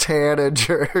do with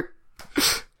Tanager?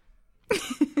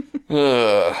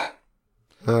 Ugh.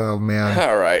 Oh, man.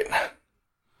 All right.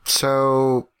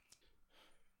 So,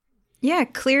 Yeah,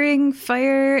 clearing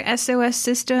fire, SOS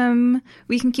system.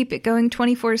 We can keep it going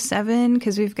 24/7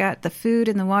 because we've got the food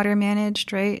and the water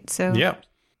managed, right? So Yep.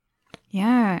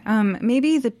 yeah,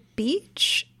 maybe the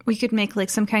beach. We could make like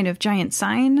some kind of giant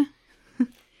sign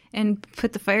and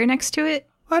put the fire next to it.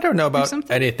 I don't know about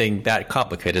something? anything that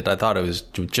complicated. I thought it was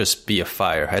to just be a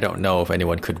fire. I don't know if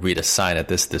anyone could read a sign at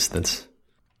this distance.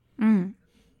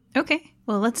 Okay,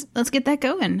 well let's get that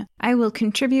going. I will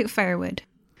contribute firewood.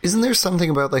 isn't there something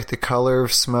about, like, the color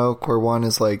of smoke where one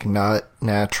is, like, not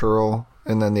natural,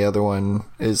 and then the other one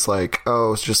is like,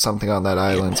 oh, it's just something on that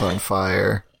island's on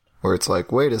fire? Where it's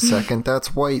like, wait a second,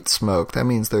 that's white smoke. That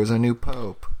means there's a new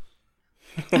pope.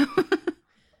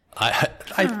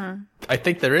 I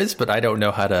think there is, but I don't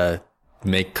know how to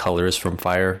make colors from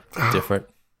fire different.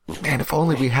 Man, if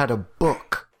only we had a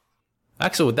book.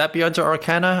 Actually, would that be under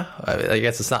Arcana? I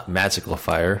guess it's not magical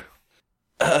fire.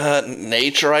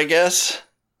 Nature, I guess.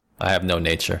 I have no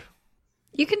nature.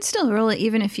 You can still roll it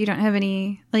even if you don't have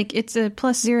any, like, it's a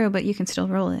 +0, but you can still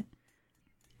roll it.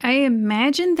 I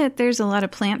imagine that there's a lot of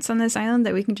plants on this island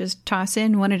that we can just toss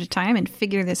in one at a time and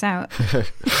figure this out.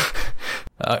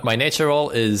 My nature roll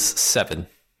is 7.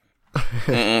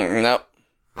 Nope.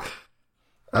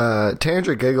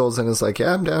 Tanager giggles and is like,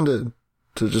 yeah, I'm down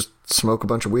to just smoke a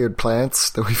bunch of weird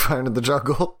plants that we find in the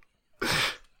jungle.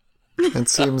 It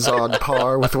seems on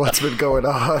par with what's been going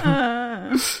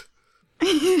on.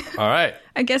 All right.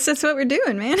 I guess that's what we're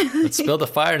doing, man. Let's build a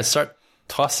fire and start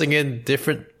tossing in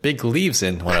different big leaves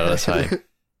in one at a time.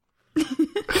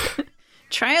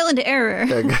 Trial and error.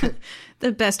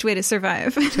 The best way to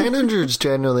survive. Tanager's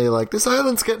genuinely like, this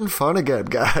island's getting fun again,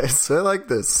 guys. I like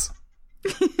this.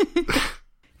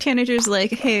 Tanager's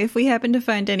like, hey, if we happen to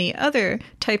find any other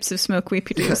types of smoke we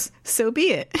produce, so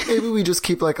be it. Maybe we just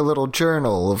keep like a little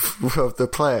journal of the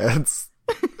plants.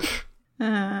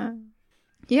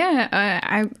 Yeah,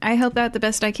 I help out the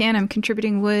best I can. I'm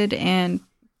contributing wood and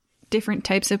different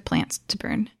types of plants to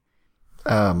burn.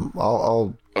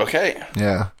 I'll Okay.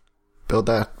 build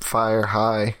that fire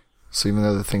high. So even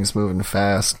though the thing's moving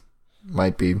fast,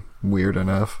 might be weird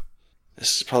enough.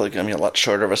 This is probably going to be a lot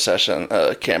shorter of a session,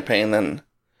 campaign than...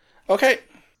 Okay.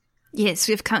 Yes,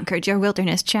 we've conquered your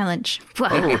wilderness challenge.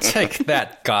 Take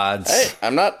that, gods. Hey,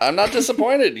 I'm not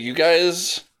disappointed. You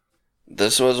guys...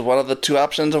 This was one of the two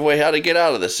options of way how to get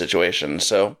out of this situation,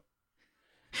 so...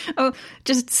 Oh,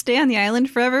 just stay on the island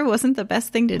forever wasn't the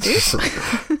best thing to do?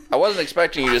 I wasn't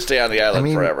expecting you to stay on the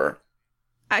island forever.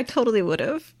 I totally would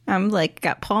have. I'm like,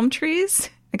 got palm trees.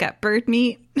 I got bird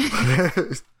meat.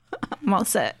 I'm all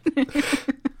set.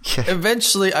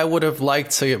 Eventually, I would have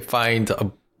liked to find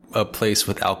a place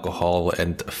with alcohol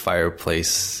and a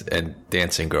fireplace and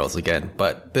dancing girls again,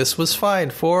 but this was fine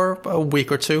for a week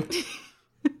or two.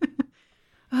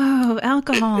 Oh,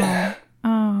 alcohol.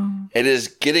 Oh. It is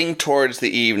getting towards the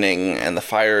evening, and the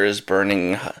fire is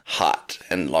burning hot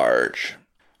and large,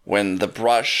 when the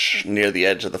brush near the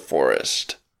edge of the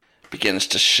forest begins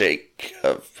to shake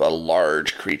of a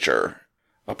large creature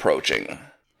approaching.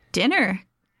 Dinner.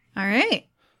 All right.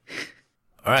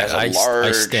 All right, As a I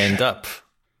large- stand up.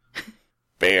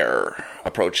 Bear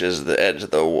approaches the edge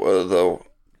of the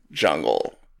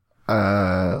jungle.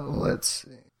 Let's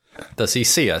see. Does he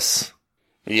see us?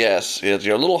 Yes,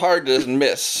 you're a little hard to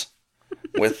miss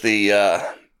with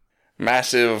the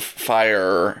massive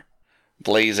fire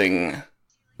blazing.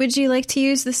 Would you like to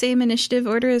use the same initiative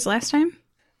order as last time?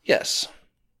 Yes.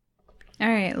 All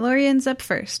right, Lorian's up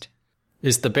first.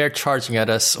 Is the bear charging at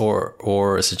us,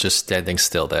 or is it just standing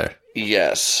still there?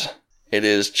 Yes. It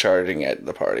is charging at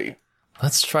the party.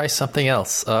 Let's try something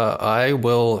else. I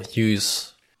will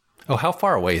use... Oh, how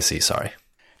far away is he? Sorry.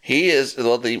 He is,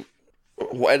 well, the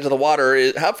edge of the water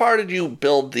is... How far did you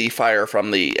build the fire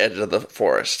from the edge of the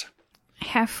forest?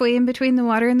 Halfway in between the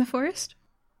water and the forest?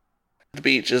 The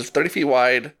beach is 30 feet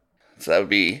wide, so that would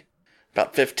be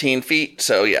about 15 feet,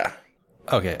 so yeah.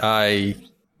 Okay, I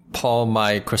palm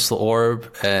my crystal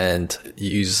orb and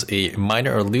use a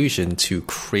minor illusion to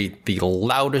create the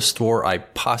loudest roar I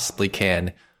possibly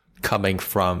can coming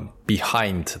from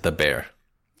behind the bear.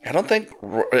 I don't think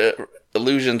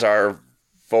illusions are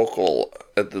vocal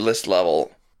at the list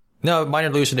level. No, minor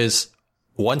illusion is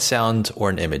one sound or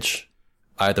an image.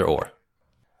 Either or.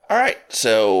 All right,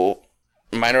 so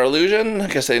minor illusion. I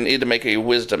guess they need to make a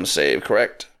wisdom save,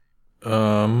 correct?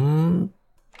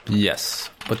 Yes,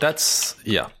 but that's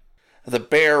yeah. The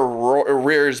bear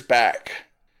rears back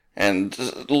and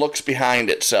looks behind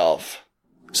itself.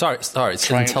 Sorry. It's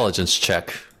an intelligence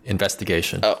check,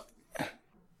 investigation. Oh,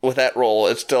 with that roll,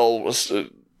 it still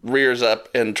rears up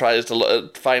and tries to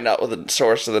find out what the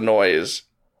source of the noise.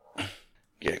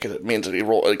 Yeah, because it means that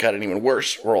it got an even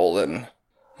worse roll than.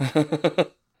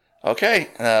 Okay,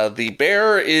 the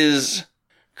bear is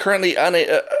currently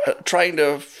trying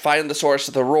to find the source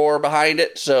of the roar behind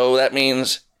it, so that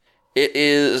means it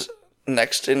is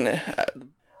next in.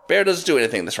 Bear doesn't do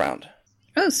anything this round.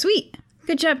 Oh, sweet.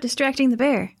 Good job distracting the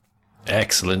bear.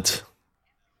 Excellent.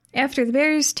 After the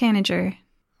bear's Tanager.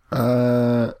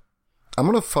 I'm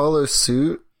going to follow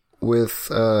suit with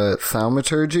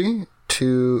thaumaturgy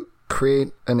to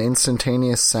create an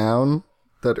instantaneous sound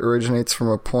that originates from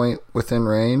a point within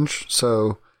range.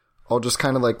 So I'll just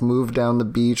kind of like move down the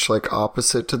beach like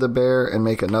opposite to the bear and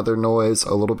make another noise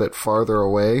a little bit farther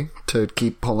away to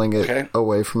keep pulling it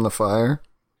away from the fire.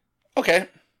 Okay.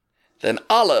 Then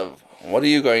Olive, what are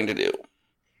you going to do?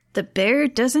 The bear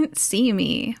doesn't see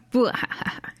me.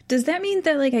 Does that mean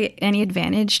that like I get any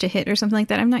advantage to hit or something like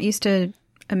that? I'm not used to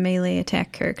a melee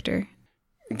attack character.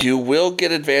 You will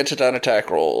get advantage on attack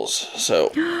rolls,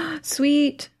 so...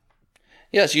 Sweet.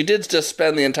 Yes, you did just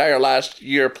spend the entire last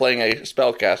year playing a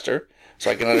spellcaster,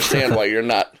 so I can understand why you're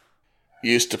not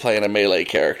used to playing a melee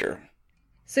character.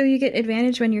 So you get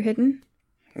advantage when you're hidden?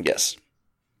 Yes.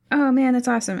 Oh man, that's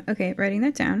awesome. Okay, writing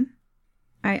that down.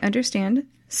 I understand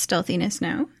stealthiness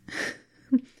now.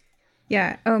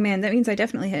 Yeah, oh man, that means I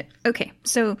definitely hit. Okay,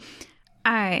 so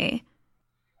I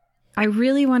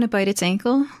really want to bite its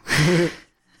ankle.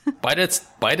 Bite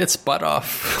its butt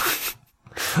off.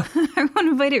 I want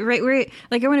to bite it right where it,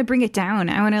 like I want to bring it down.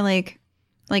 I want to like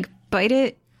bite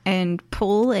it and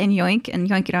pull and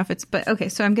yoink it off its butt. Okay,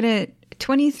 so I'm going to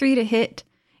 23 to hit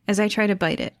as I try to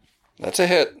bite it. That's a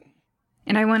hit.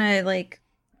 And I want to like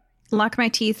lock my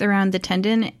teeth around the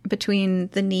tendon between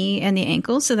the knee and the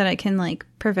ankle so that I can like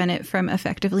prevent it from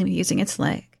effectively using its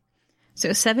leg.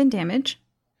 So 7 damage.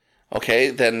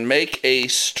 Okay, then make a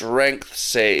strength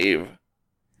save.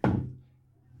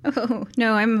 Oh,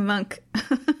 no, I'm a monk.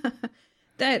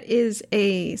 That is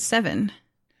a 7.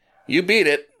 You beat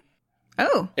it.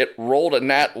 Oh. It rolled a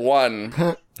nat 1.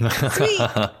 Sweet.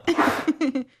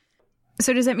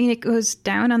 So does that mean it goes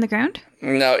down on the ground?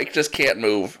 No, it just can't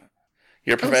move.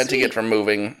 You're preventing it from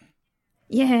moving.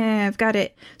 Yeah, I've got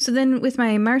it. So then with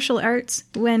my martial arts,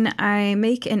 when I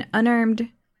make an unarmed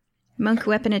monk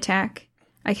weapon attack,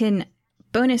 I can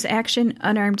bonus action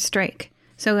unarmed strike.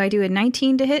 So I do a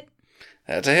 19 to hit.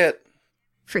 That's a hit.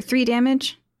 For 3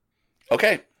 damage.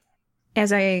 Okay.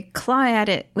 As I claw at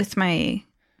it with my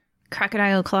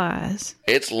crocodile claws.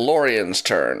 It's Lorian's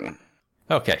turn.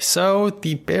 Okay, so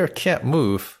the bear can't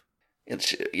move.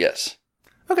 Yes.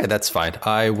 Okay, that's fine.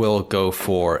 I will go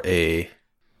for a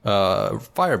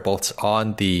firebolt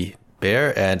on the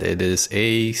bear, and it is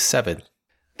a 7.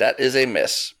 That is a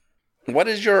miss. What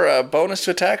is your bonus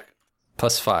to attack?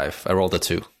 +5. I rolled a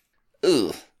 2.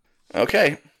 Ugh.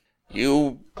 Okay.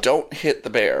 You don't hit the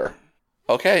bear.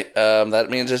 Okay, that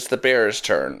means it's the bear's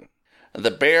turn.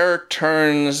 The bear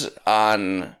turns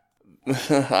on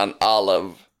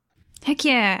Olive. Heck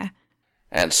yeah.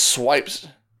 And swipes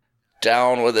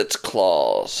down with its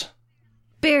claws.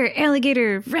 Bear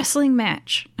alligator wrestling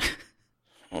match.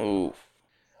 Ooh.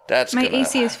 That's my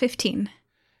AC is 15.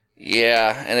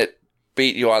 Yeah, and it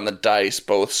beat you on the dice,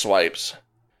 both swipes.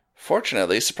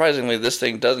 Fortunately, surprisingly, this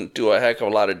thing doesn't do a heck of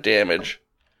a lot of damage.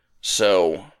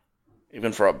 So,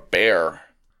 even for a bear.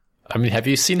 I mean, have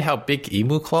you seen how big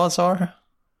emu claws are?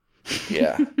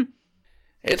 Yeah.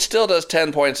 It still does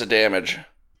 10 points of damage.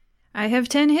 I have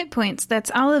 10 hit points.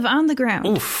 That's Olive on the ground.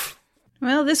 Oof.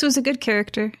 Well, this was a good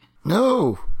character.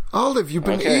 No! Olive, you've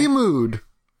been emu'd!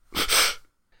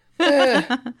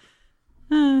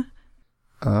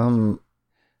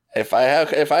 If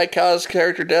I cause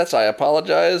character deaths, I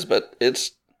apologize, but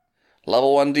it's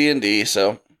level 1 D&D,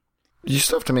 so... You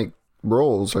still have to make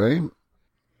rolls, right?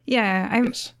 Yeah,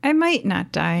 I might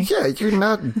not die. Yeah, you're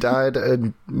not died,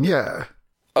 and yeah.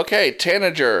 Okay,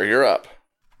 Tanager, you're up.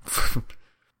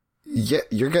 Yeah,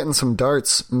 you're getting some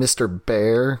darts, Mr.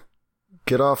 Bear.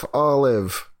 Get off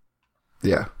Olive.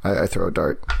 Yeah, I throw a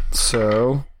dart.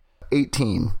 So,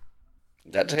 18.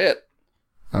 That's a hit.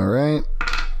 Alright.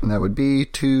 And that would be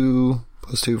 2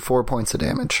 + 2, 4 points of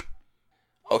damage.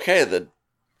 Okay, the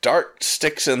dart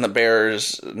sticks in the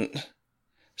bear's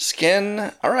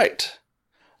skin. Alright.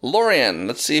 Lorian,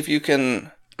 let's see if you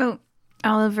can... Oh,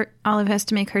 Olive has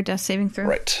to make her death saving throw.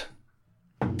 Right.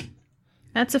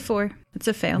 That's a 4. It's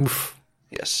a fail. Oof.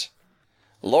 Yes.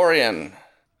 Lorian,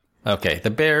 Okay, the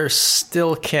bear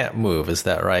still can't move, is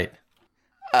that right?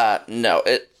 No.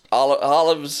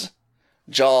 Olive's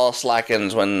jaw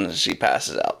slackens when she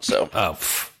passes out, so. Oh,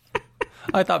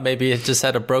 I thought maybe it just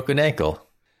had a broken ankle.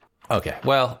 Okay,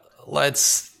 well,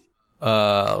 let's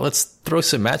throw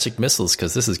some magic missiles,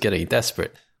 because this is getting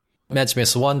desperate. Magic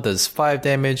Missile 1 does 5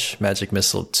 damage, Magic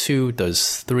Missile 2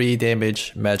 does 3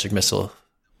 damage, Magic Missile...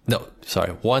 No,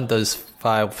 sorry, 1 does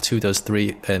 5, 2 does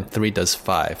 3, and 3 does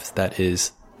 5. That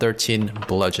is 13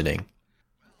 bludgeoning.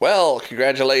 Well,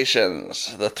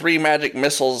 congratulations. The 3 magic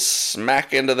missiles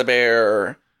smack into the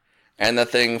bear, and the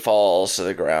thing falls to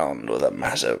the ground with a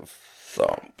massive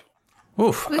thump.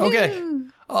 Oof, okay.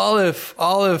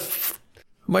 Olive,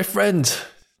 my friend,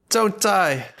 don't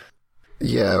die.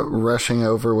 Yeah, rushing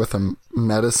over with a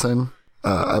medicine.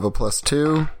 I have a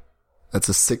 +2. That's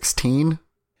a 16.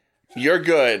 You're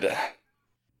good.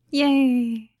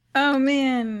 Yay. Oh,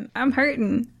 man. I'm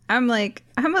hurting. I'm like,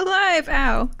 I'm alive.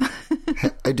 Ow.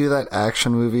 I do that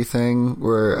action movie thing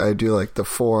where I do like the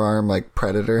forearm like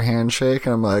predator handshake,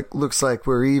 and I'm like, looks like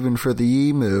we're even for the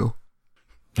emu.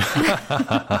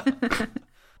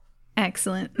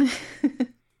 Excellent.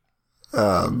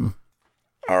 All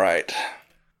right.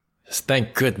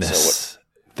 Thank goodness.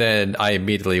 Then I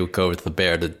immediately go with the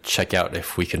bear to check out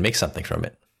if we can make something from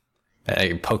it.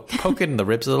 I poke it in the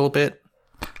ribs a little bit.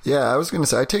 Yeah, I was going to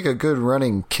say, I take a good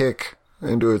running kick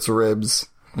into its ribs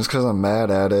just because I'm mad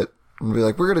at it. And be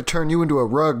like, we're going to turn you into a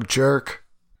rug, jerk.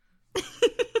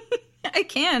 I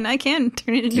can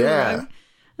turn it into a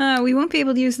rug. We won't be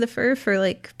able to use the fur for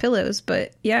like pillows,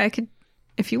 but yeah, I could,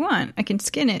 if you want, I can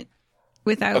skin it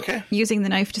without using the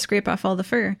knife to scrape off all the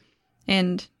fur.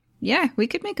 And yeah, we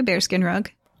could make a bearskin rug.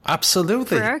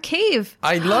 Absolutely. For our cave.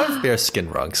 I love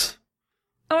bearskin rugs.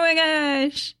 Oh my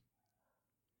gosh.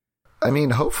 I mean,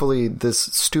 hopefully this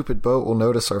stupid boat will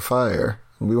notice our fire.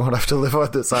 We won't have to live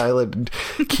on this island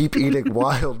and keep eating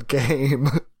wild game.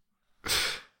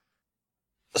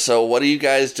 So what are you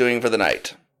guys doing for the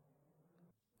night?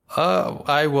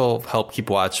 I will help keep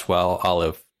watch while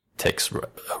Olive takes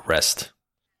rest.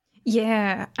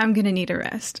 Yeah, I'm going to need a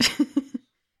rest.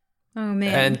 Oh,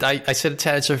 man. And I said to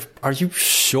Tanager, are you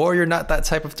sure you're not that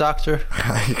type of doctor?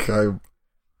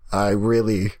 I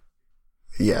really...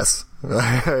 Yes.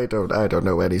 I don't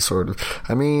know any sort of...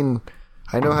 I mean,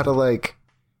 I know how to, like,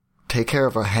 take care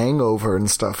of a hangover and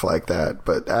stuff like that,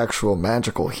 but actual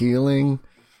magical healing,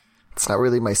 it's not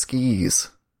really my skis.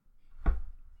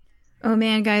 Oh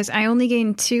man, guys, I only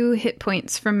gained 2 hit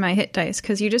points from my hit dice,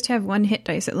 because you just have 1 hit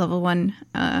dice at level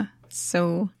 1,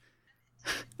 so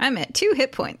I'm at 2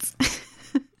 hit points.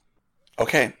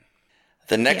 Okay.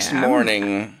 The next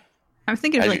morning... I'm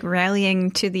thinking of like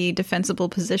rallying to the defensible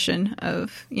position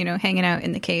of, hanging out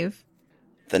in the cave.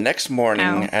 The next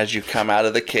morning, as you come out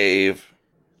of the cave,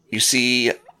 you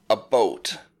see a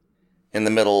boat in the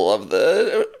middle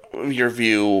of your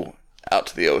view out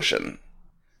to the ocean.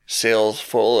 Sails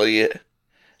fully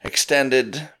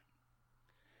extended,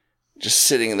 just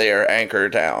sitting there, anchor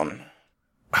down.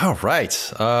 All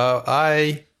right.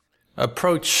 I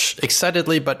approach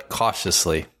excitedly but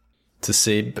cautiously to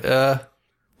see...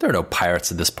 there are no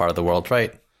pirates in this part of the world,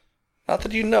 right? Not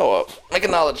that you know of. Make a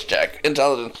knowledge check.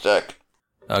 Intelligence check.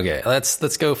 Okay,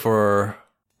 let's go for...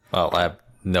 Well, I have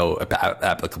no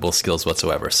applicable skills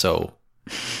whatsoever, so...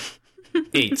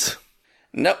 8.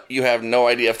 Nope, you have no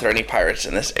idea if there are any pirates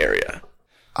in this area.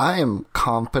 I am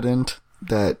confident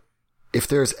that if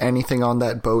there's anything on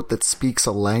that boat that speaks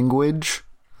a language,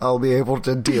 I'll be able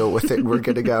to deal with it and we're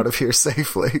getting out of here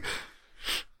safely.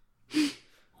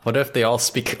 What if they all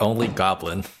speak only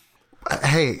Goblin?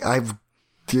 Hey, I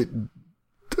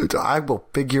will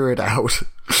figure it out.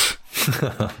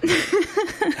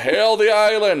 Hail the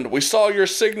island! We saw your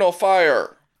signal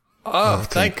fire! Oh,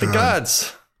 thank the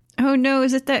gods! Oh no,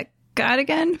 is it that god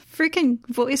again? Freaking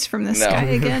voice from the sky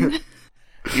again.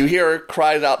 You hear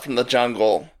cries out from the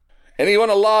jungle. Anyone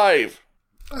alive?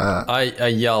 I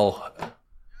yell,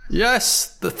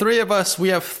 yes, the 3 of us,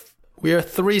 we are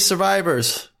 3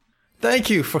 survivors. Thank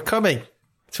you for coming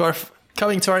to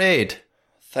our aid.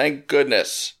 Thank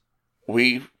goodness.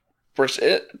 We were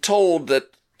told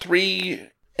that 3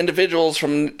 individuals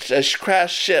from a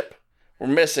crashed ship were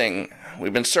missing.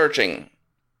 We've been searching.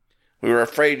 We were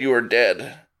afraid you were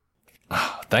dead.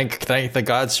 Thank the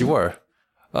gods you were.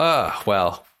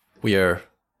 Well, we are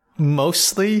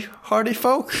mostly hardy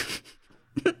folk.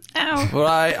 Ow.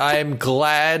 But I'm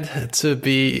glad to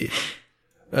be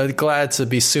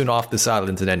soon off this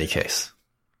island in any case.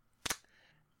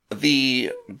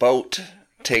 The boat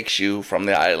takes you from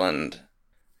the island.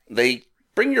 They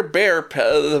bring your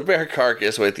the bear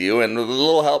carcass with you, and with a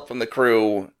little help from the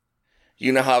crew,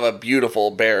 you now have a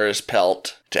beautiful bear's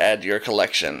pelt to add to your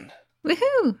collection.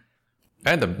 Woohoo!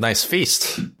 And a nice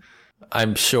feast.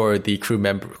 I'm sure the crew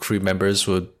members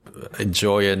would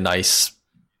enjoy a nice,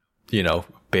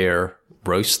 bear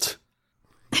roast,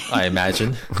 I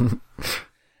imagine.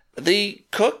 The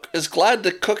cook is glad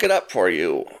to cook it up for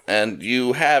you, and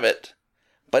you have it.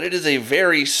 But it is a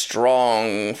very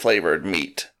strong flavored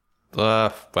meat.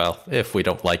 Well, if we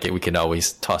don't like it, we can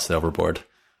always toss it overboard.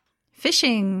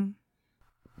 Fishing.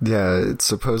 Yeah,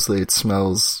 supposedly it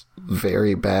smells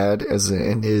very bad,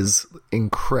 and is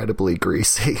incredibly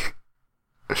greasy.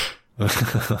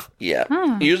 Yeah.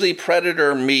 Usually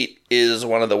predator meat is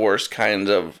one of the worst kinds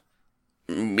of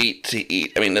meat to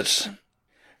eat. I mean, it's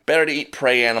better to eat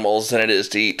prey animals than it is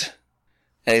to eat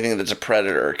anything that's a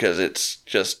predator, because it's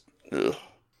just... Ugh.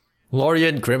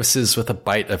 Lorien grimaces with a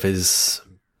bite of his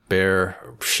bear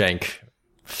shank.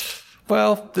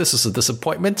 Well, this is a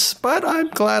disappointment, but I'm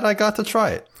glad I got to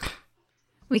try it.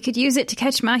 We could use it to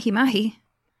catch mahi-mahi.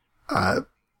 Uh,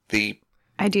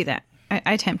 I do that. I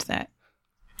attempt that.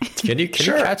 Can you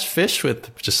catch fish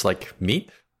with just like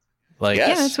meat? Like Yes.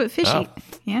 Yeah, that's what fish eat.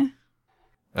 Yeah.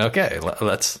 Okay,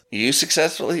 let's. You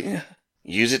successfully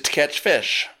use it to catch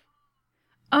fish.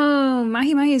 Oh,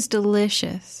 mahi-mahi is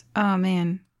delicious. Oh,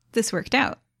 man. This worked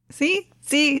out. See?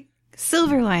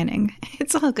 Silver lining.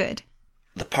 It's all good.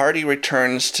 The party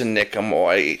returns to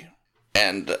Nicomoy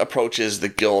and approaches the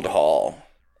guild hall.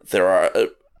 There are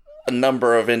a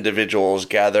number of individuals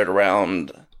gathered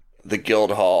around the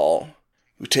guild hall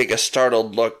who take a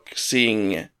startled look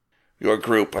seeing your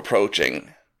group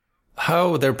approaching.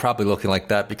 Oh, they're probably looking like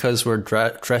that because we're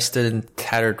dressed in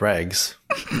tattered rags.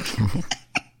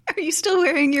 Are you still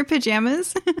wearing your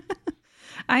pajamas?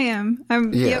 I am.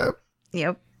 yeah.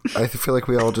 Yep. I feel like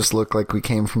we all just look like we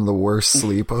came from the worst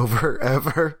sleepover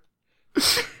ever.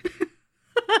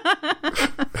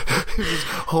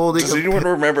 Holding Does anyone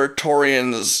remember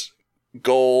Torian's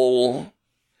goal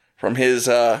from his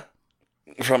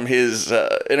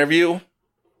interview?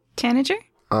 Tanager?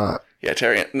 Yeah,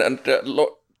 Torian.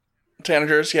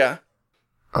 Tanagers, yeah.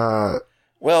 Uh,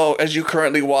 Well, as you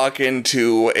currently walk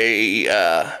into a,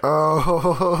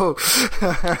 Oh.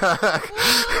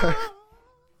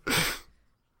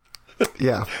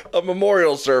 Yeah. a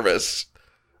memorial service.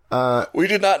 We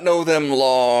did not know them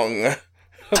long.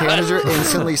 Tanager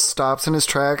instantly stops in his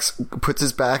tracks, puts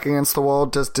his back against the wall,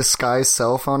 does disguise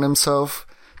self on himself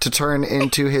to turn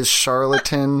into his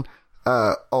charlatan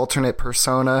alternate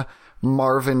persona,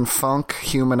 Marvin Funk,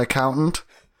 human accountant.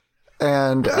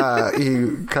 And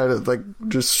he kind of like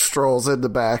just strolls in the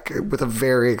back with a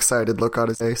very excited look on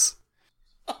his face.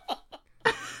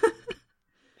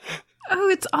 Oh,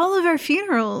 it's all of our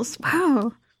funerals.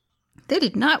 Wow. They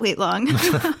did not wait long.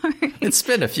 It's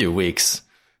been a few weeks,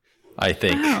 I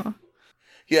think. Wow.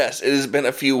 Yes, it has been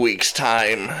a few weeks'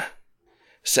 time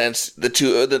since the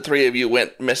three of you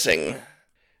went missing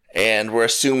and were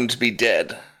assumed to be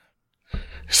dead.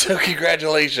 So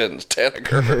congratulations,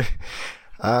 Tanager.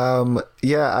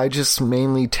 Yeah, I just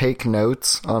mainly take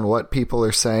notes on what people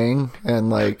are saying and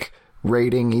like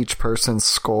rating each person's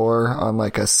score on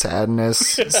like a sadness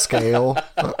scale.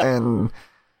 And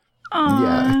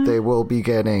yeah, they will be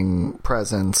getting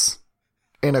presents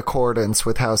in accordance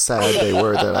with how sad they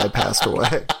were that I passed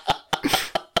away.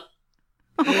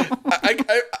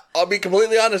 I'll be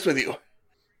completely honest with you.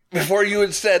 Before you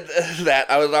had said that,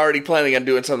 I was already planning on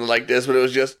doing something like this, but it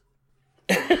was just...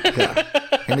 Yeah.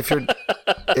 And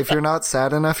if you're not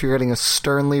sad enough, you're getting a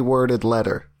sternly worded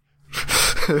letter.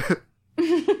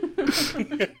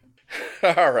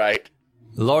 All right.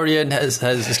 Lorien is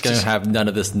going to have none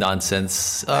of this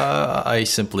nonsense. I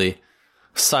simply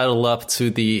sidle up to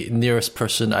the nearest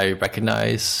person I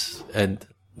recognize and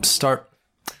start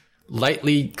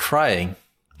lightly crying.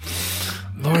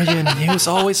 Lorien, he was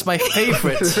always my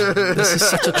favorite. This is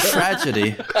such a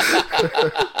tragedy.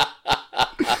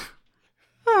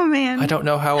 Oh, man. I don't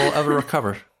know how I'll ever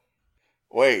recover.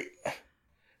 Wait.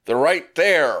 They're right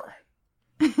there.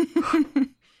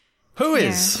 Who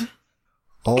is?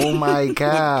 Oh my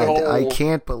god, No. I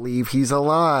can't believe he's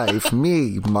alive.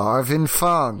 Me, Marvin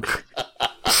Funk.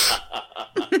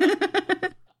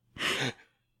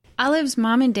 Olive's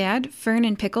mom and dad, Fern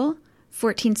and Pickle,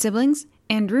 14 siblings,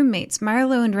 and roommates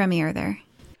Marlo and Remy are there.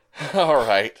 All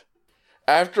right.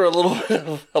 After a little bit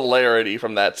of hilarity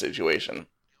from that situation,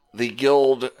 the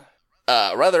guild,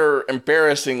 rather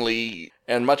embarrassingly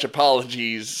and much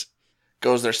apologies,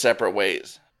 goes their separate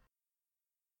ways.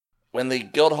 When the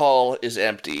guild hall is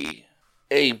empty,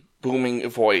 a booming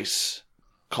voice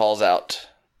calls out,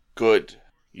 "Good,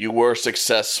 you were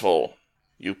successful.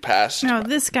 You passed." Oh,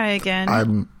 this guy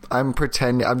again. I'm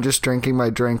pretending. I'm just drinking my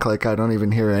drink like I don't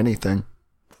even hear anything.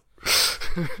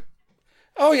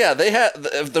 Oh yeah, they had.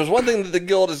 If there's one thing that the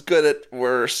guild is good at,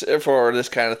 for this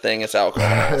kind of thing, it's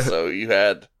alcohol. So you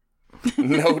had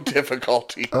no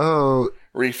difficulty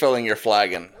refilling your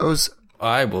flagon.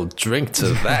 I will drink to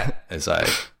that as I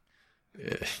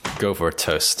go for a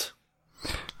toast.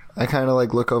 I kind of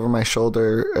like look over my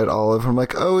shoulder at Olive. I'm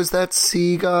like, oh, is that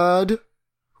Sea God?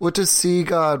 What does Sea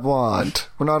God want?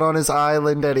 We're not on his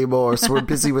island anymore, so we're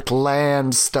busy with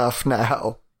land stuff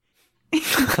now.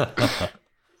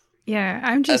 Yeah,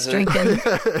 I'm just drinking.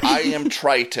 I am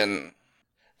Triton.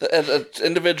 The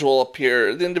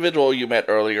individual you met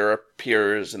earlier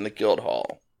appears in the guild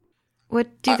hall.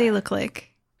 What do they look like?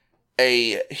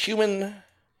 A human,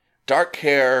 dark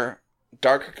hair,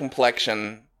 darker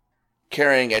complexion,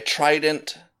 carrying a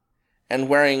trident, and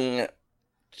wearing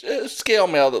scale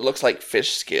mail that looks like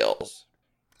fish scales.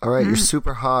 Alright, you're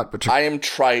super hot, but you're... I am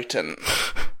Triton,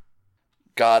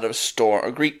 god of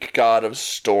storm, Greek god of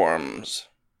storms,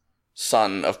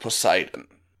 son of Poseidon.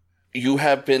 You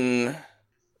have been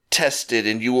tested,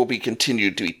 and you will be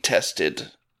continued to be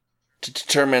tested to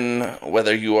determine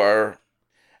whether you are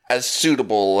as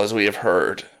suitable as we have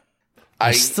heard.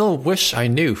 I still wish I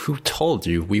knew who told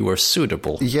you we were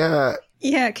suitable. Yeah.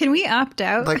 Yeah, can we opt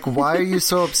out? Like, why are you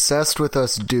so obsessed with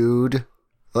us, dude?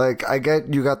 Like, I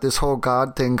get you got this whole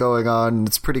god thing going on, and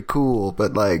it's pretty cool,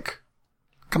 but like,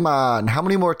 come on, how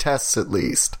many more tests at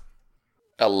least?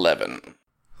 11.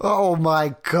 Oh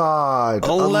my god.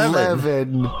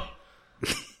 11.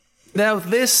 Now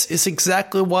this is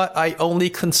exactly what I only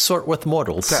consort with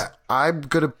mortals. I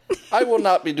will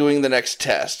not be doing the next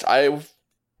test.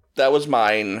 That was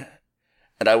mine,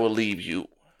 and I will leave you.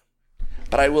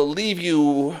 But I will leave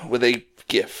you with a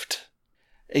gift.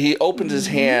 He opens his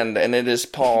hand, and in his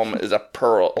palm is a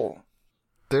pearl.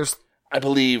 I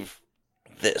believe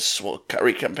this will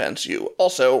recompense you.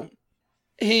 Also,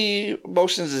 he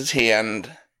motions his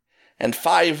hand, and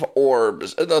 3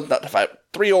 orbs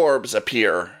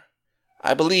appear.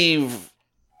 I believe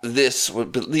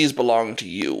these belong to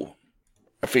you.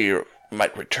 I fear I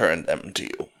might return them to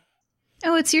you.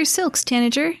 Oh, it's your silks,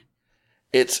 Tanager.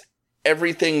 It's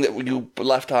everything that you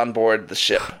left on board the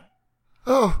ship.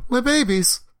 Oh, my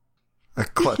babies. I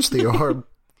clutch the orb.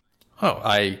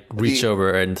 I reach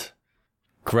over and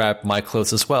grab my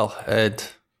clothes as well and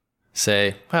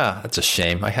say, that's a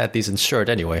shame. I had these insured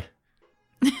anyway.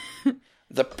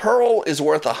 The pearl is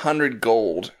worth 100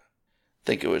 gold.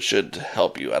 Think it should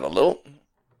help you out a little.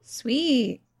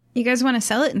 Sweet. You guys want to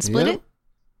sell it and split it?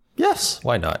 Yes,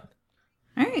 why not?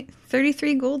 All right,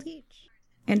 33 gold each.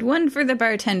 And 1 for the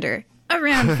bartender. A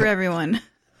round for everyone.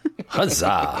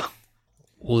 Huzzah.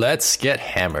 Let's get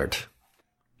hammered.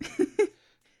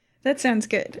 That sounds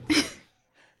good.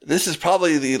 This is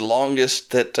probably the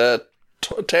longest that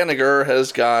Tanager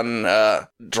has gone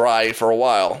dry for a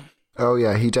while. Oh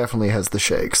yeah, he definitely has the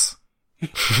shakes.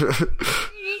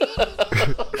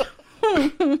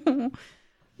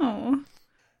 Oh.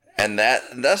 And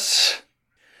thus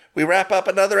we wrap up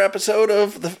another episode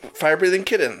of the Fire Breathing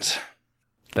Kittens.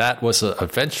 That was an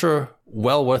adventure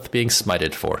well worth being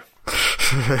smited for.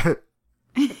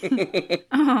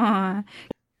 Aww.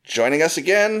 Joining us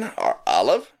again are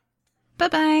Olive.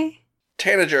 Bye-bye.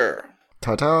 Tanager.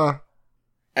 Ta-ta.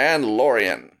 And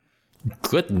Lorian.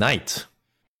 Good night.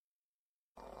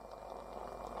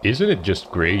 Isn't it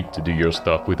just great to do your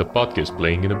stuff with a podcast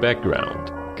playing in the background?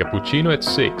 Cappuccino at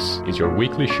 6 is your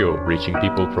weekly show reaching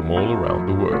people from all around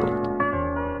the world.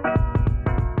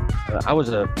 I was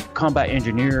a combat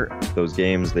engineer. Those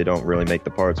games they don't really make the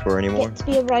parts for anymore. Get to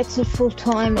be a writer full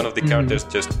time. One of the characters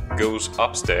just goes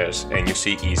upstairs and you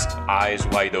see his eyes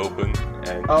wide open.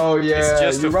 And it's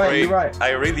just you're right. I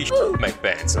really my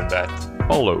pants on that.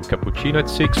 Follow Cappuccino at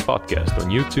 6 podcast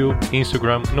on YouTube,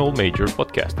 Instagram, and all major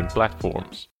podcasting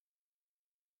platforms.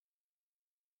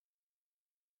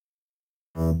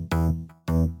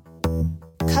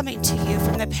 Coming to you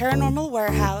from the Paranormal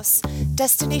Warehouse,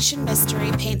 Destination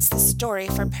Mystery paints the story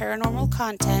for paranormal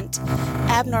content,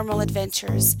 abnormal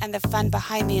adventures, and the fun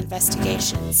behind the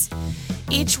investigations.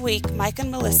 Each week, Mike and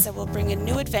Melissa will bring a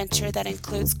new adventure that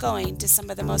includes going to some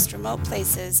of the most remote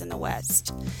places in the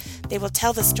West. They will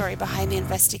tell the story behind the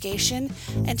investigation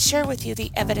and share with you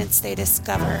the evidence they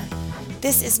discover.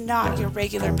 This is not your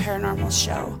regular paranormal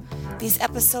show. These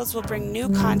episodes will bring new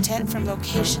content from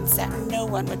locations that no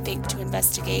one would think to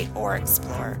investigate or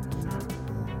explore.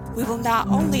 We will not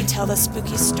only tell the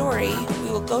spooky story, we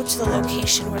will go to the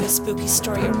location where the spooky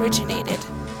story originated.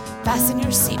 Fasten your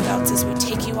seatbelts as we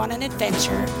take you on an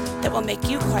adventure that will make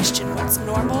you question what's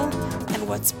normal and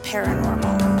what's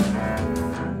paranormal.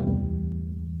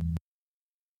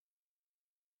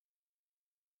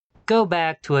 Go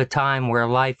back to a time where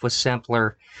life was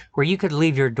simpler, where you could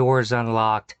leave your doors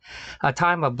unlocked. A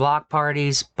time of block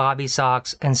parties, bobby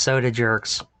socks, and soda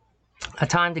jerks. A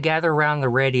time to gather around the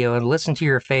radio and listen to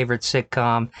your favorite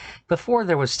sitcom before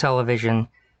there was television.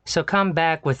 So come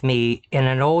back with me in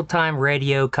an old-time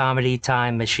radio comedy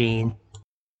time machine.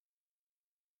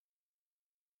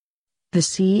 The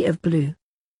Sea of Blue.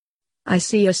 I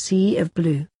see a sea of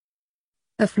blue.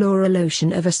 A floral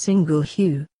ocean of a single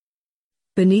hue.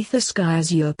 Beneath the sky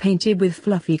azure painted with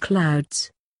fluffy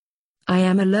clouds. I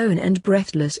am alone and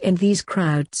breathless in these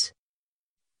crowds.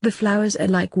 The flowers are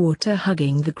like water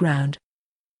hugging the ground.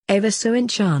 Ever so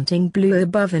enchanting, blue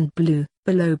above and blue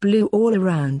below, blue all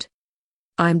around.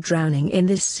 I'm drowning in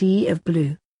this sea of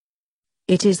blue.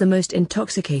 It is the most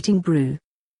intoxicating brew.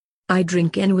 I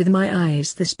drink in with my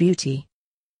eyes this beauty.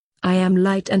 I am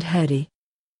light and heady.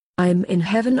 I am in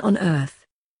heaven on earth.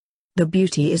 The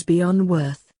beauty is beyond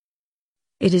worth.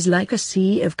 It is like a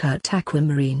sea of curt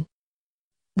aquamarine.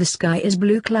 The sky is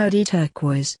blue cloudy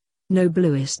turquoise, no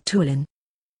bluest Tulin.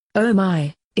 Oh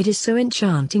my, it is so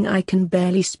enchanting I can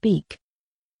barely speak.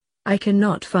 I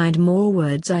cannot find more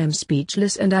words, I am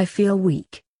speechless and I feel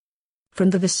weak.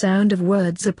 From The Sound of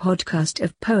Words, a podcast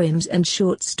of poems and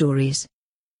short stories.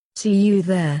 See you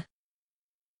there.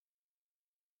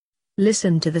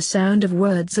 Listen to The Sound of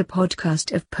Words, a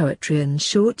podcast of poetry and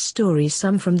short stories,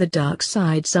 some from the dark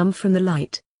side, some from the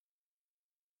light.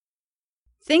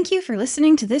 Thank you for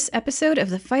listening to this episode of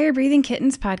the Fire Breathing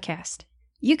Kittens podcast.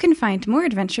 You can find more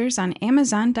adventures on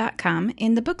Amazon.com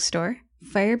in the bookstore,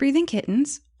 Fire Breathing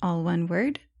Kittens, all one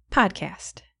word,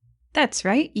 podcast. That's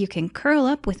right, you can curl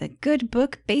up with a good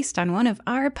book based on one of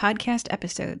our podcast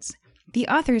episodes. The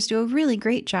authors do a really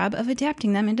great job of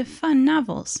adapting them into fun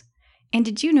novels. And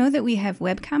did you know that we have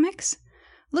webcomics?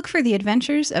 Look for the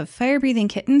adventures of Fire Breathing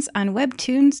Kittens on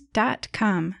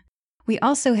webtoons.com. We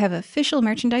also have official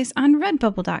merchandise on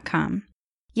redbubble.com.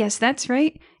 Yes, that's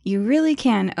right, you really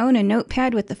can own a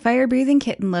notepad with the Fire Breathing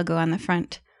Kitten logo on the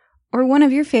front, or one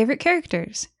of your favorite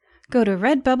characters. Go to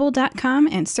redbubble.com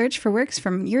and search for works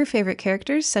from your favorite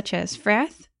characters such as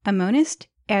Frath, Amonist,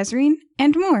 Azreen,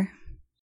 and more.